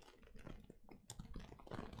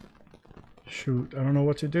 Shoot, I don't know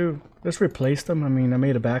what to do. Let's replace them. I mean, I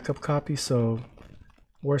made a backup copy, so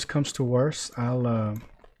worst comes to worst, I'll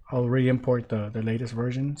re-import the latest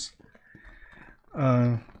versions.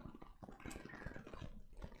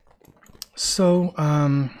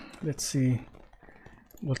 Let's see.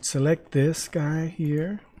 We'll select this guy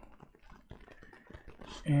here,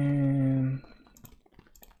 and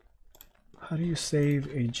how do you save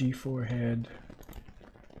a G4 head?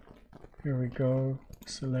 Here we go.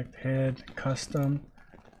 Select head, custom.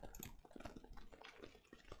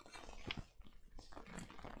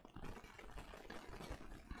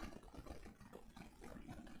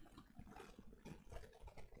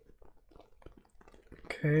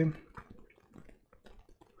 Okay.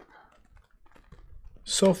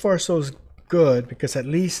 So far so good, because at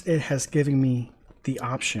least it has given me the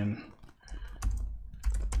option.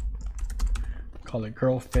 Call it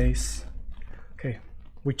girl face. Okay.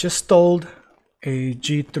 We just stole a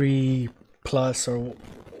G3 plus, or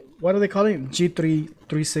what are they calling it? G3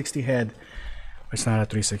 360 head. It's not a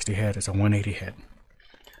 360 head, it's a 180 head.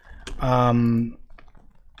 Now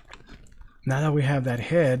that we have that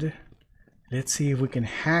head, let's see if we can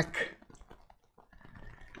hack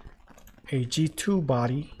a G2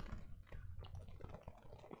 body.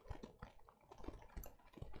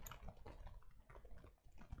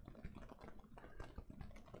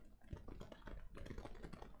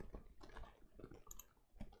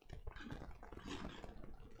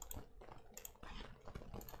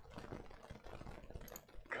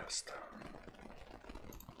 Custom.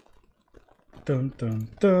 Dun dun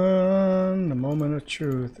dun. The moment of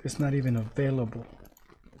truth is not even available.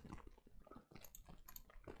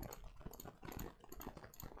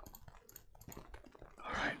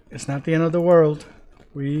 Alright, it's not the end of the world.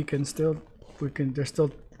 There's still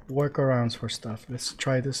workarounds for stuff. Let's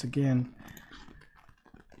try this again.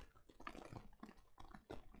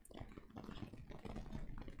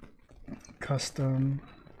 Custom.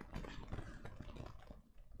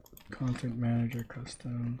 Content manager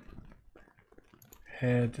custom.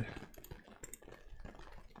 Head.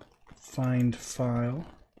 Find file.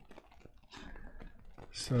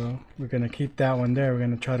 So we're going to keep that one there. We're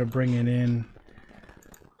going to try to bring it in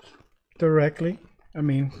directly. I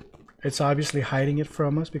mean, it's obviously hiding it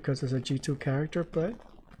from us because it's a G2 character, but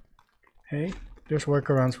hey, there's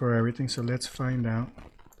workarounds for everything. So let's find out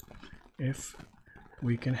if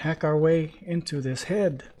we can hack our way into this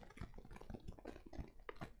head.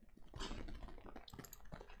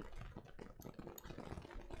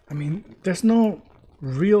 I mean, there's no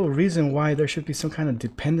real reason why there should be some kind of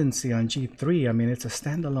dependency on G3. I mean, it's a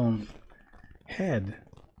standalone head.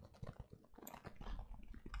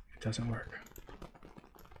 It doesn't work.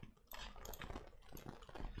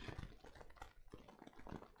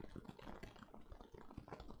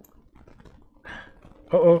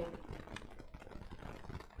 Uh-oh.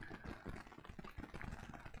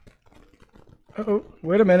 Uh-oh,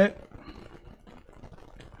 wait a minute.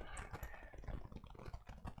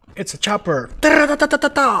 It's a chopper.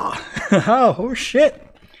 Oh shit.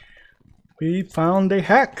 We found a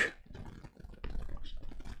hack.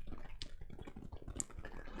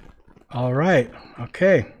 All right,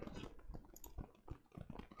 okay.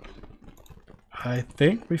 I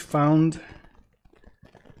think we found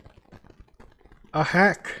a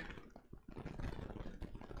hack.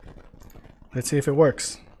 Let's see if it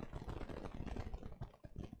works.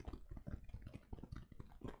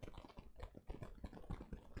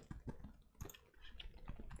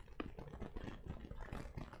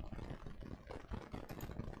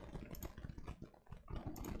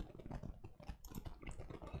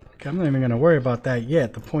 Okay, I'm not even gonna worry about that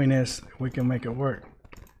yet. The point is we can make it work.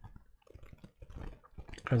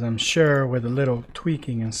 Because I'm sure with a little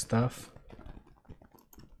tweaking and stuff,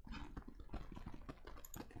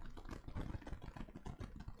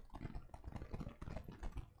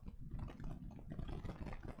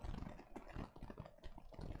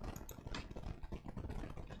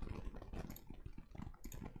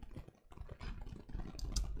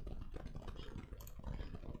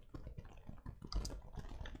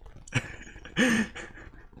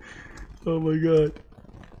 oh my god,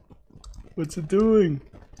 what's it doing?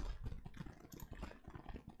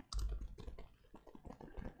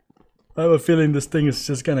 I have a feeling this thing is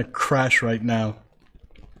just gonna crash right now.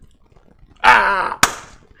 Ah!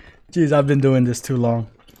 Jeez, I've been doing this too long.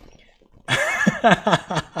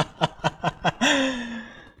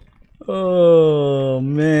 Oh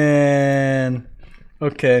man.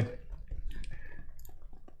 Okay.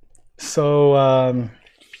 So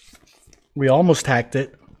we almost hacked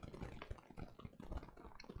it.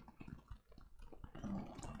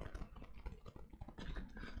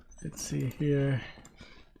 Let's see here.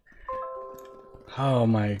 Oh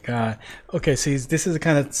my god. Okay, see, this is the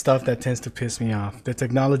kind of stuff that tends to piss me off. The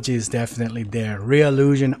technology is definitely there.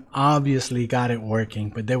 Reallusion obviously got it working,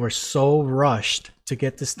 but they were so rushed to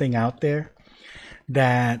get this thing out there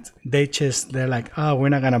that they're like, oh, we're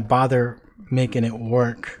not gonna bother making it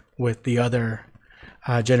work with the other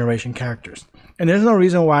generation characters. And there's no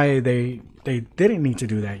reason why they didn't need to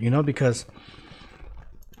do that, you know, because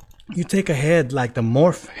you take a head like the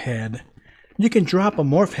morph head, you can drop a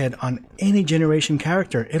morph head on any generation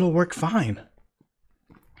character. It'll work fine.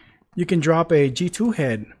 You can drop a G2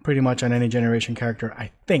 head pretty much on any generation character,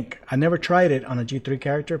 I think. I never tried it on a G3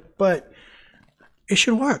 character, but it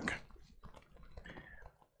should work.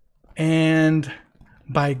 And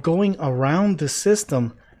by going around the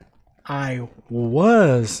system, I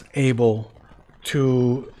was able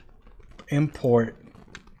to import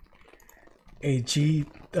a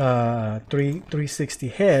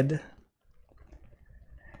G360 head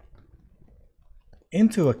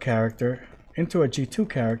into a character, into a G2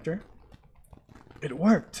 character. It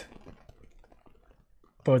worked.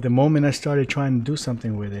 But the moment I started trying to do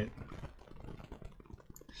something with it,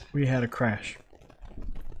 we had a crash.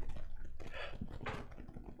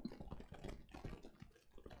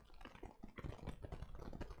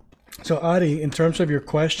 So Adi, in terms of your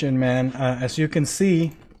question, man, as you can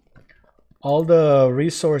see, all the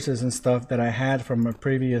resources and stuff that I had from my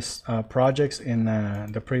previous projects in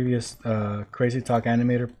the previous Crazy Talk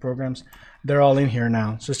Animator programs, They're all in here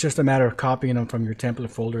now. So it's just a matter of copying them from your template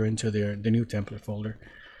folder into the new template folder.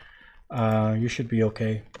 You should be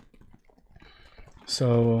okay.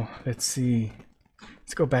 So let's see.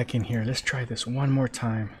 Let's go back in here. Let's try this one more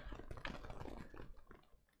time.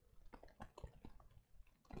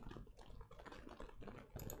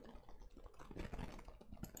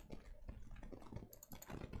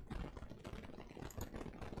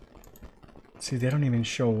 See, they don't even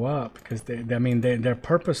show up because they're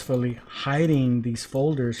purposefully hiding these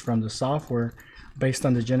folders from the software based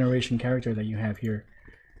on the generation character that you have here.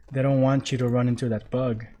 They don't want you to run into that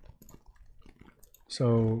bug.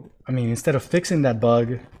 So, I mean, instead of fixing that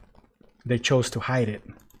bug, they chose to hide it.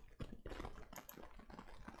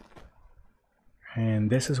 And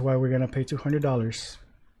this is why we're gonna pay $200.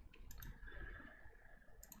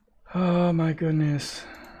 Oh my goodness.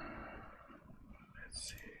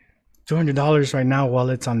 $200 right now while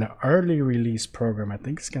it's on the early release program. I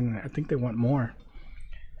think they want more.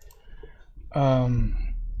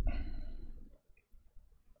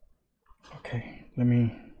 Okay, let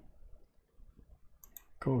me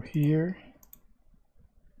go here.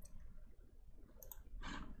 I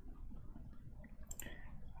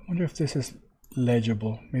wonder if this is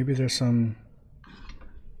legible. Maybe there's some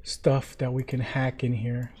stuff that we can hack in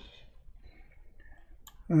here.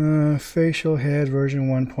 Facial head version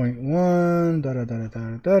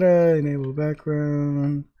 1.1, enable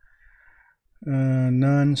background,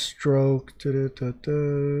 none stroke,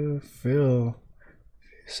 fill.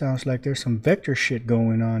 Sounds like there's some vector shit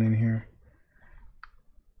going on in here.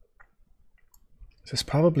 This is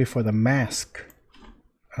probably for the mask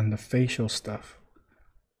and the facial stuff.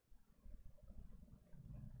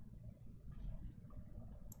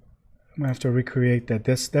 I'm gonna have to recreate that.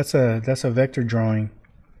 That's a vector drawing.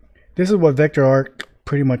 This is what vector art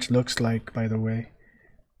pretty much looks like, by the way.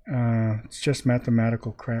 It's just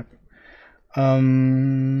mathematical crap. I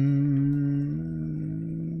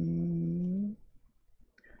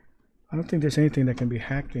don't think there's anything that can be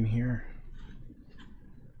hacked in here.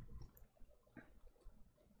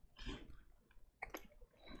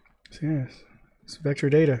 So yes, it's vector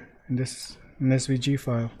data in this an SVG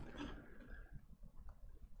file.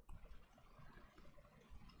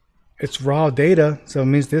 It's raw data, so it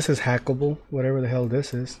means this is hackable, whatever the hell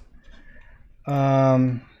this is.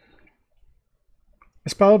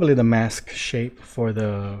 It's probably the mask shape for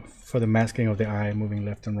the masking of the eye moving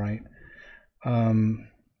left and right. All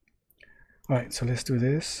right, so let's do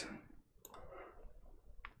this.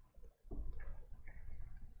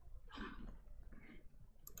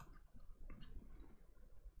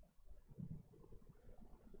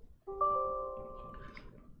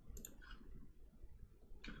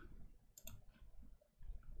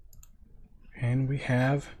 And we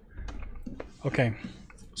have, okay,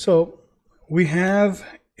 so we have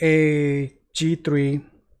a G3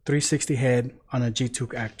 360 head on a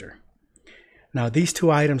G2 actor. Now these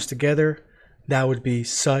two items together, that would be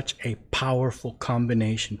such a powerful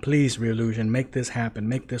combination. Please, Reallusion, make this happen,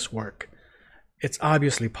 make this work. It's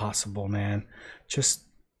obviously possible, man. Just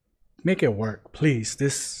make it work, please.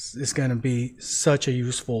 This is gonna be such a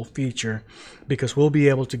useful feature because we'll be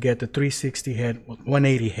able to get the 360 head,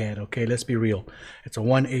 180 head, okay? Let's be real. It's a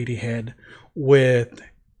 180 head with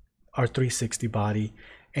our 360 body,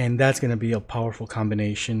 and that's gonna be a powerful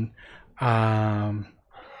combination.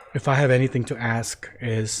 If I have anything to ask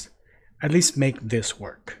is at least make this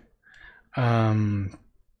work.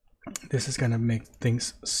 This is gonna make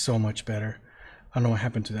things so much better. I don't know what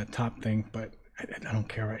happened to that top thing, but I don't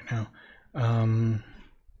care right now.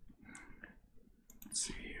 Let's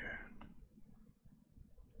see here.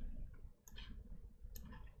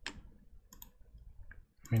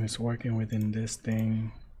 I mean, it's working within this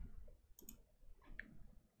thing.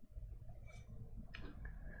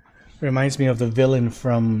 Reminds me of the villain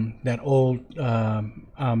from that old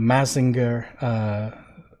Mazinger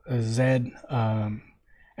Z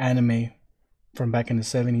anime from back in the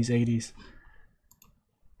 70s, 80s.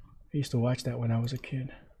 I used to watch that when I was a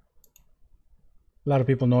kid. A lot of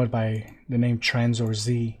people know it by the name Trans or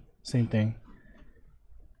Z, same thing.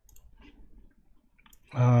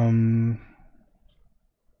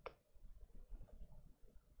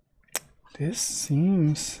 This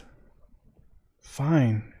seems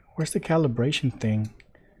fine. Where's the calibration thing?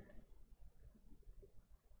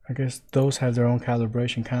 I guess those have their own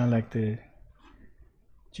calibration, kind of like the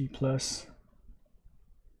G Plus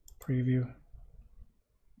preview.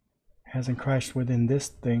 Hasn't crashed within this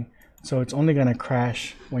thing, so it's only gonna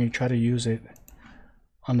crash when you try to use it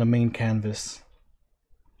on the main canvas.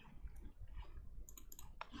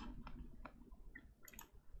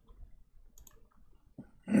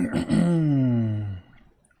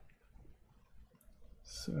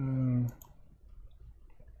 So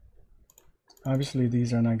obviously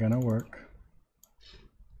these are not gonna work.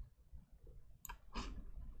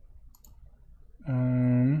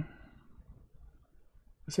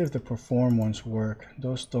 Let's see if the perform ones work.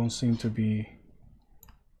 Those don't seem to be,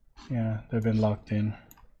 yeah, they've been locked in.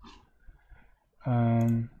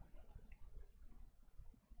 And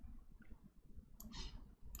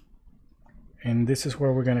this is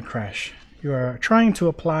where we're gonna crash. You are trying to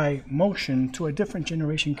apply motion to a different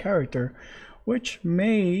generation character, which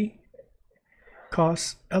may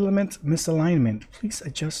cause element misalignment. Please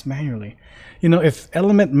adjust manually. You know, if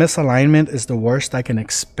element misalignment is the worst I can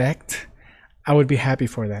expect, I would be happy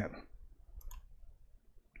for that.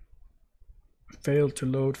 Failed to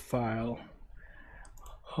load file.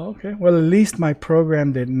 Okay, well, at least my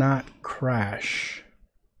program did not crash.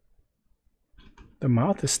 The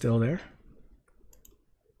mouth is still there.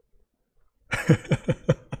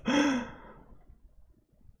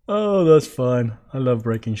 Oh, that's fun. I love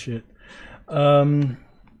breaking shit. Let's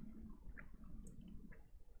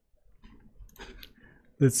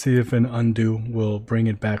see if an undo will bring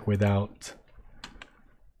it back without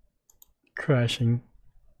crashing.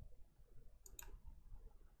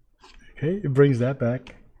 Okay, it brings that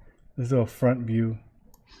back. Let's do a front view.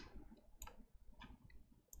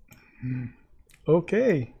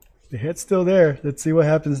 Okay, the head's still there. Let's see what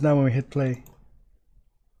happens now when we hit play.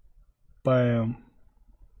 Bam.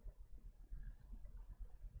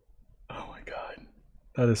 Oh my god,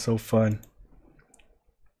 that is so fun.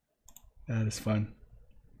 That is fun.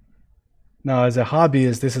 Now, as a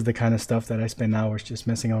hobbyist, this is the kind of stuff that I spend hours just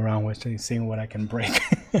messing around with and seeing what I can break.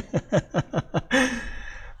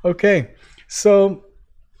 Okay, so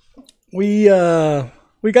we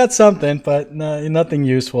got something, but nothing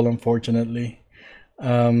useful, unfortunately.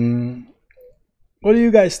 What do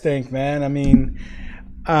you guys think, man? I mean,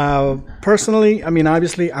 personally, I mean,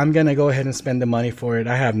 obviously, I'm gonna go ahead and spend the money for it.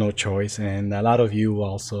 I have no choice, and a lot of you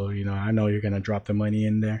also, you know, I know you're gonna drop the money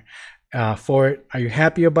in there for it. Are you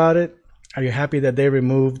happy about it? Are you happy that they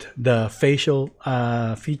removed the facial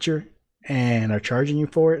feature and are charging you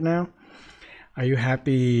for it now? Are you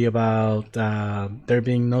happy about there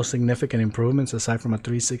being no significant improvements aside from a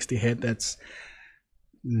 360 head that's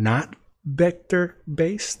not vector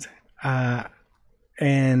based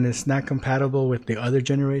and it's not compatible with the other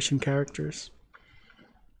generation characters?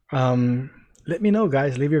 Let me know,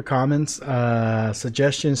 guys. Leave your comments,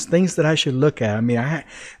 suggestions, things that I should look at. I mean,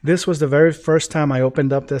 this was the very first time I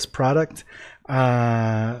opened up this product.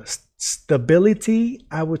 Stability,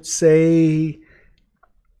 I would say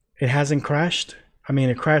it hasn't crashed. I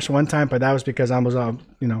mean, it crashed one time, but that was because I was,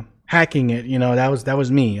 you know, hacking it. You know, that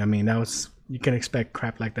was me. I mean, you can expect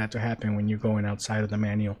crap like that to happen when you're going outside of the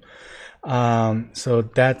manual. So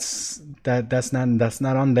that's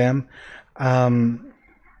not on them.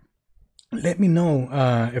 Let me know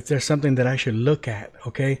if there's something that I should look at,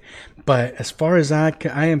 okay? But as far as I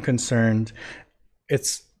am concerned,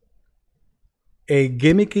 it's a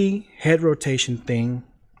gimmicky head rotation thing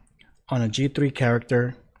on a G3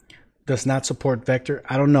 character. Does not support vector.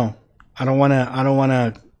 I don't know. I don't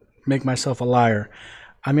wanna make myself a liar.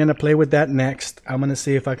 I'm gonna play with that next. I'm gonna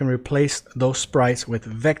see if I can replace those sprites with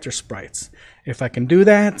vector sprites. If I can do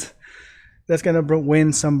that, that's going to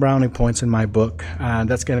win some brownie points in my book.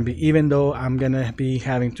 That's going to be, even though I'm going to be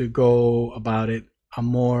having to go about it a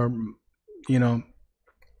more, you know,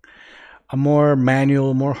 a more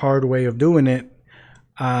manual, more hard way of doing it.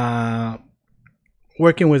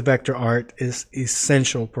 Working with vector art is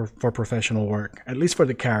essential for professional work, at least for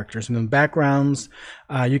the characters. And then backgrounds,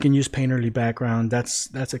 you can use painterly background.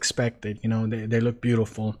 That's expected. You know, they look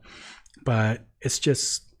beautiful, but it's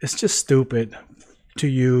just stupid to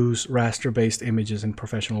use raster-based images in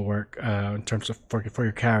professional work in terms of for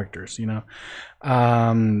your characters, you know.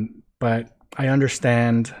 But I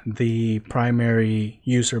understand the primary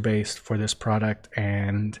user base for this product,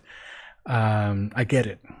 and I get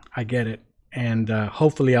it. And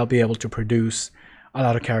hopefully I'll be able to produce a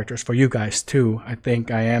lot of characters for you guys too. I think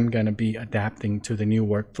I am going to be adapting to the new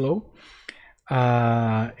workflow,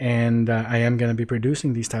 and I am going to be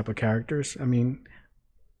producing these type of characters. I mean,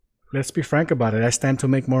 let's be frank about it. I stand to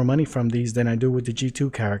make more money from these than I do with the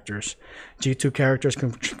G2 characters. G2 characters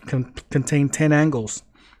can contain 10 angles.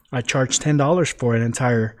 I charge $10 for an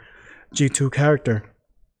entire G2 character.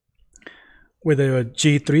 With a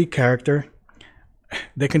G3 character,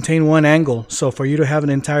 they contain one angle. So for you to have an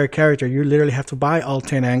entire character, you literally have to buy all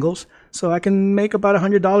 10 angles. So I can make about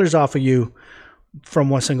 $100 off of you from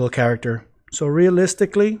one single character. So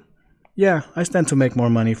realistically, yeah, I stand to make more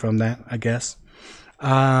money from that, I guess.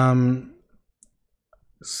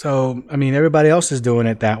 So, I mean, everybody else is doing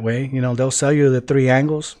it that way. You know, they'll sell you the 3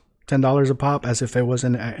 angles, $10 a pop, as if it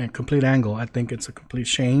wasn't a complete angle. I think it's a complete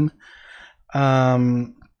shame.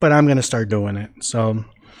 But I'm gonna start doing it. So,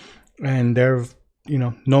 and there, you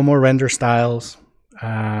know, no more render styles.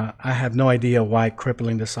 I have no idea why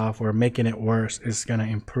crippling the software, making it worse, is gonna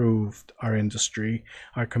improve our industry,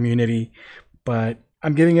 our community. But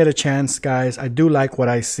I'm giving it a chance, guys. I do like what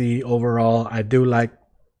I see overall. I do like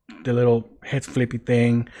the little head flippy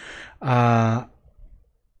thing. I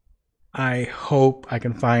hope I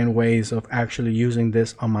can find ways of actually using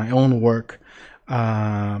this on my own work.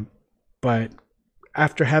 But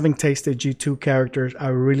after having tasted G2 characters, I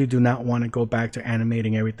really do not want to go back to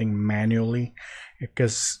animating everything manually,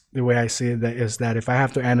 because the way I see it is that if I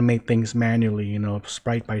have to animate things manually, you know,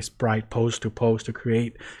 sprite by sprite, pose to pose, to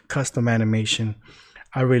create custom animation,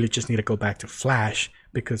 I really just need to go back to Flash,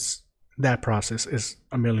 because that process is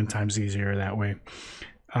a million times easier that way.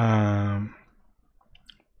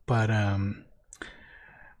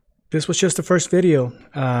 This was just the first video.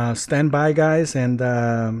 Stand by, guys, and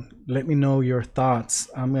let me know your thoughts.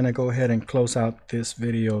 I'm gonna go ahead and close out this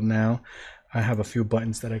video now. I have a few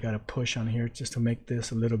buttons that I gotta push on here just to make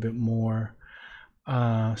this a little bit more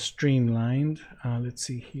streamlined. Let's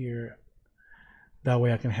see here. That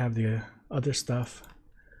way I can have the other stuff.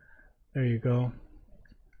 There you go.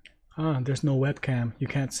 There's no webcam. You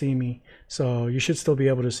can't see me. So you should still be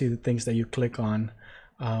able to see the things that you click on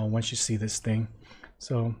once you see this thing.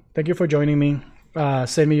 So thank you for joining me.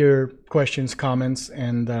 Send me your questions, comments,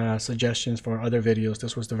 and suggestions for other videos.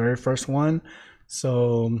 This was the very first one.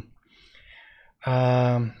 So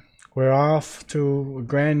we're off to a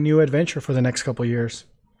brand new adventure for the next couple years.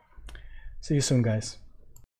 See you soon, guys.